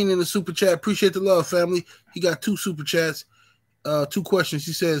 Todd Green in the super chat. Appreciate the love, family. He got 2 super chats, 2 questions.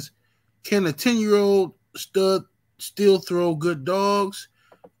 He says, can a 10-year-old stud still throw good dogs?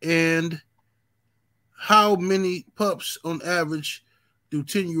 And how many pups on average do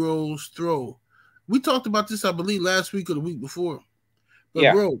 10-year-olds throw? We talked about this, I believe, last week or the week before.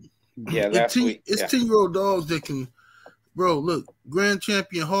 But bro, last week. It's 10-year-old dogs that can, bro, look, Grand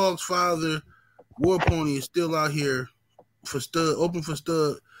Champion Hog's father, War Pony, is still out here for stud, open for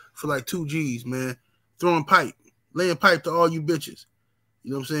stud for like 2 G's, man. Throwing pipe, laying pipe to all you bitches.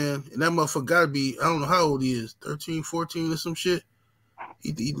 You know what I'm saying? And that motherfucker gotta be, I don't know how old he is, 13, 14 or some shit. I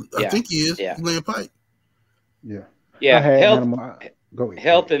think he is. Yeah. He's laying pipe. Yeah.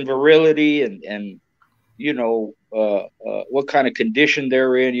 Health and virility and you know, what kind of condition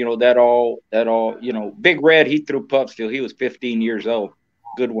they're in, you know, that all, you know, Big Red, he threw pups till he was 15 years old.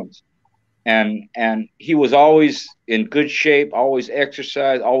 Good ones. And he was always in good shape, always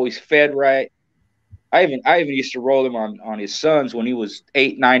exercised, always fed right. I even used to roll him on his sons when he was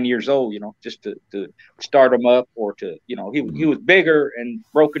 8, 9 years old, you know, just to start him up or to, you know, he was bigger and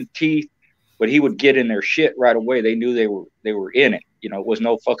broken teeth, but he would get in their shit right away. They knew they were in it, you know, it was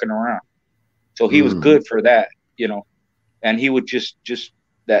no fucking around. So he was good for that, you know, and he would just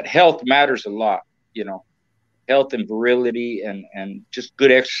that health matters a lot, you know, health and virility and just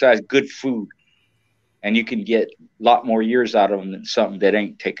good exercise, good food. And you can get a lot more years out of them than something that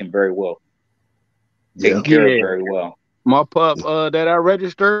ain't taken very well. Taken care of very well. My pup that I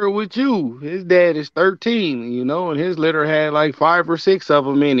registered with you, his dad is 13, you know, and his litter had like 5 or 6 of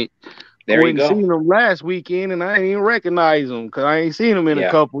them in it. There you go. Seen him last weekend, and I ain't even recognize him because I ain't seen him in a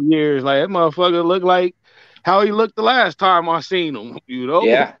couple years. Like, that motherfucker looked like how he looked the last time I seen him, you know?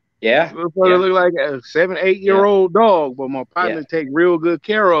 Yeah. Motherfucker looked like a 7, 8-year-old dog, but my partner take real good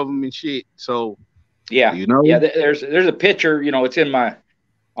care of him and shit. So, you know? Yeah, there's a picture, you know, it's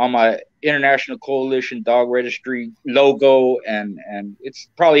on my International Coalition Dog Registry logo, and it's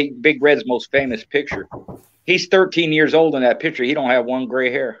probably Big Red's most famous picture. He's 13 years old in that picture. He don't have one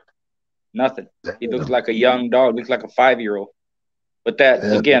gray hair. Nothing. He looks like a young dog, looks like a 5-year-old. But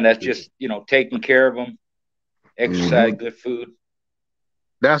that's just, you know, taking care of them, exercise, good food.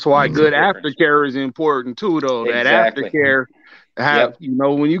 That's why good aftercare is important too, though. Exactly. That aftercare, you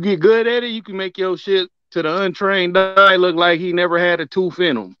know, when you get good at it, you can make your shit to the untrained eye look like he never had a tooth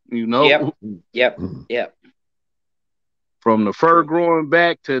in him, you know? Yep. From the fur growing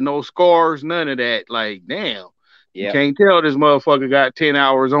back to no scars, none of that. Like, damn. You can't tell this motherfucker got 10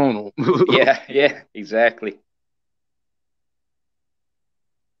 hours on him. Yeah, exactly.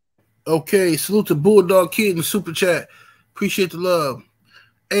 Okay, salute to Bulldog Kid in the super chat. Appreciate the love.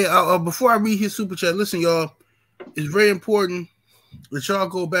 Hey, before I read his super chat, listen, y'all. It's very important that y'all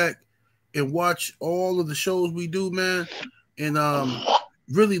go back and watch all of the shows we do, man, and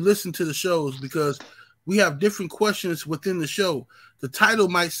really listen to the shows, because we have different questions within the show. The title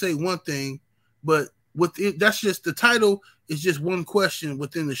might say one thing, but that's just the title is just one question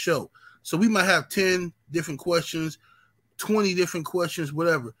within the show. So we might have 10 different questions, 20 different questions,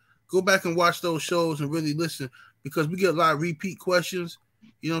 whatever. Go back and watch those shows and really listen, because we get a lot of repeat questions.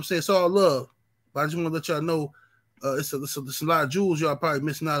 You know what I'm saying? It's all love. But I just want to let y'all know it's a lot of jewels y'all probably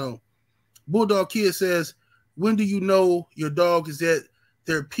missing out on. Bulldog Kid says, when do you know your dog is at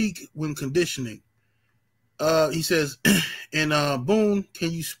their peak when conditioning? He says, and Boone,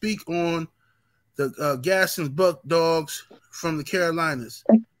 can you speak on the Gaston's Buck dogs from the Carolinas?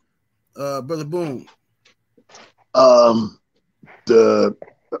 Brother Boone. I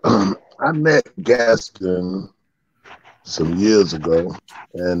met Gaston some years ago,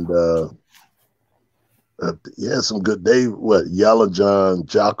 and he had some good. Yellow John,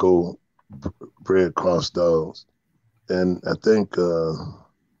 JOCKO bred cross dogs, and I think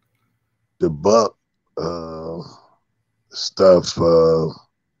the buck stuff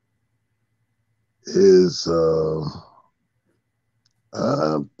is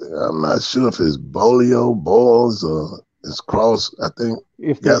I'm not sure if it's bolio balls or it's cross. I think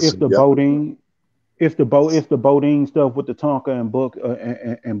it's the boating. It's the boating stuff with the tonka and buck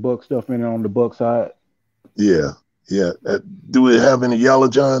and buck stuff in it on the buck side. Yeah. Do it have any yellow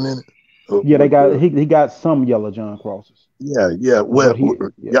john in it? Yeah, they got he got some yellow john crosses. Yeah. Well,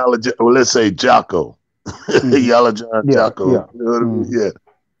 yellow. Well, let's say JOCKO, yellow john JOCKO. You know what I mean? Yeah.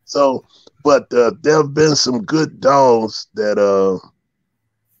 So, but there have been some good dogs that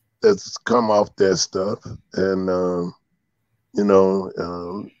that's come off that stuff, and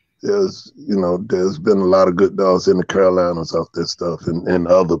there's been a lot of good dogs in the Carolinas off that stuff, and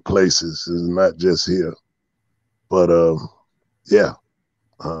other places. It's not just here, but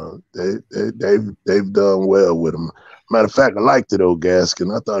they've done well with him. Matter of fact, I liked it, old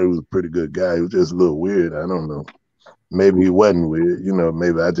Gaskin. I thought he was a pretty good guy. He was just a little weird. I don't know. Maybe he wasn't weird.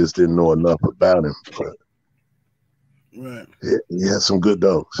 Maybe I just didn't know enough about him. But right. He had some good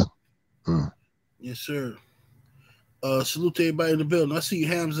dogs. Yes, sir. Salute to everybody in the building. I see you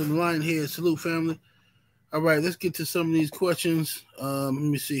hams in the line here. Salute, family. All right, let's get to some of these questions. Let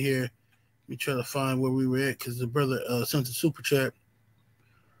me see here. Let me try to find where we were at because the brother sent a super chat.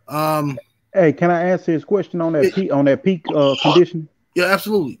 Hey, can I answer his question on that peak condition? Yeah,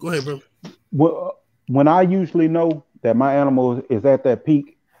 absolutely. Go ahead, brother. Well, when I usually know that my animal is at that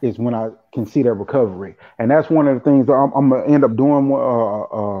peak is when I can see that recovery, and that's one of the things that I'm gonna end up doing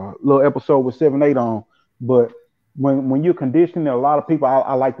a little episode with 7-8 on. But when you're conditioning, a lot of people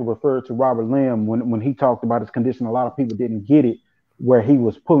I like to refer to Robert Lim when he talked about his condition. A lot of people didn't get it where he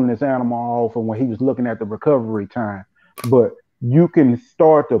was pulling his animal off and when he was looking at the recovery time, but you can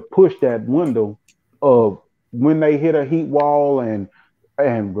start to push that window of when they hit a heat wall and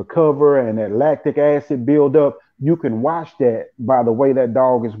recover and that lactic acid build up. You can watch that by the way that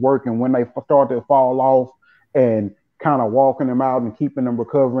dog is working when they start to fall off and kind of walking them out and keeping them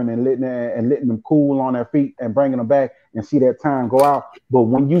recovering and letting them cool on their feet and bringing them back and see that time go out. But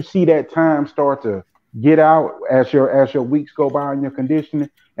when you see that time start to get out as your weeks go by in your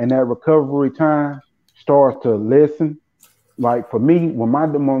conditioning and that recovery time starts to lessen. Like for me, when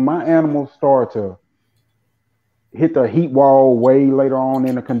my animals start to hit the heat wall way later on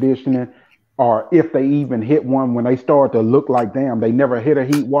in the conditioning, or if they even hit one when they start to look like, damn, they never hit a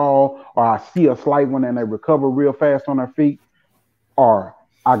heat wall, or I see a slight one and they recover real fast on their feet, or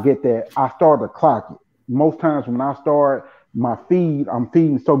I get that, I start to clock it. Most times when I start my feed, I'm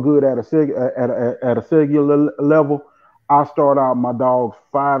feeding so good at a cellular level, I start out my dogs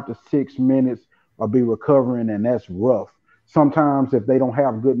 5 to 6 minutes I'll be recovering, and that's rough. Sometimes if they don't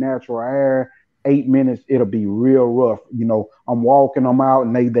have good natural air, 8 minutes, it'll be real rough. I'm walking them out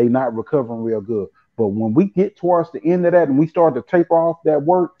and they not recovering real good. But when we get towards the end of that and we start to taper off that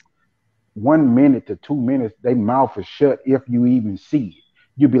work, 1 minute to 2 minutes, their mouth is shut if you even see it.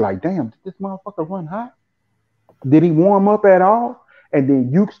 You'll be like, damn, did this motherfucker run hot? Did he warm up at all? And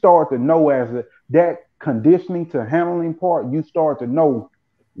then you start to know that conditioning to handling part, you start to know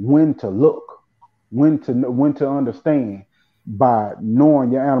when to look, when to understand by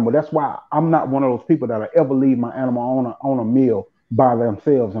knowing your animal. That's why I'm not one of those people that'll ever leave my animal on a meal by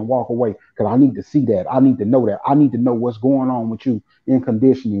themselves and walk away, because I need to see that. I need to know that. I need to know what's going on with you in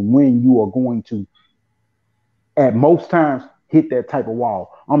conditioning when you are going to, at most times, hit that type of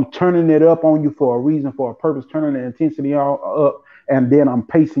wall. I'm turning it up on you for a reason, for a purpose, turning the intensity up, and then I'm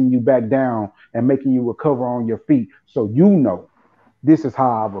pacing you back down and making you recover on your feet. So this is how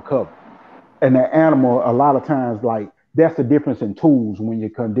I recover. And the animal, a lot of times, that's the difference in tools when you're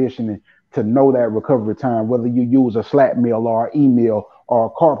conditioning to know that recovery time, whether you use a slat meal or an e-meal or a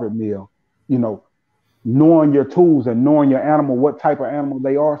carpet meal, knowing your tools and knowing your animal, what type of animal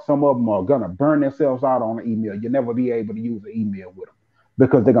they are. Some of them are going to burn themselves out on an e-meal. You'll never be able to use an e-meal with them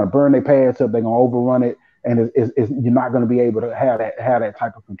because they're going to burn their pads up. They're going to overrun it. And you're not going to be able to have that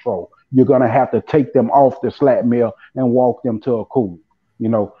type of control. You're going to have to take them off the slat meal and walk them to a cool.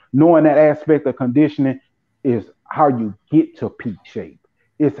 Knowing that aspect of conditioning is how you get to peak shape.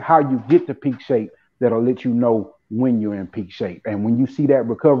 It's how you get to peak shape that'll let you know when you're in peak shape. And when you see that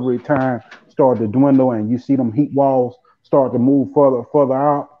recovery time start to dwindle and you see them heat walls start to move further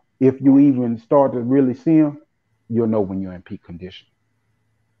out, if you even start to really see them, you'll know when you're in peak condition.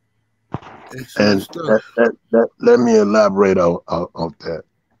 And let me elaborate on that.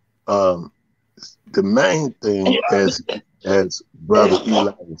 The main thing, as Brother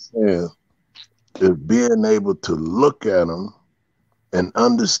Eli was saying, is being able to look at them and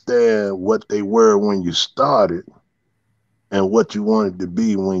understand what they were when you started, and what you want it to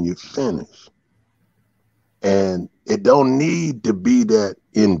be when you finish. And it don't need to be that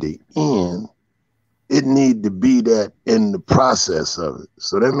in the end. It need to be that in the process of it.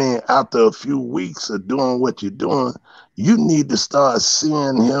 So that means after a few weeks of doing what you're doing, you need to start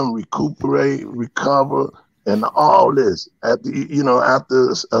seeing him recuperate, recover, and all this after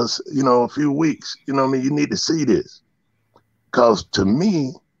a few weeks. You know what I mean? You need to see this. Because to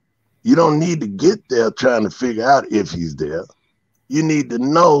me, you don't need to get there trying to figure out if he's there. You need to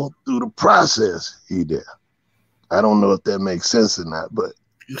know through the process he's there. I don't know if that makes sense or not, but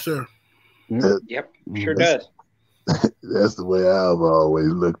yes, sir. Yep, sure does. That's the way I've always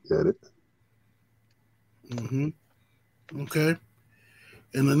looked at it. Okay.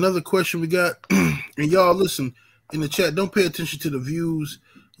 And another question we got, and y'all listen in the chat, don't pay attention to the views.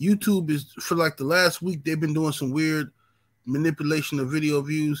 YouTube is, for like the last week, they've been doing some weird manipulation of video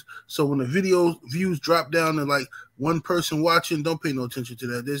views. So when the video views drop down to like one person watching, don't pay no attention to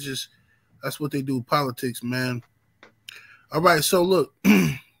that. That's what they do, politics, man. All right, so look.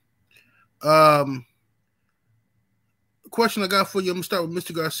 Question I got for you, I'm gonna start with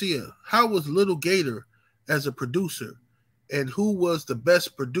Mr. Garcia. How was Little Gator as a producer, and who was the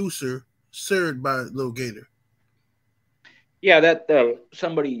best producer served by Little Gator? Yeah, that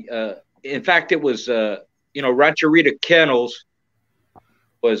somebody. In fact, it was Rancherita Kennels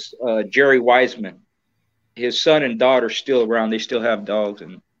was Jerry Wiseman. His son and daughter still around. They still have dogs,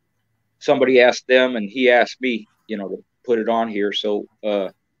 and somebody asked them, and he asked me, to put it on here. So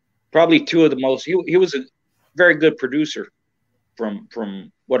probably two of the most. He was a very good producer,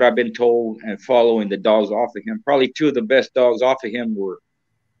 from what I've been told and following the dogs off of him. Probably two of the best dogs off of him were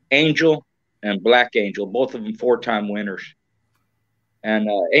Angel and Black Angel, both of them 4-time winners. And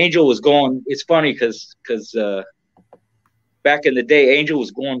Angel was going. It's funny because back in the day, Angel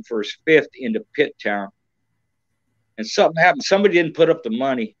was going for his 5th into Pitt Town, and something happened. Somebody didn't put up the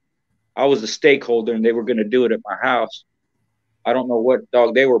money. I was a stakeholder, and they were going to do it at my house. I don't know what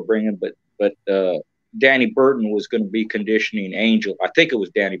dog they were bringing, but Danny Burton was going to be conditioning Angel. I think it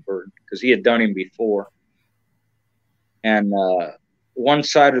was Danny Burton because he had done him before. And one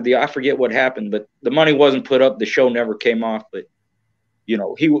side of I forget what happened, but the money wasn't put up. The show never came off. But he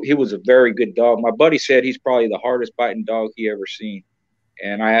was a very good dog. My buddy said he's probably the hardest biting dog he ever seen.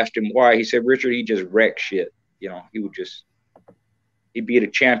 And I asked him why. He said, Richard, he just wrecked shit. He beat a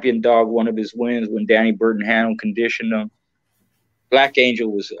champion dog, one of his wins, when Danny Burton handled conditioned him. Black Angel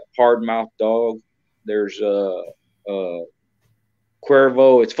was a hard-mouthed dog. There's Cuervo.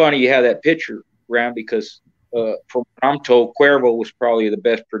 It's funny you have that picture, Ram, because from what I'm told, Cuervo was probably the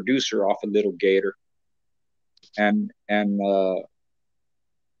best producer off of Little Gator. And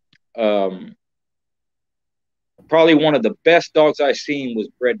probably one of the best dogs I seen was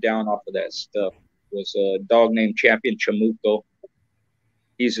bred down off of that stuff. Was a dog named Champion Chamuco.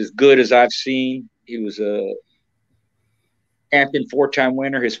 He's as good as I've seen. He was a champion 4-time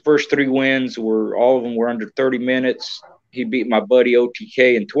winner. His first 3 wins all of them were under 30 minutes. He beat my buddy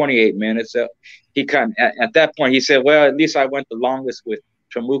OTK in 28 minutes. He at that point, he said, well, at least I went the longest with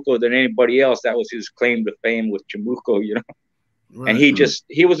Chamuco than anybody else. That was his claim to fame with Chamuco, Right. And he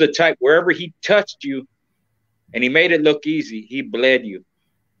was the type, wherever he touched you and he made it look easy, he bled you.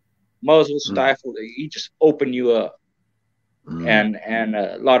 Muzzle, stifled, he just opened you up. And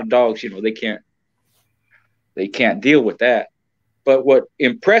a lot of dogs, they can't deal with that. But what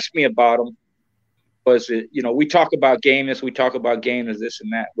impressed me about him was that, we talk about gameness, this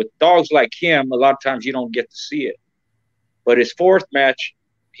and that. With dogs like him, a lot of times you don't get to see it. But his 4th match,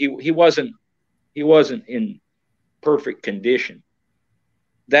 he wasn't in perfect condition.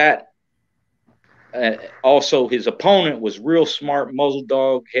 That also his opponent was real smart, muzzle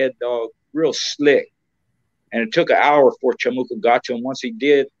dog, head dog, real slick. And it took an hour before Chamuco got to him. Once he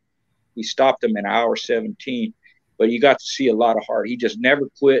did, he stopped him in hour 17. But you got to see a lot of heart. He just never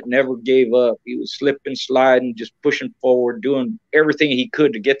quit, never gave up. He was slipping, sliding, just pushing forward, doing everything he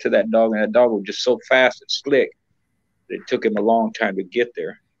could to get to that dog. And that dog was just so fast and slick that it took him a long time to get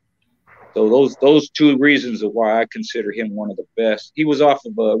there. So those 2 reasons of why I consider him one of the best. He was off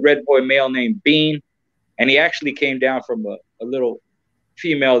of a red boy male named Bean, and he actually came down from a little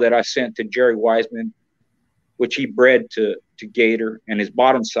female that I sent to Jerry Wiseman, which he bred to Gator, and his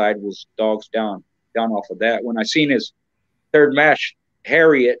bottom side was dogs down off of that. When I seen his 3rd match,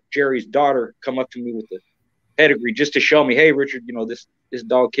 Harriet, Jerry's daughter, come up to me with the pedigree just to show me, hey, Richard, this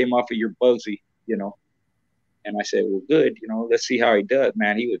dog came off of your Bugsy, And I said, well, good, let's see how he does.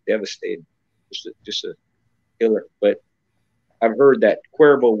 Man, he was devastated, just a killer. But I've heard that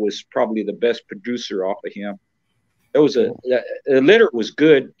Cuervo was probably the best producer off of him. There was the litter was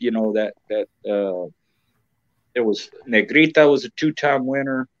good, There was Negrita was a 2-time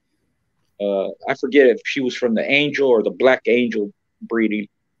winner. I forget if she was from the Angel or the Black Angel breeding,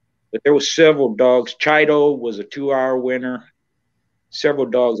 but there was several dogs. Chido was a 2-hour winner. Several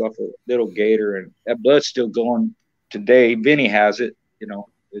dogs off a Little Gator, and that blood's still going today. Vinny has it. You know,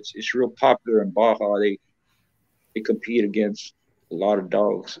 it's real popular in Baja. They compete against a lot of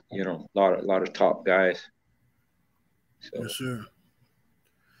dogs. You know, a lot of top guys. So, yes, sir.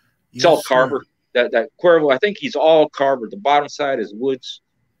 It's all Carver. That Cuervo, I think he's all Carver. The bottom side is Woods.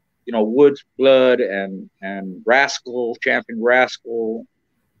 You know, Woods blood and Rascal, Champion Rascal.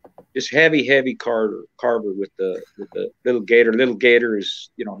 Just heavy Carver with the Little Gator. Little Gator is,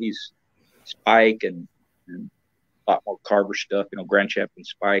 you know, he's Spike and a lot more Carver stuff, you know, Grand Champion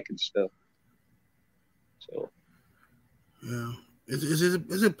Spike and stuff. So yeah.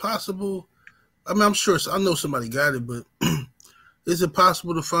 Is it possible? I mean, I'm sure I know somebody got it, but is it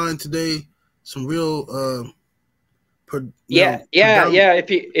possible to find today some real yeah.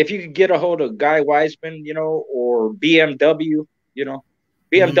 If you could get a hold of Guy Wiseman, you know, or BMW, you know.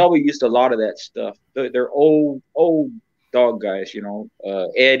 BMW used a lot of that stuff. They're old dog guys, you know,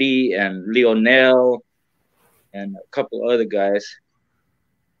 Eddie and Lionel and a couple of other guys.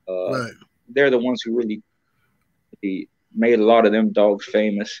 Right. They're the ones who really made a lot of them dogs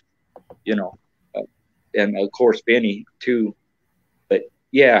famous, you know, and of course Benny too. But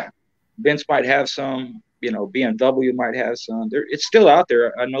yeah, Vince might have some, you know, BMW might have some. It's still out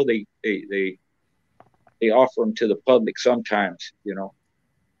there. I know they offer them to the public sometimes, you know.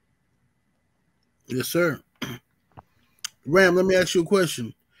 Yes, sir. Ram, let me ask you a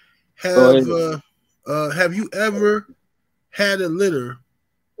question. Have you ever had a litter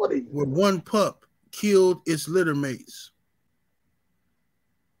where one pup killed its litter mates?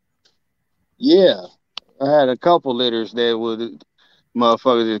 Yeah, I had a couple litters that would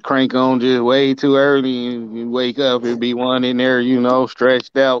motherfuckers just crank on just way too early, and you wake up and be one in there, you know,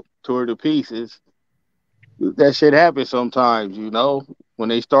 stretched out toward the pieces. That shit happens sometimes, you know. When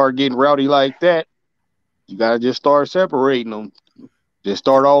they start getting rowdy like that, you gotta just start separating them. Just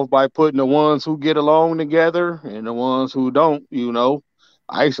start off by putting the ones who get along together and the ones who don't, you know,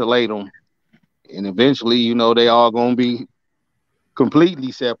 isolate them. And eventually, you know, they all gonna be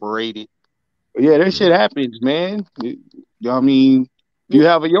completely separated. But yeah, that shit happens, man. I mean, if you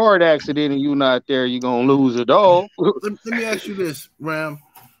have a yard accident and you're not there, you're gonna lose a dog. Let me ask you this, Ram.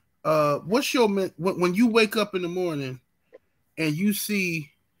 What's your when you wake up in the morning and you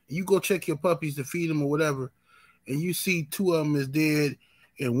go check your puppies to feed them or whatever, and you see two of them is dead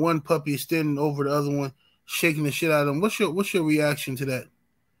and one puppy is standing over the other one, shaking the shit out of them. What's your reaction to that?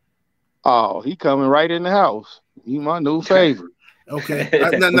 Oh, he coming right in the house. He my new favorite. Okay.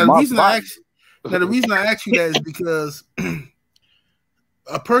 Now the reason I ask you that is because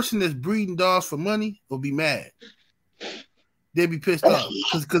a person that's breeding dogs for money will be mad. They'd be pissed off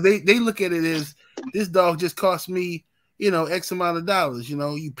because they look at it as this dog just cost me, you know, X amount of dollars, you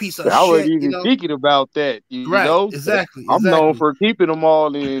know, you piece of shit. I wasn't even thinking about that, you know. Exactly. I'm known for keeping them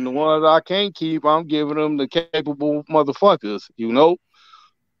all, and the ones I can't keep, I'm giving them the capable motherfuckers, you know,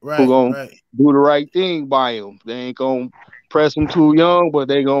 who gonna do the right thing by them. They ain't gonna press them too young, but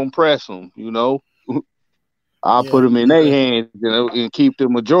they gonna press them, you know. I'll put them in their hands, you know, and keep the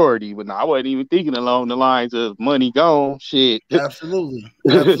majority. But no, I wasn't even thinking along the lines of money gone. Shit. Absolutely.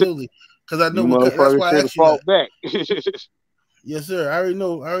 Because I know that's why I asked you that. Back. Yes, sir. I already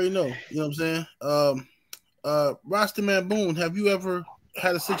know. You know what I'm saying? Rastaman Boone, have you ever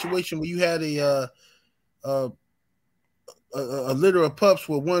had a situation where you had a litter of pups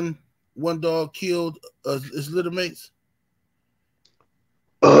where one dog killed his litter mates?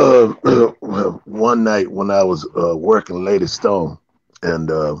 One night when I was working Lady Stone, and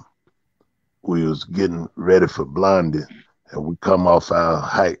we was getting ready for Blondie, and we come off our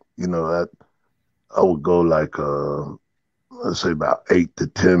hike. You know, I would go like let's say about 8 to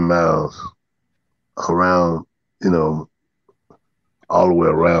 10 miles around, you know, all the way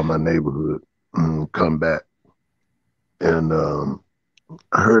around my neighborhood, and come back. And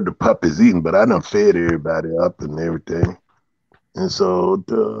I heard the puppies eating, but I done fed everybody up and everything. And so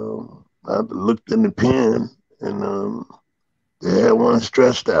I looked in the pen, and they had one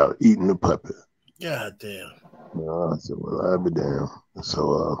stretched out eating the puppy. God damn. I said, well, I'll be damned.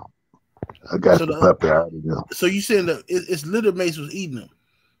 So I got the puppy out of there. So you saying that its litter mates was eating them?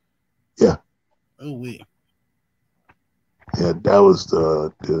 Yeah. Oh, weird. Yeah, that was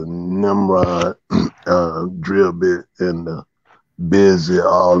the Nimrod, drill bit, and the Busy,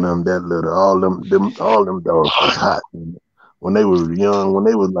 all them, that litter, all them dogs was hot. When they were young, when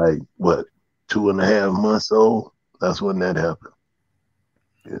they was like, what, 2.5 months old, that's when that happened.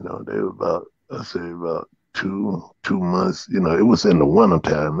 You know, they were about 2 months. You know, it was in the winter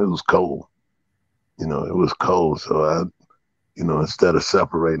time. It was cold. You know, it was cold. So I, you know, instead of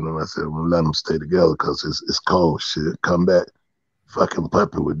separating them, I said, well, let them stay together because it's cold. Shit, come back. Fucking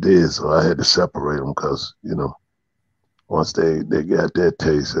puppy was dead, so I had to separate them because, you know, once they got that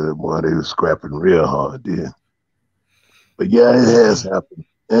taste of it, boy, they was scrapping real hard then. But yeah, it has happened.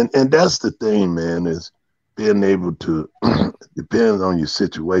 And that's the thing, man, is being able to, depends on your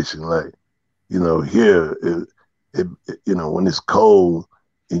situation. Like, you know, here, it you know, when it's cold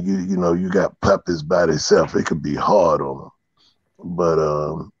and you know, you got puppies by themselves, it could be hard on them. But,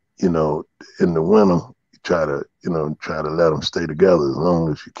 you know, in the winter, you try to let them stay together as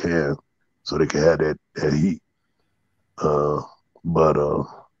long as you can so they can have that heat. But,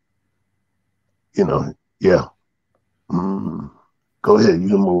 you know, yeah. Go ahead, you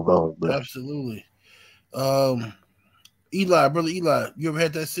can move on. Bro. Absolutely. Eli, brother Eli, you ever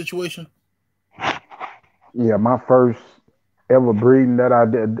had that situation? Yeah, my first ever breeding that I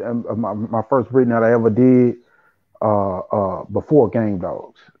did, my first breeding that I ever did, before game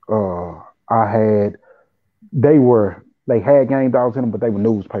dogs. They had game dogs in them, but they were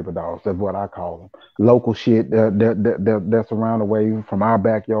newspaper dogs. That's what I call them. Local shit that's around the way from our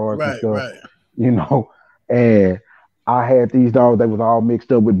backyards and stuff. Right. You know, and I had these dogs. They was all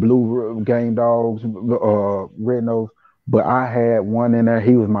mixed up with blue game dogs, red nose. But I had one in there.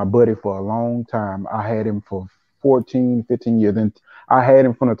 He was my buddy for a long time. I had him for 14, 15 years. And I had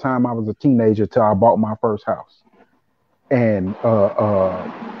him from the time I was a teenager till I bought my first house. And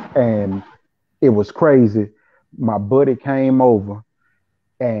it was crazy. My buddy came over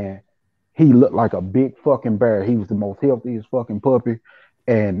and he looked like a big fucking bear. He was the most healthiest fucking puppy.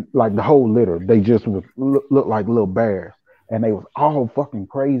 And like the whole litter, they just looked like little bears. And they was all fucking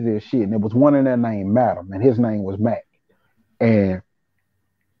crazy as shit. And there was one in there named Madam, and his name was Mac. And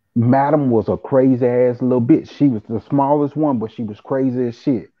Madam was a crazy ass little bitch. She was the smallest one, but she was crazy as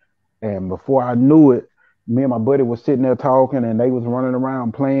shit. And before I knew it, me and my buddy was sitting there talking, and they was running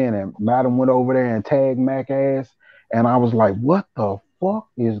around playing, and Madam went over there and tagged Mac ass. And I was like, what the fuck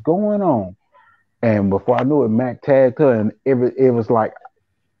is going on? And before I knew it, Mac tagged her, and it was like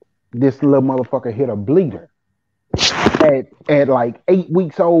this little motherfucker hit a bleeder at like 8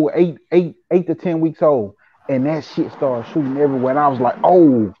 weeks old, 8 to 10 weeks old. And that shit started shooting everywhere. And I was like,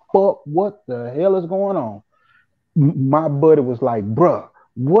 oh, fuck, what the hell is going on? My buddy was like, bruh,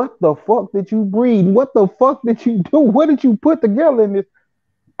 what the fuck did you breed? What the fuck did you do? What did you put together in this?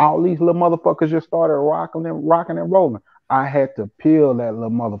 All these little motherfuckers just started rocking and rolling. I had to peel that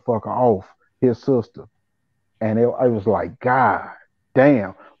little motherfucker off his sister. And it was like, God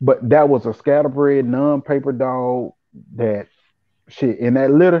damn. But that was a scatterbred, non-paper dog that shit in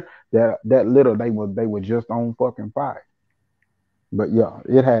that litter. That litter, they were just on fucking fire. But yeah,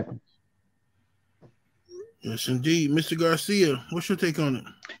 it happens. Yes, indeed. Mr. Garcia, what's your take on it?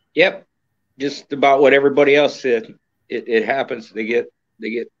 Yep. Just about what everybody else said. It happens. They get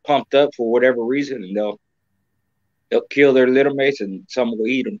pumped up for whatever reason, and they'll kill their litter mates, and some will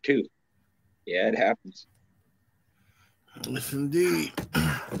eat them too. Yeah, it happens. Yes, indeed.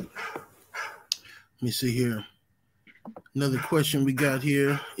 Let me see here. Another question we got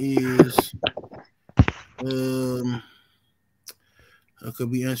here is, how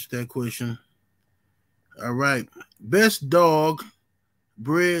could we answer that question? All right. Best dog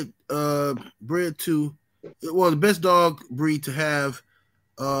bred to, well, the best dog breed to have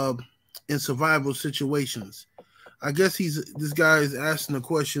in survival situations. I guess this guy is asking a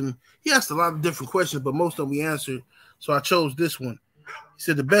question. He asked a lot of different questions, but most of them we answered. So I chose this one. He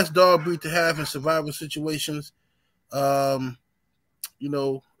said the best dog breed to have in survival situations. You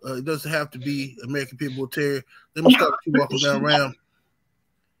know, it doesn't have to be American Pit Bull Terrier. Let me start with you walking down around.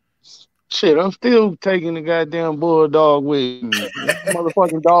 Shit, I'm still taking the goddamn bulldog with me.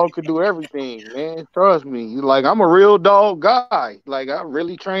 Motherfucking dog could do everything, man. Trust me. Like, I'm a real dog guy. Like, I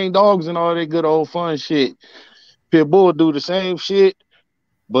really train dogs and all that good old fun shit. Pit bull do the same shit,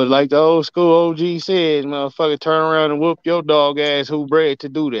 but like the old school OG says, motherfucker, turn around and whoop your dog ass who bred to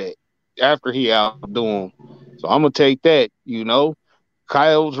do that after he outdo him. So I'm gonna take that, you know.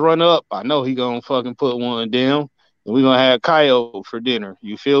 Coyotes run up. I know he gonna fucking put one down, and we gonna have coyote for dinner.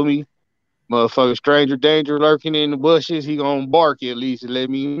 You feel me? Motherfucker, stranger danger lurking in the bushes. He gonna bark at least and let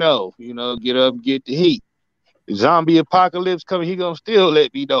me know. You know, get up, get the heat. The zombie apocalypse coming, he gonna still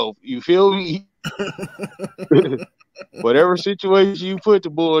let me know. You feel me? Whatever situation you put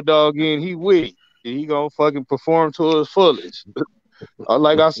the bulldog in, he with it. And he gonna fucking perform to his fullest.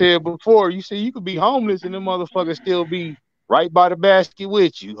 Like I said before, you see, you could be homeless and the motherfucker still be right by the basket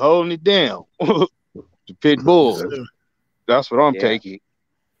with you, holding it down. The pit bull. That's what I'm taking.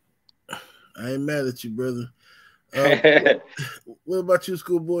 I ain't mad at you, brother. What about you,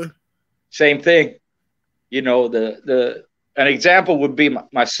 schoolboy? Same thing. You know, an example would be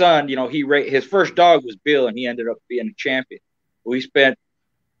my son. You know, his first dog was Bill, and he ended up being a champion. We spent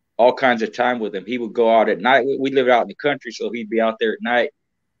all kinds of time with him. He would go out at night. We live out in the country, so he'd be out there at night.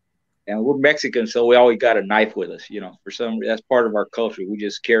 And we're Mexican, so we always got a knife with us. You know, that's part of our culture. We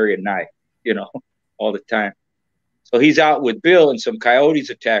just carry a knife, you know, all the time. So he's out with Bill, and some coyotes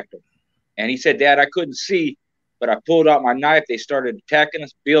attacked him. And he said, "Dad, I couldn't see, but I pulled out my knife. They started attacking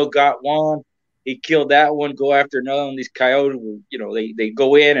us. Bill got one. He killed that one, go after another one. These coyotes, you know, they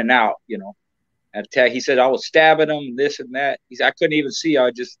go in and out, you know, and attack." He said, "I was stabbing them, this and that." He said, "I couldn't even see. I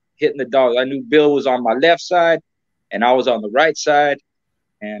was just hitting the dog. I knew Bill was on my left side, and I was on the right side.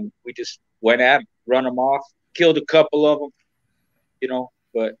 And we just went at him, run them off, killed a couple of them, you know."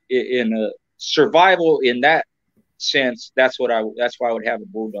 But in a survival in that sense, that's why I would have a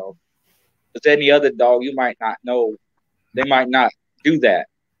bulldog. Because any other dog, you might not know, they might not do that.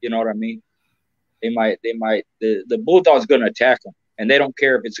 You know what I mean? They might. The bulldog's going to attack them, and they don't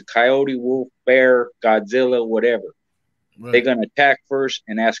care if it's a coyote, wolf, bear, Godzilla, whatever. Right. They're going to attack first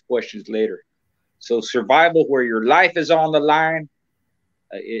and ask questions later. So survival, where your life is on the line,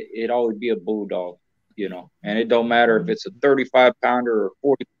 it always be a bulldog, you know. And it don't matter if it's a 35-pounder or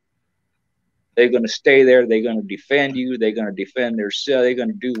 40. They're going to stay there. They're going to defend you. They're going to defend their cell. They're going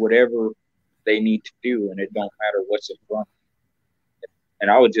to do whatever they need to do, and it don't matter what's in front. And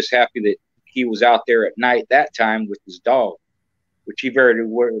I was just happy that he was out there at night that time with his dog, which he very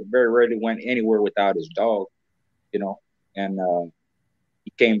rarely went anywhere without his dog, you know. And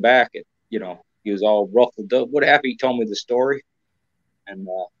he came back, and, you know, he was all ruffled up. What happened? He told me the story, and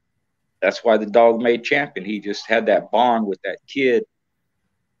that's why the dog made champion. He just had that bond with that kid.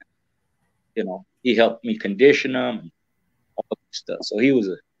 You know, he helped me condition him and all that stuff. So he was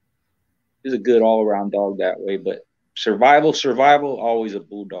a good all around dog that way. But survival, always a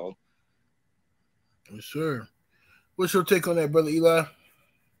bulldog. Yes, sir. What's your take on that, brother Eli?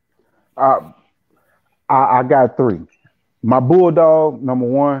 I got three. My bulldog, number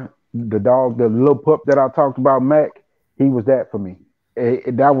one, the little pup that I talked about, Mac, he was that for me.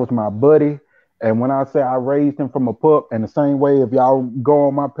 That was my buddy. And when I say I raised him from a pup, and the same way, if y'all go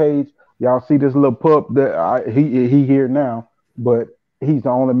on my page, y'all see this little pup that he here now, but he's the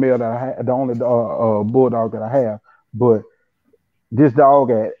only male that I have, the only bulldog that I have. But this dog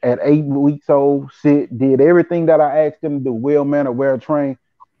at 8 weeks old, did everything that I asked him to do, well mannered, well trained,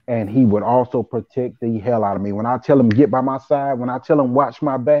 and he would also protect the hell out of me. When I tell him get by my side, when I tell him watch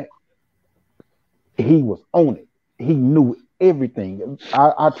my back, he was on it. He knew everything.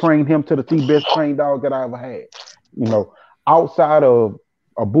 I trained him to the best trained dog that I ever had. You know, outside of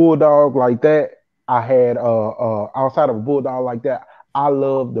a bulldog like that, outside of a bulldog like that, I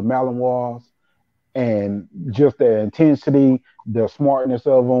love the Malinois and just the intensity, the smartness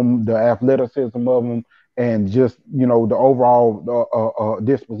of them, the athleticism of them, and just, you know, the overall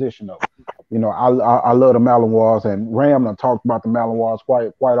disposition of them. You know, I love the Malinois, and Ram done talked about the Malinois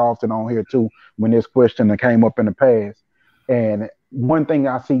quite often on here too, when this question came up in the past. And one thing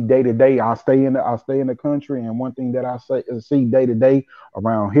I see day to day, I stay in the country, and one thing that I see day to day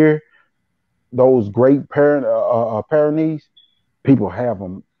around here, those great Pyrenees, people have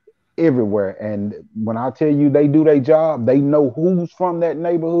them everywhere. And when I tell you they do their job, they know who's from that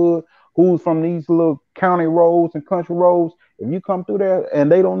neighborhood, who's from these little county roads and country roads. If you come through there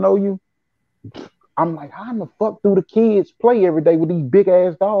and they don't know you, I'm like, how in the fuck do the kids play every day with these big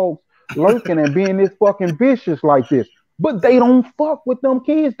ass dogs lurking and being this fucking vicious like this? But they don't fuck with them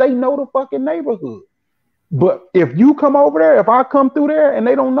kids. They know the fucking neighborhood. But if you come over there, if I come through there and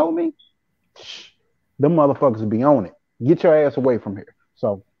they don't know me, them motherfuckers will be on it. Get your ass away from here.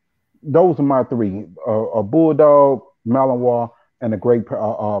 So those are my three: a bulldog, Malinois, and a great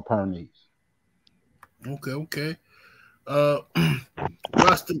Pyrenees. Okay.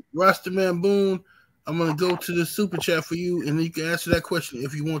 Rasta Man Boone, I'm gonna go to the super chat for you, and you can answer that question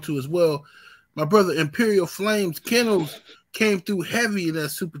if you want to as well. My brother Imperial Flames Kennels came through heavy in that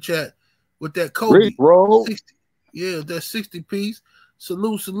super chat with that COLBY. Bro. That 60 piece.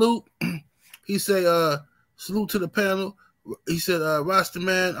 Salute. He say, salute to the panel. He said, Rasta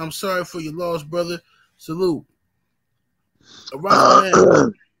Man, I'm sorry for your loss, brother. Salute. Rasta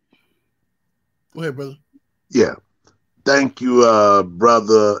Man. Go ahead, brother. Yeah. Thank you,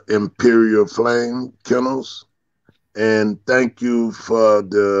 brother Imperial Flame Kennels. And thank you for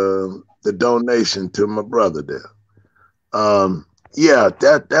the donation to my brother there. Yeah,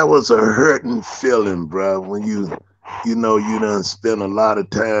 that was a hurting feeling, bro, when you know you done spent a lot of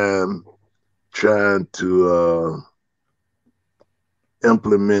time trying to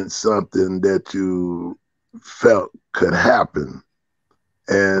implement something that you felt could happen,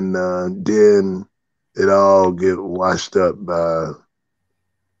 and then it all get washed up by,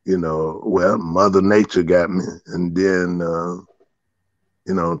 you know, well, Mother Nature got me, and then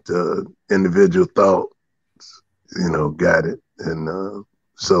you know, the individual thought, you know, got it, and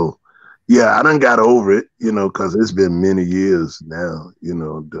so yeah, I done got over it, you know, because it's been many years now, you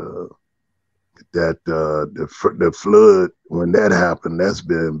know, the flood, when that happened, that's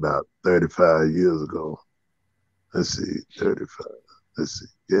been about 35 years ago. Let's see, 35. Let's see,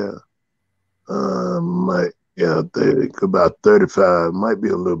 yeah. I think about 35, might be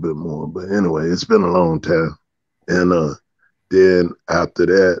a little bit more, but anyway, it's been a long time. And then after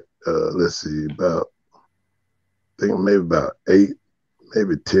that, let's see, I think maybe about 8,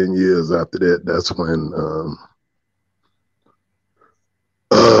 maybe 10 years after that, that's when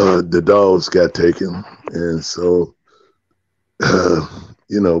the dogs got taken. And so,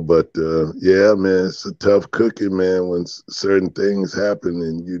 you know, but yeah, man, it's a tough cookie, man, when certain things happen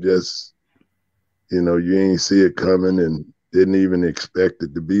and you just, you know, you ain't see it coming and didn't even expect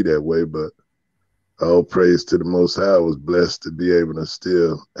it to be that way. But all praise to the Most High. I was blessed to be able to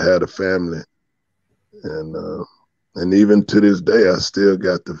still have a family. And even to this day, I still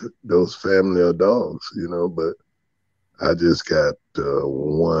got those family of dogs, you know, but I just got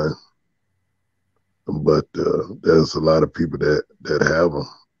one. But there's a lot of people that have them,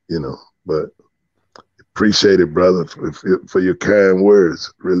 you know. But appreciate it, brother, for your kind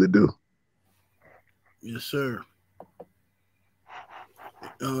words. Really do. Yes, sir.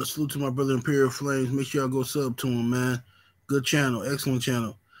 Salute to my brother Imperial Flames. Make sure y'all go sub to him, man. Good channel. Excellent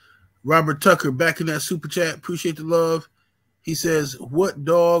channel. Robert Tucker back in that super chat. Appreciate the love. He says, what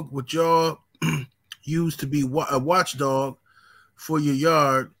dog would y'all use to be a watchdog for your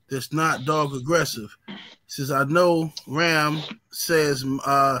yard that's not dog aggressive? He says, I know Ram says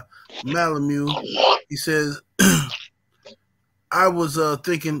Malamute. He says, I was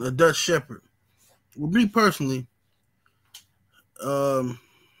thinking a Dutch Shepherd. Well, me personally, for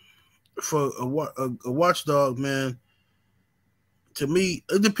a watchdog, man, to me,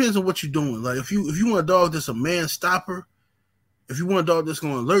 it depends on what you're doing. Like if you want a dog that's a man stopper, if you want a dog that's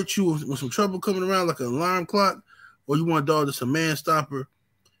going to alert you when some trouble coming around, like an alarm clock, or you want a dog that's a man stopper,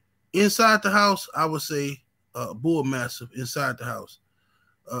 inside the house, I would say bull mastiff inside the house.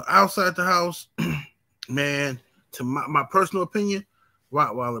 Outside the house, man, to my personal opinion,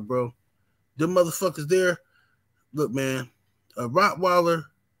 Rottweiler, bro. Them motherfuckers there, look, man, a Rottweiler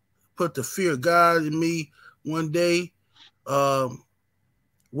put the fear of God in me one day.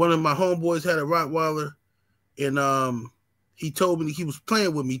 One of my homeboys had a Rottweiler, and he told me he was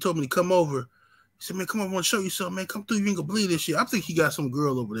playing with me. He told me to come over. He said, man, come on, I want to show you something, man. Come through, you ain't gonna believe this shit. I think he got some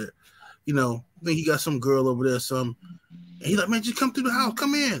girl over there. You know, I think he got some girl over there, some. And he's like, man, just come through the house.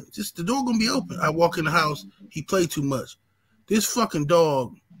 Come in. Just the door gonna be open. I walk in the house. He played too much. This fucking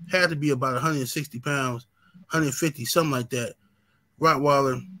dog had to be about 160 pounds, 150, something like that.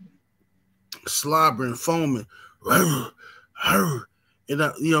 Rottweiler, slobbering, foaming. And you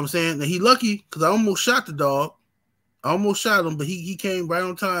know what I'm saying? And he lucky because I almost shot the dog. I almost shot him, but he came right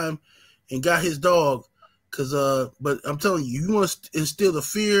on time and got his dog. But I'm telling you, you want to instill the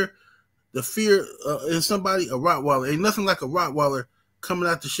fear in somebody, a Rottweiler. Ain't nothing like a Rottweiler coming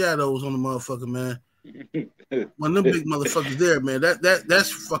out the shadows on the motherfucker, man. When them big motherfuckers there, man,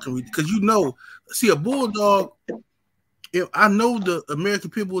 that's fucking because you know, see a bulldog. If I know the American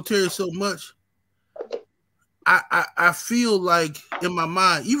Pit Bull Terrier so much, I feel like in my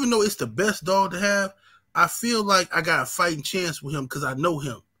mind, even though it's the best dog to have, I feel like I got a fighting chance with him because I know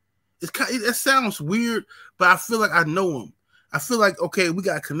him. It sounds weird, but I feel like I know him. I feel like, okay, we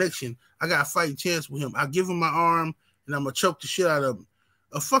got a connection. I got a fighting chance with him. I give him my arm, and I'm going to choke the shit out of him.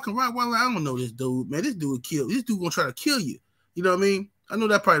 A fucking Rottweiler, I don't know this dude, man. This dude would kill. This dude going to try to kill you. You know what I mean? I know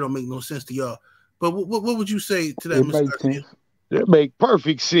that probably don't make no sense to y'all. But what would you say to that, Mr. Garcia? That make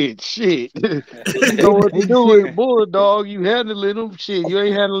perfect sense. Shit. You know what to do with a bulldog. You handling them. Shit, you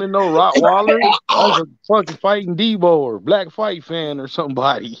ain't handling no Rottweiler. That's a fucking fighting DIBO or Black Fight fan or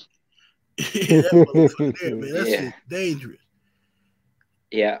somebody. Yeah, that motherfucker there, man. That shit dangerous.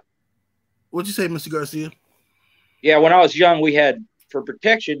 Yeah. What'd you say, Mr. Garcia? Yeah, when I was young, we had, for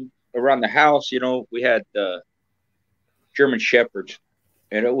protection around the house, you know, we had German Shepherds.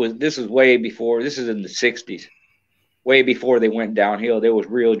 And this is way before, this is in the 60s. Way before they went downhill, there was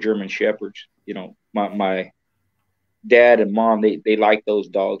real German Shepherds. You know, my dad and mom, they liked those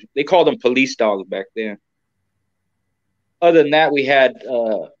dogs. They called them police dogs back then. Other than that, we had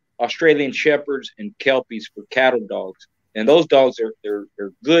Australian Shepherds and Kelpies for cattle dogs. And those dogs they're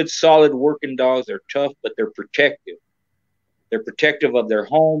good, solid working dogs. They're tough, but they're protective. They're protective of their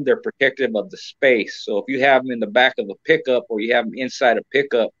home. They're protective of the space. So if you have them in the back of a pickup or you have them inside a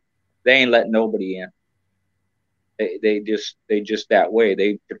pickup, they ain't letting nobody in. They just that way.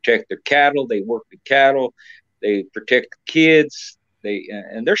 They protect their cattle. They work the cattle. They protect the kids.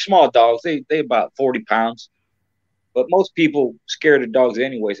 And they're small dogs. They about 40 pounds. But most people scared of dogs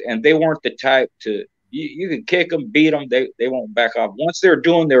anyways. And they weren't the type to, you can kick them, beat them. They won't back off. Once they're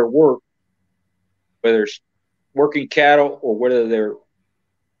doing their work, whether it's working cattle or whether they're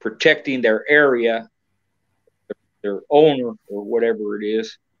protecting their area, their owner or whatever it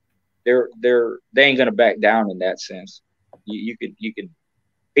is, they ain't gonna back down in that sense. You can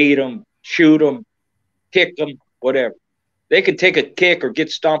beat them, shoot them, kick them, whatever. They can take a kick or get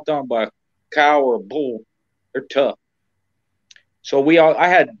stomped on by a cow or a bull. They're tough. So we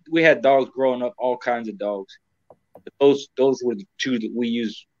had dogs growing up, all kinds of dogs. But those were the two that we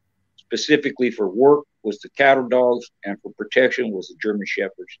used specifically for work, was the cattle dogs, and for protection was the German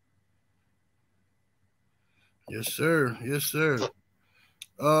Shepherds. Yes, sir. Yes, sir.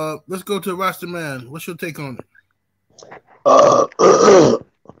 Let's go to Rasta Man. What's your take on it?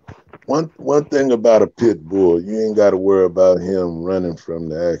 One thing about a pit bull, you ain't got to worry about him running from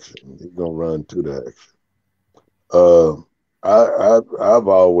the action. He's gonna run to the action. I've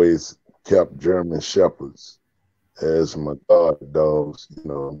always kept German Shepherds as my guard dogs, you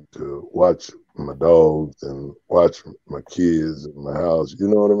know, to watch my dogs and watch my kids in my house. You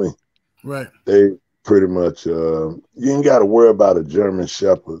know what I mean? Right. They pretty much, you ain't got to worry about a German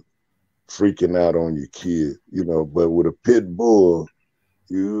Shepherd freaking out on your kid, you know, but with a pit bull,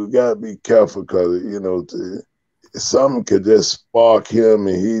 you got to be careful because, you know, something could just spark him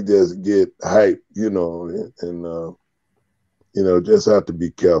and he just get hyped, you know, and you know, just have to be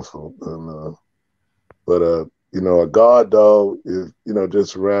careful. And, but, you know, a guard dog, if, you know,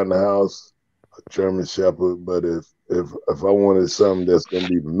 just around the house, a German Shepherd, but if I wanted something that's going to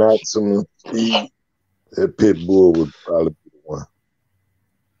be maximum speed, that pit bull would probably be the one.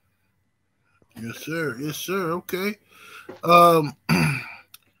 Yes, sir. Yes, sir. Okay.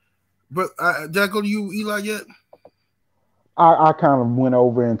 But did I go to you, Eli, yet? I kind of went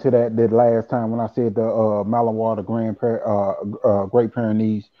over into that last time when I said the Malinois Great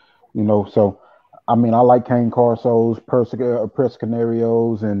Pyrenees, you know. So, I mean, I like Cane Corsos,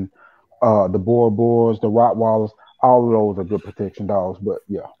 Perscanarios, and the Boers, the Rottweilers. All of those are good protection dogs. But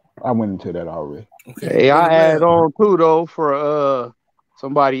yeah, I went into that already. Okay. Hey, I add on too though for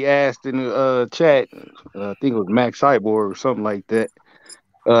somebody asked in the chat, I think it was Max Cyborg or something like that.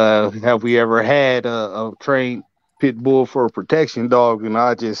 Have we ever had a trained pit bull for a protection dog? And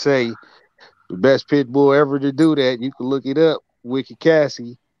I just say the best pit bull ever to do that. You can look it up, Wicked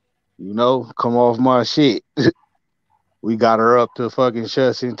Cassie. You know, come off my shit. We got her up to fucking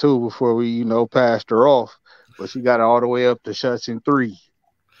Shutsin 2 before we, you know, passed her off. But she got all the way up to Shutsin 3.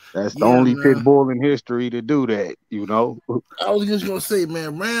 That's the only pit bull in history to do that, you know. I was just gonna say,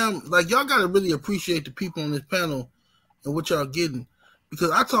 man, Ram, like y'all gotta really appreciate the people on this panel and what y'all getting,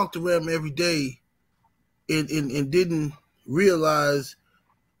 because I talk to Ram every day, and didn't realize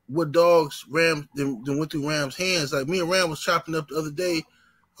what dogs Ram then went through Ram's hands. Like me and Ram was chopping up the other day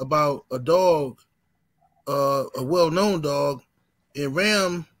about a dog, a well-known dog, and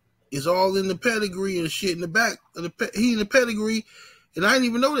Ram is all in the pedigree and shit in the back of he in the pedigree. And I didn't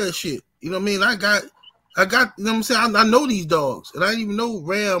even know that shit. You know what I mean? I got, you know what I'm saying? I know these dogs. And I didn't even know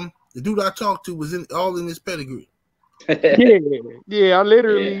Ram, the dude I talked to, was all in this pedigree. Yeah, I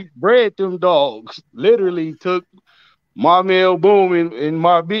literally bred them dogs. Literally took my male boom and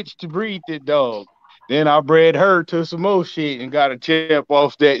my bitch to breed that dog. Then I bred her to some more shit and got a champ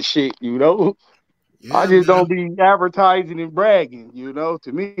off that shit, you know? Yeah, I just don't be advertising and bragging, you know?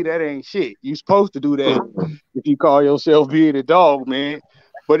 To me, that ain't shit. You supposed to do that if you call yourself being a dog, man.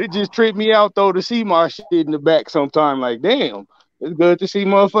 But it just tripped me out, though, to see my shit in the back sometime. Like, damn, it's good to see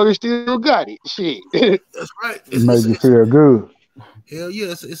motherfuckers still got it. Shit. That's right. It made you feel good. Hell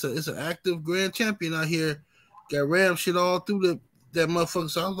yeah, it's an active grand champion out here. Got Ram shit all through that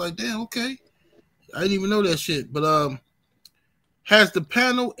motherfucker. So I was like, damn, okay. I didn't even know that shit. But has the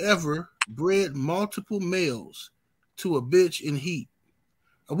panel ever bred multiple males to a bitch in heat?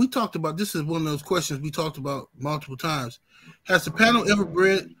 We talked about this. Is one of those questions we talked about multiple times. Has the panel ever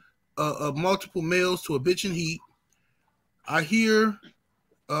bred multiple males to a bitch in heat? I hear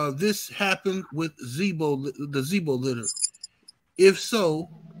this happened with ZEBO, the ZEBO litter. If so,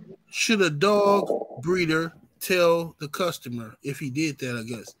 should a dog breeder tell the customer if he did that? I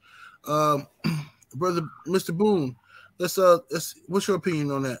guess, brother, Mr. Boone. Let's what's your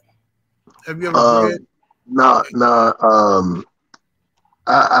opinion on that? Have you ever bred? No.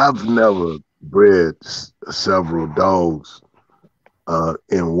 I've never bred several dogs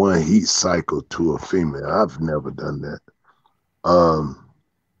in one heat cycle to a female. I've never done that.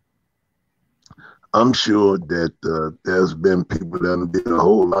 I'm sure that there's been people that did a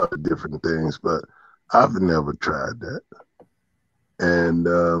whole lot of different things, but I've never tried that. And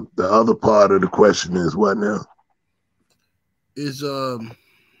the other part of the question is what now? Is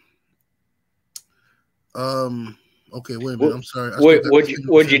okay, wait a minute. I'm sorry.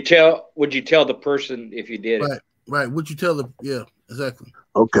 Would you tell the person if you did it? Right. Would you tell the exactly.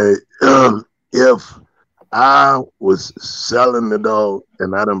 Okay. If I was selling the dog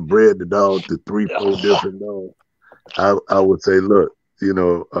and I done bred the dog to 3-4 different dogs, I would say, look, you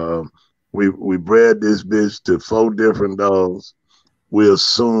know, we bred this bitch to 4 different dogs. We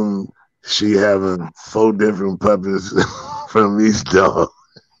assume she having 4 different puppies from each dog.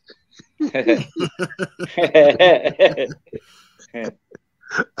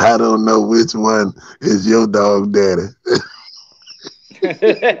 I don't know which one is your dog daddy.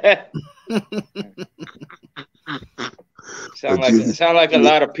 Sound like a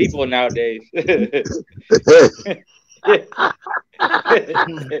lot of people nowadays. Hey,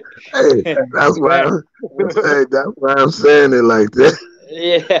 that's why I'm saying it like that.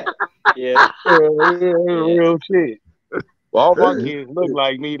 Yeah. Real shit. Well, all my kids look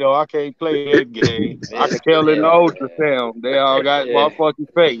like me though. I can't play that game. I can tell in the ultrasound. They all got my fucking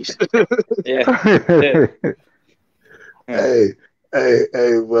face. Hey,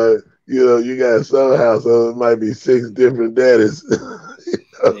 but you know, you got some households, it might be 6 different daddies.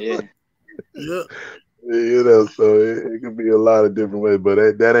 You know, so it could be a lot of different ways,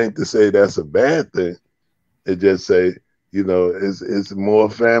 but that ain't to say that's a bad thing. It just say, you know, it's more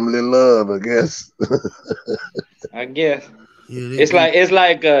family love, I guess. I guess. It's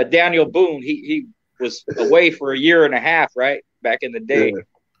like Daniel Boone. He was away for 1.5 years, right? Back in the day. Yeah.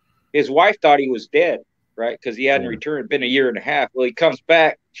 His wife thought he was dead, right? Because he hadn't returned. Been 1.5 years. Well, he comes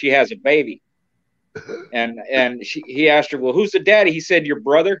back. She has a baby, and he asked her, "Well, who's the daddy?" He said, "Your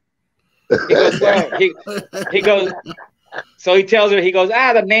brother." He goes, "Well," he goes. So he tells her, he goes,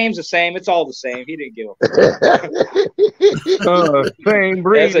 the name's the same. It's all the same. He didn't give a same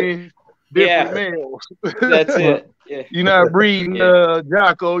breeding, different males. That's it. Yeah. You're not breeding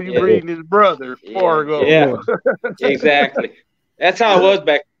JOCKO, you breeding his brother. Fargo. Yeah. Exactly. That's how it was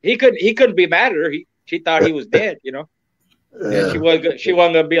back. He couldn't be mad at her. She thought he was dead, you know. And she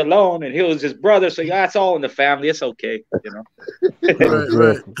wasn't gonna be alone, and he was his brother, so it's all in the family. It's okay, you know.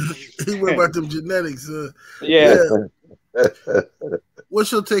 Right. He went about them genetics.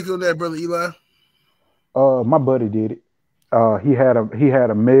 What's your take on that, brother Eli? My buddy did it. He had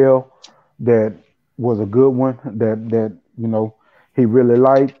a male that was a good one that you know he really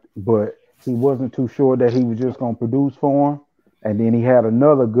liked, but he wasn't too sure that he was just gonna produce for him. And then he had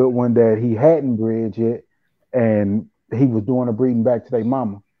another good one that he hadn't bred yet, and he was doing a breeding back to their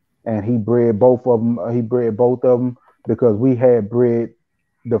mama, and he bred both of them. He bred both of them because we had bred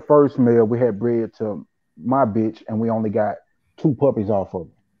the first male. We had bred to my bitch, and we only got 2 puppies off of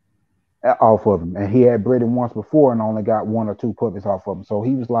him. And he had bred him once before and only got 1 or 2 puppies off of him. So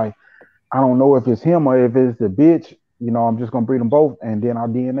he was like, I don't know if it's him or if it's the bitch. You know, I'm just gonna breed them both, and then I'll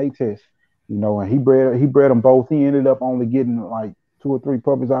DNA test. You know, and he bred them both. He ended up only getting like 2 or 3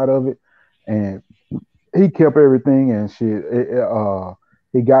 puppies out of it, and he kept everything and shit.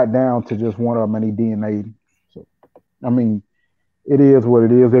 He got down to just 1 of them, and he DNA'd. So, I mean, it is what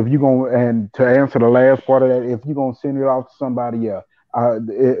it is. If you and to answer the last part of that, if you're gonna send it off to somebody,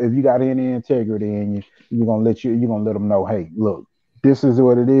 if you got any integrity in you, you're gonna let them know, hey, look, this is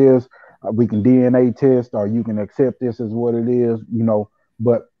what it is. We can DNA test, or you can accept this as what it is, you know.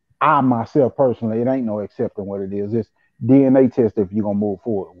 But I myself personally, it ain't no accepting what it is. It's DNA test if you're gonna move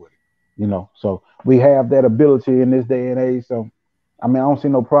forward with it, you know. So we have that ability in this day and age. So I mean, I don't see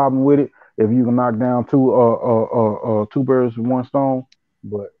no problem with it if you can knock down 2 birds with 1 stone.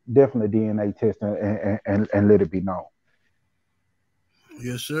 But definitely DNA test and let it be known.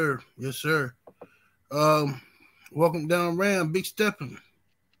 Yes, sir. Yes, sir. Welcome down, Ram. Big stepping.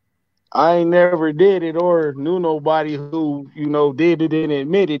 I ain't never did it or knew nobody who, you know, did it and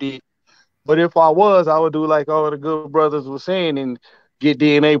admitted it. But if I was, I would do like all the good brothers were saying and get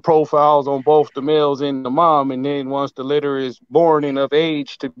DNA profiles on both the males and the mom. And then once the litter is born and of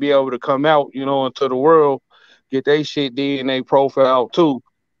age to be able to come out, you know, into the world, get they shit DNA profile too.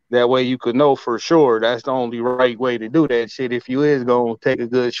 That way you could know for sure. That's the only right way to do that shit. If you is going to take a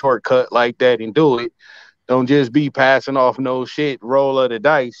good shortcut like that and do it, don't just be passing off no shit, roll of the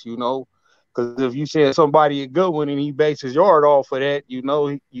dice, you know. Because if you send somebody a good one and he bases his yard off of that, you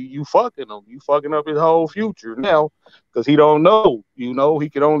know, you fucking him. You fucking up his whole future now because he don't know, you know. He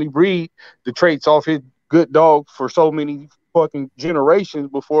can only breed the traits off his good dog for so many fucking generations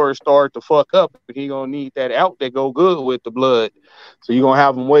before it starts to fuck up. He gonna need that out that go good with the blood. So you're gonna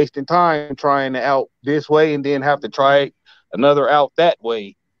have him wasting time trying to out this way and then have to try another out that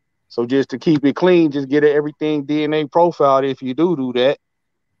way. So just to keep it clean, just get everything DNA profiled if you do that.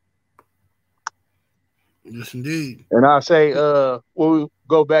 Yes, indeed. And I say, we'll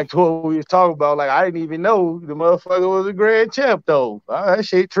go back to what we was talking about. Like, I didn't even know the motherfucker was a grand champ, though. That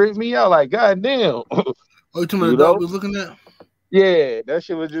shit tripped me out. Like, goddamn. Oh, you talking about the dog we was looking at? Yeah, that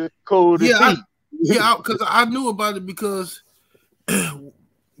shit was just cool to see. Because I knew about it because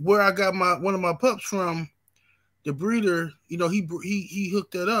where I got one of my pups from, the breeder, you know, he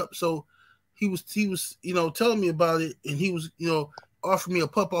hooked that up. So he was you know, telling me about it, and he was, you know, offering me a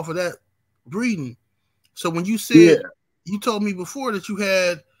pup off of that breeding. So when you said you told me before that you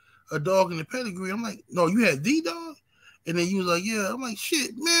had a dog in the pedigree, I'm like, no, you had the dog, and then you was like, yeah. I'm like,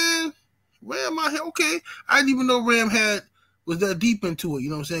 shit, man, Ram out here. Okay, I didn't even know Ram was that deep into it. You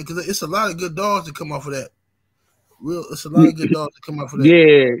know what I'm saying? Because it's a lot of good dogs that come off of that. It's a lot of good dogs that come off of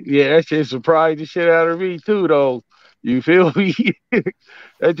that. Yeah, that shit surprised the shit out of me too, though. You feel me?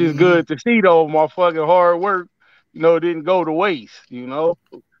 That's just good to see, though. My fucking hard work, you know, didn't go to waste. You know,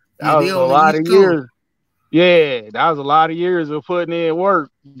 that was a lot of years. Yeah, that was a lot of years of putting in work.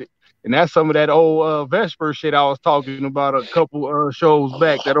 And that's some of that old Vesper shit I was talking about a couple shows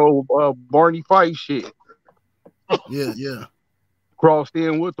back, that old Barney Fife shit. Yeah. Crossed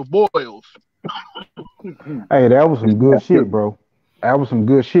in with the boils. Hey, that was some good shit, bro. That was some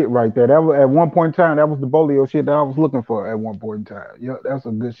good shit right there. That was, at one point in time, that was the Bolio shit that I was looking for at one point in time. Yeah, that's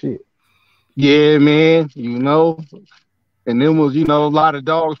some good shit. Yeah, man, you know. And then was, you know, a lot of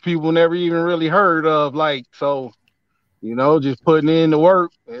dogs people never even really heard of, like, so, you know, just putting in the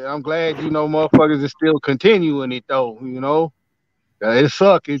work. And I'm glad, you know, motherfuckers is still continuing it, though, you know. It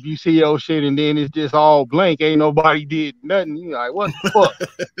suck if you see your shit and then it's just all blank. Ain't nobody did nothing. You're like, what the fuck?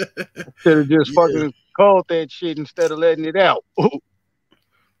 Should have just fucking called that shit instead of letting it out.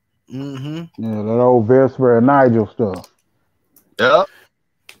 Mm-hmm. Yeah, that old Vesper and Nigel stuff. Yep.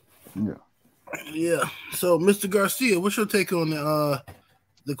 Yeah. So, Mr. Garcia, what's your take on the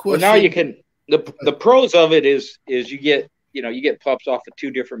question? Well, now you can the pros of it is you get pups off of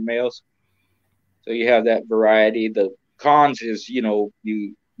two different males, so you have that variety. The cons is, you know,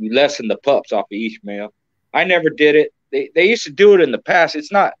 you lessen the pups off of each male. I never did it. They used to do it in the past.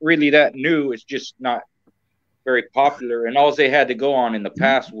 It's not really that new. It's just not very popular. And all they had to go on in the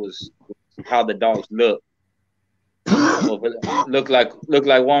past was how the dogs look. Look like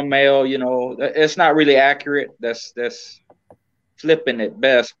one male. You know, it's not really accurate. That's flipping at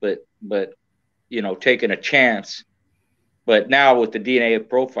best, but you know, taking a chance. But now with the DNA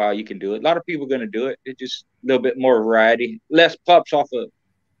profile, you can do it. A lot of people are going to do it. It's just a little bit more variety, less pups off of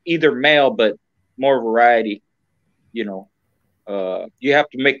either male, but more variety. You know, you have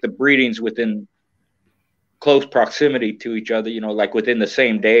to make the breedings within close proximity to each other, you know, like within the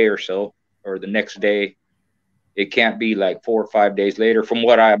same day or so, or the next day. It can't be like 4 or 5 days later, from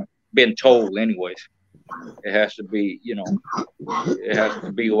what I've been told anyways. It has to be, you know, it has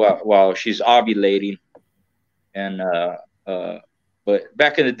to be while she's ovulating. And but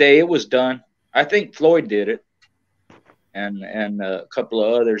back in the day it was done. I think Floyd did it, and a couple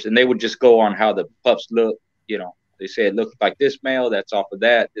of others, and they would just go on how the pups look. You know, they say it looked like this male, that's off of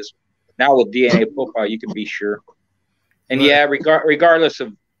that. This now with DNA profile, you can be sure. And yeah, regardless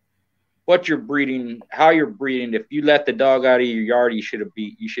of what you're breeding, how you're breeding, if you let the dog out of your yard, you should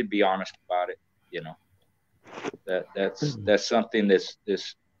be honest about it. You know, that's something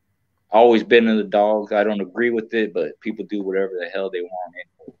that's always been in the dogs. I don't agree with it, but people do whatever the hell they want anyway.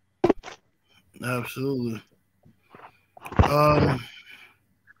 Absolutely.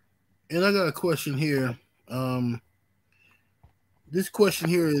 And I got a question here. This question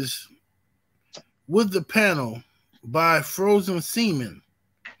here is: would the panel buy frozen semen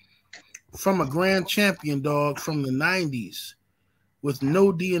from a grand champion dog from the 90s with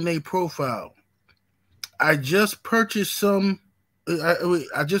no DNA profile? I just purchased some.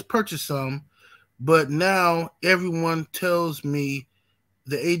 I just purchased some, but now everyone tells me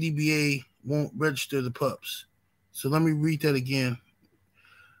the ADBA won't register the pups. So let me read that again.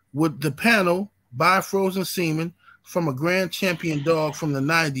 Would the panel buy frozen semen from a grand champion dog from the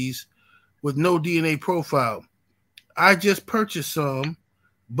 90s with no DNA profile? I just purchased some,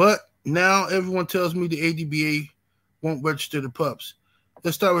 but now everyone tells me the ADBA won't register the pups.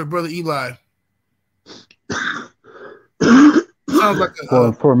 Let's start with Brother Eli. Sounds like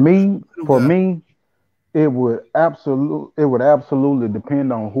for me, it would absolutely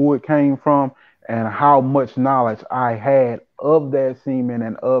depend on who it came from and how much knowledge I had of that semen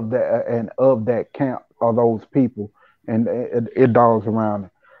and of that camp or those people. and it dogs around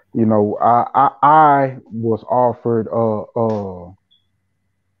it. You know, I was offered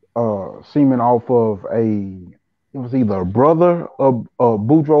semen off of it was either a brother of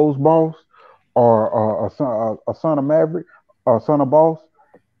Boudreaux's boss or a son of Maverick or son of Boss,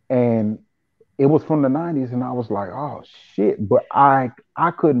 and it was from the 90s, and I was like, oh shit, but I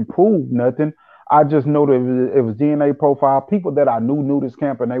couldn't prove nothing. I just know that it was DNA profile. People that I knew this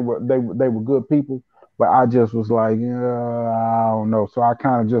camp, and they were good people, but I just was like, yeah, I don't know. So I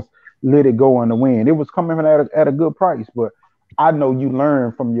kind of just let it go in the wind. It was coming at a good price, but I know you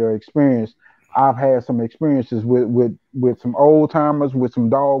learn from your experience. I've had some experiences with some old timers, with some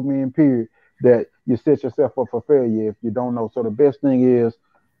dog men, period, that you set yourself up for failure if you don't know. So the best thing is,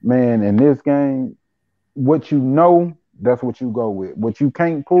 man, in this game, what you know, that's what you go with. What you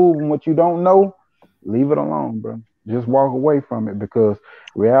can't prove and what you don't know, leave it alone, bro. Just walk away from it, because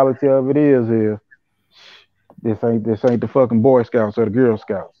reality of it is this ain't the fucking Boy Scouts or the Girl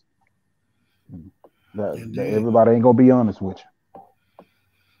Scouts. That everybody ain't gonna be honest with you.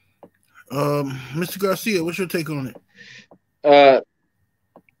 Mr. Garcia, what's your take on it?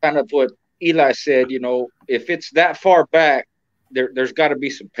 Kind of what Eli said. You know, if it's that far back, there's got to be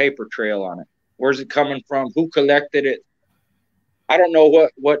some paper trail on it. Where's it coming from? Who collected it? I don't know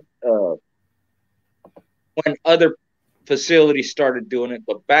what when other facilities started doing it,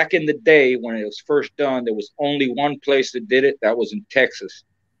 but back in the day when it was first done, there was only one place that did it. That was in Texas.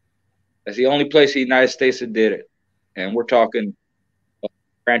 That's the only place in the United States that did it. And we're talking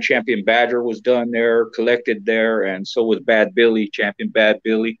Grand Champion Badger was done there, collected there, and so was Bad Billy, Champion Bad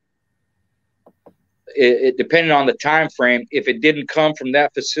Billy. It depended on the time frame. If it didn't come from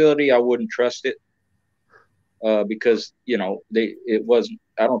that facility, I wouldn't trust it, because you know it wasn't.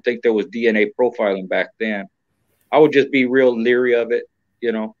 I don't think there was DNA profiling back then. I would just be real leery of it.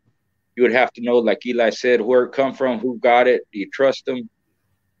 You know, you would have to know, like Eli said, where it come from, who got it, do you trust them,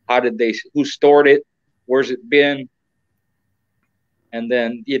 who stored it, where's it been, and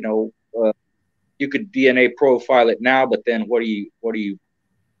then you know you could DNA profile it now, but then what are you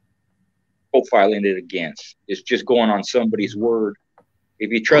profiling it against? It's just going on somebody's word.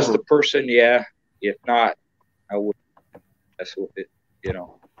 If you trust the person, yeah. If not, I would mess with it. You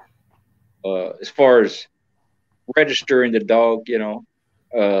know, as far as registering the dog, you know,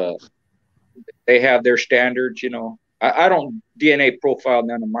 they have their standards. You know, I don't DNA profile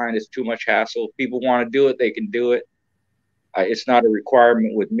none of mine. It's too much hassle. If people want to do it, they can do it. It's not a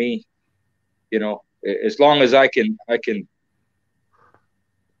requirement with me. You know, as long as I can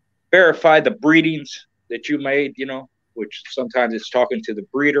verify the breedings that you made, you know, which sometimes it's talking to the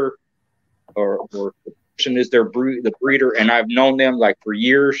breeder or the person is the breeder, and I've known them like for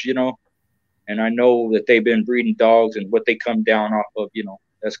years, you know, and I know that they've been breeding dogs and what they come down off of, you know,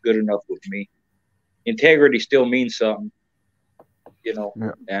 that's good enough with me. Integrity still means something, you know,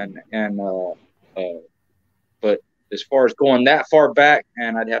 but as far as going that far back,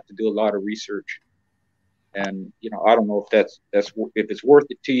 and I'd have to do a lot of research. And, you know, I don't know if if it's worth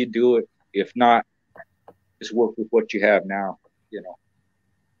it to you, do it. If not, just work with what you have now, you know.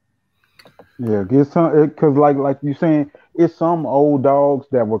 Yeah, get some, because like you saying, it's some old dogs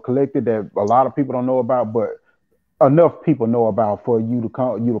that were collected that a lot of people don't know about, but enough people know about for you to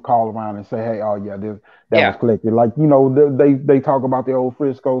call around and say, hey, oh yeah, that was collected. Like, you know, they talk about the old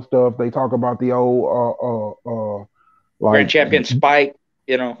Frisco stuff. They talk about the old like Grand Champion Spike,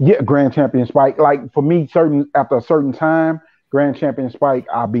 you know. Yeah, Grand Champion Spike. Like for me, after a certain time, Grand Champion Spike,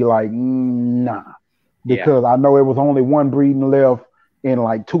 I'll be like, nah, because I know it was only one breeding left in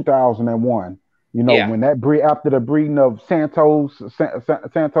like 2001. You know, when that breed, after the breeding of Santos and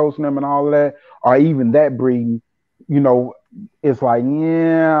them and all of that, or even that breeding, you know, it's like,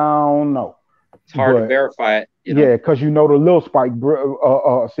 yeah, I don't know. It's hard to verify it. You know? Yeah, because you know the little Spike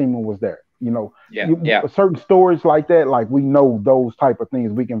semen was there. You know, certain stories like that, like we know those type of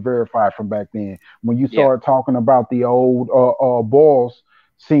things we can verify from back then. When you start talking about the old balls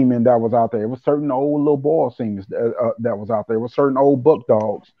semen that was out there, it was certain old little ball semen that was out there. It was certain old buck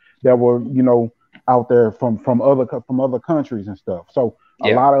dogs that were, you know, out there from other countries and stuff. So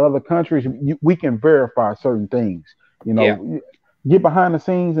a lot of other countries, we can verify certain things. You know, get behind the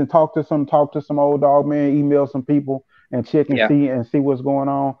scenes and talk to some old dog man, email some people and check and see what's going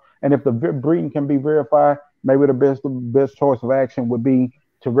on. And if the breeding can be verified, maybe the best choice of action would be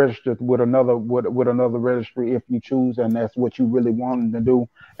to register with another registry if you choose, and that's what you really wanted to do,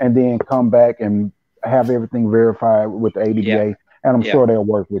 and then come back and have everything verified with the ADBA, and I'm sure they'll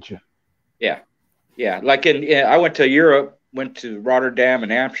work with you. Yeah. Like I went to Europe, went to Rotterdam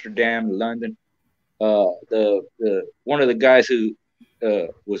and Amsterdam, London. The one of the guys who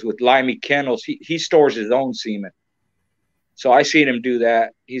was with Limey Kennels, he stores his own semen. So I seen him do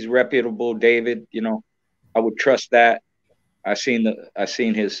that. He's reputable, David. You know, I would trust that. I seen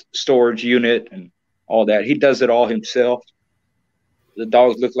his storage unit and all that. He does it all himself. The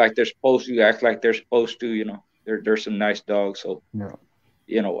dogs look like they're supposed to, act like they're supposed to. You know, they're some nice dogs. So, yeah.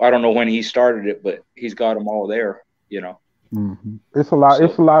 You know, I don't know when he started it, but he's got them all there. You know. Mm-hmm. It's a lot. So,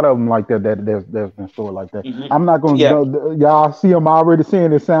 it's a lot of them like that. There's been stored like that. Mm-hmm. I'm not gonna. Yeah. Y'all see him already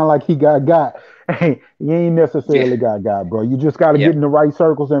saying it sound like he got. Hey, you ain't necessarily got, bro. You just got to get in the right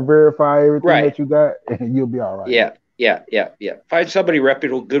circles and verify everything that you got, and you'll be all right. Yeah. Find somebody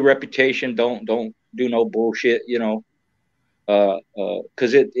reputable, good reputation. Don't do no bullshit. You know,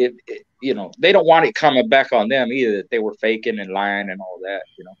 because it you know, they don't want it coming back on them either, that they were faking and lying and all that.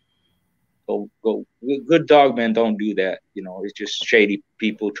 You know. Go. Good dog men don't do that. You know, it's just shady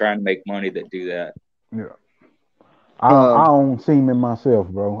people trying to make money that do that. Yeah. I own semen myself,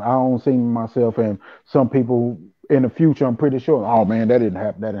 bro. I own semen myself, and some people in the future, I'm pretty sure, oh man, that didn't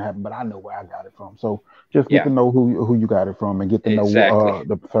happen. But I know where I got it from. So just get to know who you got it from, and get to know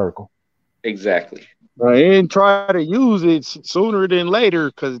the circle. Exactly. And try to use it sooner than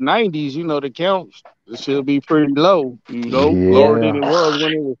later, because 90s, you know, the counts should be pretty low, you know, lower than it was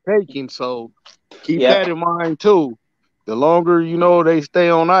when it was taken. So keep that in mind too. The longer, you know, they stay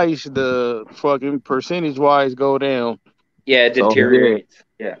on ice, the fucking percentage-wise go down. Yeah, it deteriorates.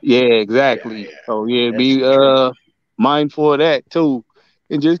 So, yeah, exactly. So be mindful of that too,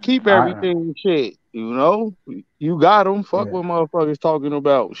 and just keep everything shit. You know, you got them. Fuck what motherfuckers talking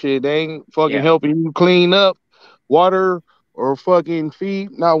about. Shit, they ain't fucking helping you clean up, water, or fucking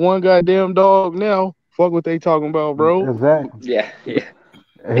feed not one goddamn dog now. Fuck what they talking about, bro. Exactly. Yeah.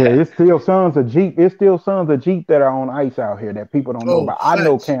 It's still sons of Jeep. It's still sons of Jeep that are on ice out here that people don't know about. I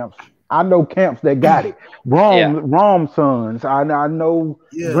know camps that got it. Rom sons. I know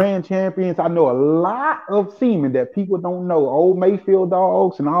grand champions. I know a lot of seamen that people don't know. Old Mayfield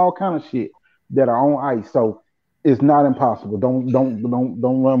dogs and all kind of shit that are on ice. So it's not impossible. Don't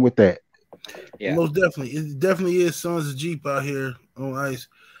run with that. Yeah, most definitely. It definitely is sons of Jeep out here on ice.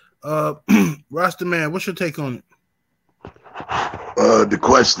 Rasta Man, what's your take on it? The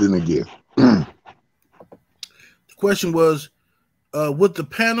question again. The question was, with the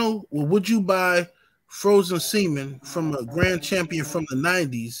panel, would you buy frozen semen from a grand champion from the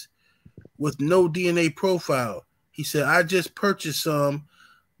 90s with no DNA profile? He said, I just purchased some,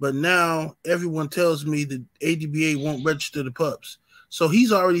 but now everyone tells me that ADBA won't register the pups. So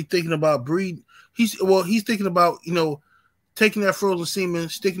he's already thinking about breed. He's thinking about, you know, taking that frozen semen,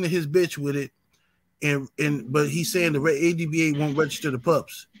 sticking to his bitch with it, but he's saying the ADBA won't register the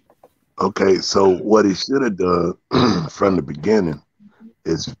pups. Okay, so what he should have done from the beginning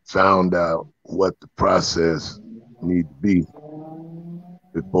is found out what the process need to be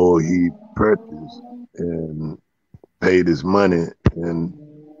before he purchased and paid his money, and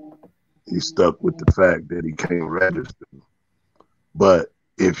he stuck with the fact that he can't register. But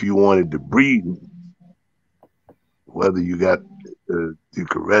if you wanted to breed, whether you got you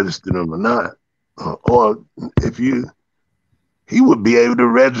could register them or not, or if he would be able to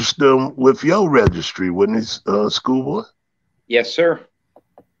register them with your registry, wouldn't he, Schoolboy? Yes, sir.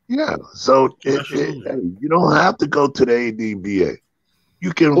 Yeah. So you don't have to go to the ADBA.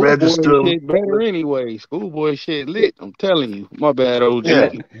 You can register them. Shit better anyway. Schoolboy shit lit. I'm telling you. My bad, OG.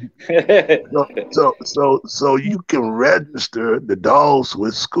 Yeah. So you can register the dogs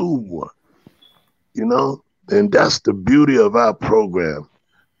with Schoolboy. You know, and that's the beauty of our program.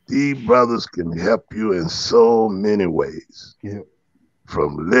 These brothers can help you in so many ways. Yeah.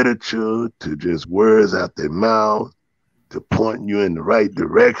 From literature to just words out their mouth to pointing you in the right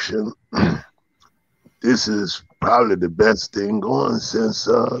direction. This is probably the best thing going since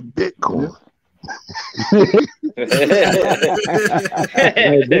Bitcoin.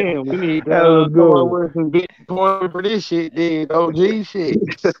 Hey, damn, we need to go with some Bitcoin for this shit, then OG shit.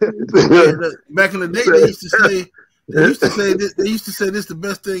 Back in the day, they used to say this the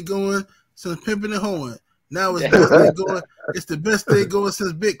best thing going since pimping and hoeing. Now it's best thing going. It's the best thing going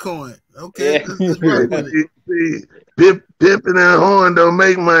since Bitcoin. Okay, let's rock with it. See, pimping and hoeing don't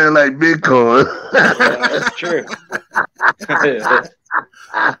make money like Bitcoin. That's true.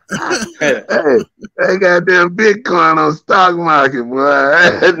 They got them Bitcoin on stock market, boy.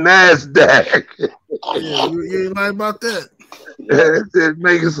 NASDAQ. Yeah, you ain't lying about that. It's just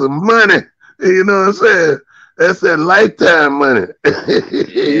making some money. You know what I'm saying? That's that lifetime money.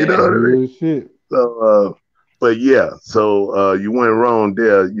 You know what I mean? Shit. So, but yeah, so you went wrong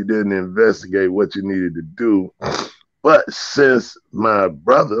there. You didn't investigate what you needed to do. But since my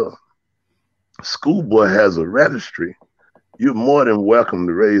brother, Schoolboy, has a registry, you're more than welcome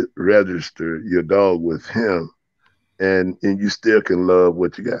to register your dog with him and you still can love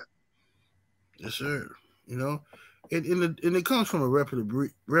what you got. Yes, sir. You know, and it comes from a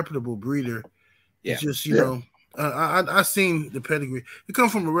reputable breeder. Yeah. It's just, you know, I seen the pedigree. It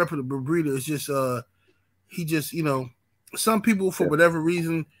comes from a reputable breeder. It's just he just, you know, some people for whatever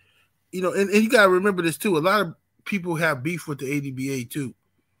reason, you know, and you gotta remember this too. A lot of people have beef with the ADBA too.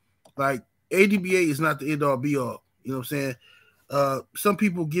 Like ADBA is not the end all be all. You know what I'm saying? Some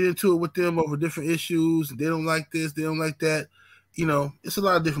people get into it with them over different issues. They don't like this, they don't like that. You know, it's a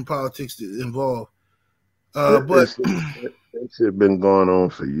lot of different politics that involve. But that shit been going on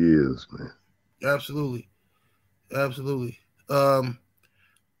for years, man. Absolutely.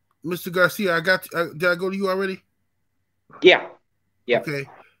 Mr. Garcia, did I go to you already? Yeah. Okay.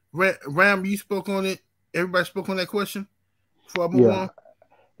 Ram, you spoke on it. Everybody spoke on that question before I move on?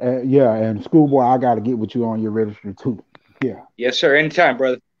 And Schoolboy, I got to get with you on your registry too. Yeah. Yes, sir. Anytime,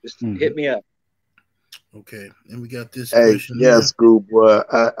 brother. Just hit me up. Okay. And we got this question. Yeah, here. Schoolboy.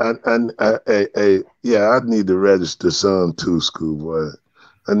 I need to register some too, Schoolboy.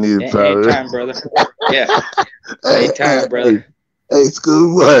 I need anytime, brother. Yeah. Anytime, brother. Hey,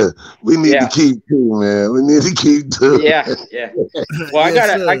 Schoolboy, we need to keep two, man. We need to keep two. Yeah. Well,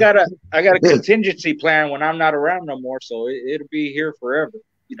 I got a contingency plan when I'm not around no more, so it'll be here forever.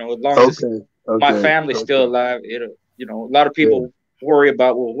 You know, as long as my family's still alive. It'll, you know, a lot of people worry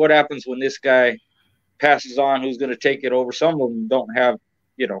about, well, what happens when this guy passes on? Who's going to take it over? Some of them don't have,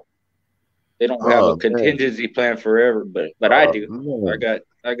 you know, they don't have a contingency plan forever, but I do. Man.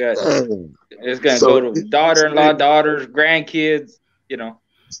 I got. It's gonna go to daughter-in-law, daughters, grandkids. You know,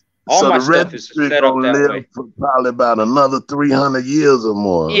 all my stuff is set up that way. For probably about another 300 years or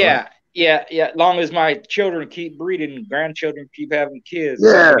more. Yeah, right? yeah. As long as my children keep breeding, and grandchildren keep having kids,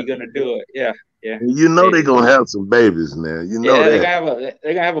 somebody's gonna do it. Yeah. You know they're gonna have some babies now. You know they're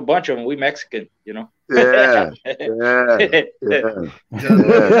gonna have a bunch of them. We Mexican, you know. Yeah.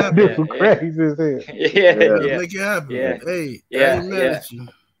 Crazy as hell. Make it happen.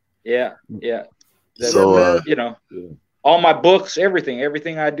 Yeah. So you know, all my books,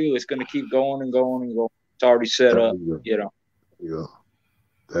 everything I do is gonna keep going and going and going. It's already set up. You know.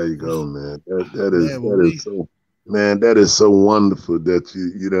 There you go, man. That is so, man. That is so wonderful that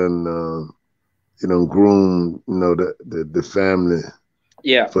you done groom, you know, the family.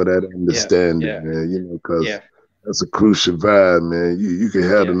 For that understanding, man. You know, because that's a crucial vibe, man. You can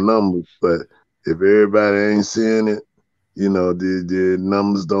have the numbers, but if everybody ain't seeing it, you know, the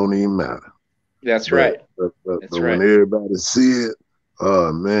numbers don't even matter. That's right. But when everybody see it,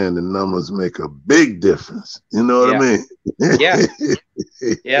 oh man, the numbers make a big difference. You know what I mean?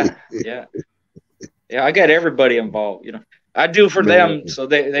 Yeah. I got everybody involved. You know, I do for them, so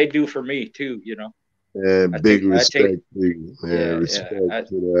they do for me too. You know. And big respect to you, man. Respect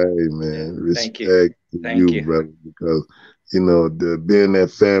to the man. Respect to you, brother, because you know being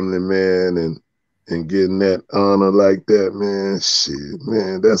that family man and getting that honor like that, man. Shit,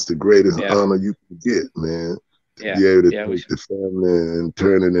 man, that's the greatest honor you can get, man. To be able to take the family and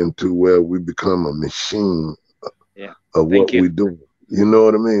turn it into where we become a machine of what we do. You know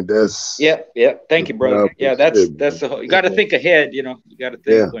what I mean? That's Thank you, brother. Yeah, that's the whole. You got to think ahead. You know, you got to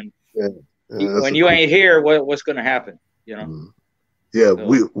think when you ain't here, what's going to happen? You know. Yeah,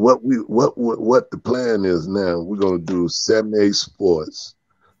 so. What the plan is now? We're gonna do 78 Sports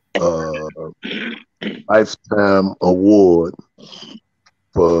lifetime award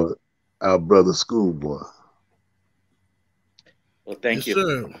for our brother Schoolboy. Well, thank you.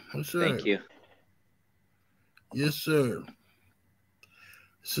 Sir. Thank you. Yes, sir.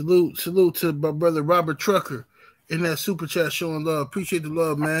 Salute to my brother Robert Trucker in that super chat showing love. Appreciate the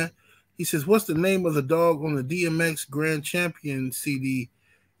love, man. He says, what's the name of the dog on the DMX Grand Champion CD?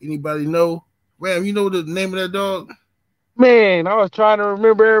 Anybody know? Ram, you know the name of that dog? Man, I was trying to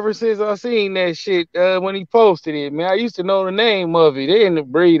remember ever since I seen that shit when he posted it, man. I used to know the name of it. They ended up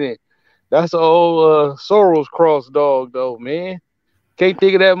breeding. That's an old Soros cross dog, though, man. Can't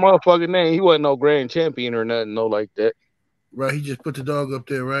think of that motherfucking name. He wasn't no Grand Champion or nothing, no like that. Right, he just put the dog up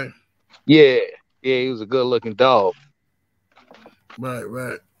there, right? Yeah, he was a good-looking dog.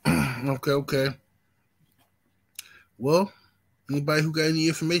 Right. Okay. Well, anybody who got any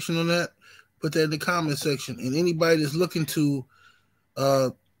information on that, put that in the comment section. And anybody that's looking to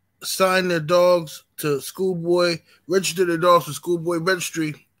sign their dogs to Schoolboy, register their dogs for Schoolboy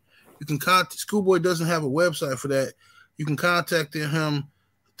Registry, you can contact. Schoolboy doesn't have a website for that. You can contact him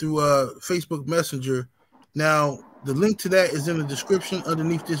through Facebook Messenger. Now, the link to that is in the description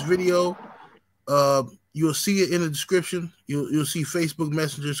underneath this video. You'll see it in the description. You'll see Facebook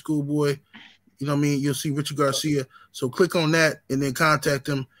Messenger Schoolboy. You know what I mean? You'll see Richard Garcia. So click on that and then contact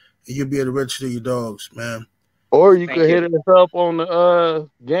him, and you'll be able to register your dogs, man. Or you could hit us up on the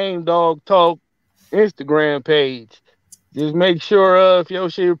Game Dog Talk Instagram page. Just make sure if your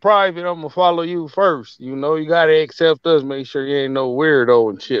shit private, I'm gonna follow you first. You know, you gotta accept us. Make sure you ain't no weirdo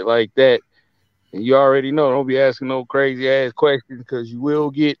and shit like that. And you already know, don't be asking no crazy ass questions because you will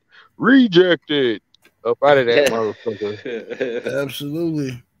get rejected up out of that motherfucker.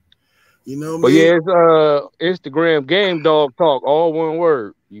 Absolutely. You know, but man. Yeah, it's Instagram Game Dog Talk, all one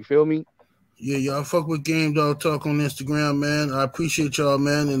word. You feel me? Yeah, y'all fuck with Game Dog Talk on Instagram, man. I appreciate y'all,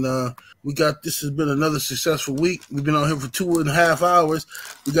 man. And this has been another successful week. We've been on here for 2.5 hours.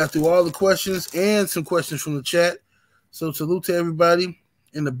 We got through all the questions and some questions from the chat. So salute to everybody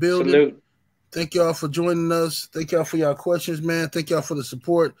in the building. Salute. Thank y'all for joining us. Thank y'all for y'all questions, man. Thank y'all for the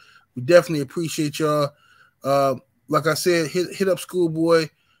support. We definitely appreciate y'all. Like I said, hit up Schoolboy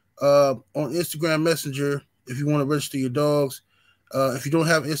on Instagram Messenger if you want to register your dogs. If you don't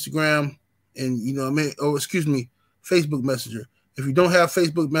have Instagram, and Facebook Messenger. If you don't have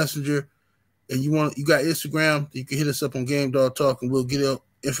Facebook Messenger and you got Instagram, you can hit us up on Game Dog Talk and we'll get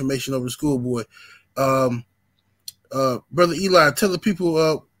information over to Schoolboy. Brother Eli, tell the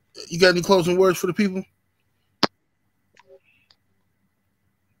people, you got any closing words for the people?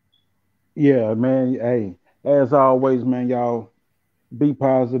 Yeah, man. Hey, as always, man, y'all be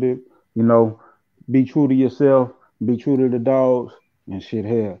positive, you know, be true to yourself, be true to the dogs, and shit,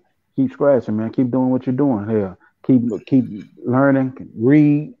 hell, keep scratching, man. Keep doing what you're doing. Hell, keep learning,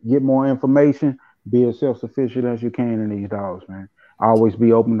 read, get more information, be as self-sufficient as you can in these dogs, man. Always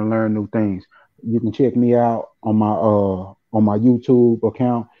be open to learn new things. You can check me out on my YouTube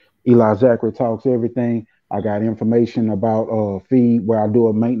account. Eli Zachary Talks Everything. I got information about feed where I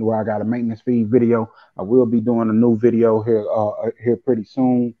got a maintenance feed video. I will be doing a new video here pretty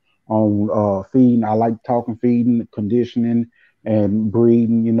soon on feeding. I like talking feeding, conditioning, and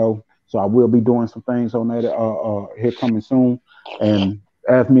breeding, you know. So I will be doing some things on that here coming soon. And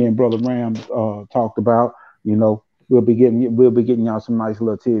as me and Brother Ram talked about, you know, we'll be getting y'all some nice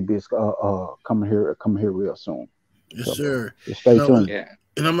little tidbits coming here real soon. Yes, so, sir. Stay tuned. Yeah.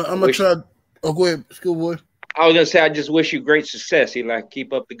 And I'm gonna try. Oh, go ahead, Schoolboy. I was gonna say I just wish you great success, Eli.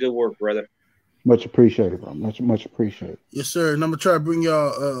 Keep up the good work, brother. Much appreciated, bro. Much appreciated. Yes, sir. And I'm gonna try to bring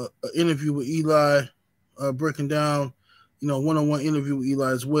y'all an interview with Eli, breaking down, one-on-one interview with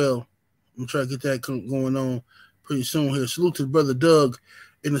Eli as well. I'm gonna try to get that going on pretty soon here. Salute to Brother Doug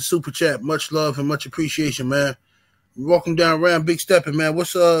in the super chat. Much love and much appreciation, man. Welcome down, Ram Big Stepping, man.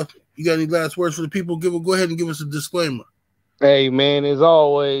 What's you got any last words for the people? Go ahead and give us a disclaimer. Hey, man, as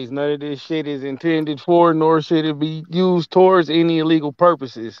always, none of this shit is intended for, nor should it be used towards any illegal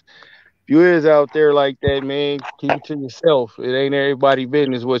purposes. If you is out there like that, man, keep it to yourself. It ain't everybody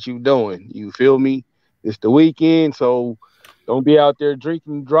business what you doing. You feel me? It's the weekend, so don't be out there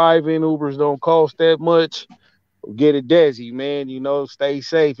drinking, driving. Ubers don't cost that much. Get a Desi, man. You know, stay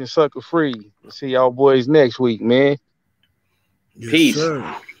safe and sucker free. We'll see y'all boys next week, man. Yes, Peace.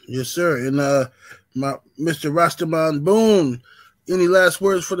 Sir. Yes, sir. And my Mr. Rastaman Boone, any last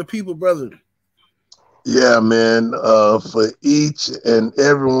words for the people, brother? Yeah, man. For each and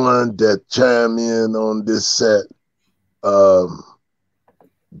everyone that chime in on this set,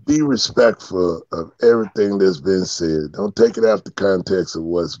 be respectful of everything that's been said. Don't take it out the context of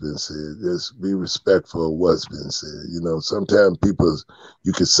what's been said. Just be respectful of what's been said. You know, sometimes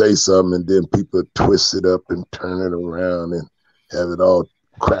you can say something and then people twist it up and turn it around and have it all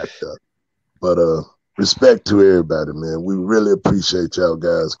cracked up. But respect to everybody, man. We really appreciate y'all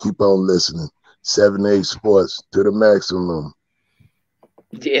guys. Keep on listening. 7-8 Sports to the maximum.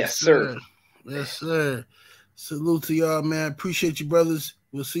 Yes, sir. Yes, sir. Salute to y'all, man. Appreciate you, brothers.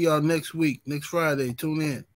 We'll see y'all next week, next Friday. Tune in.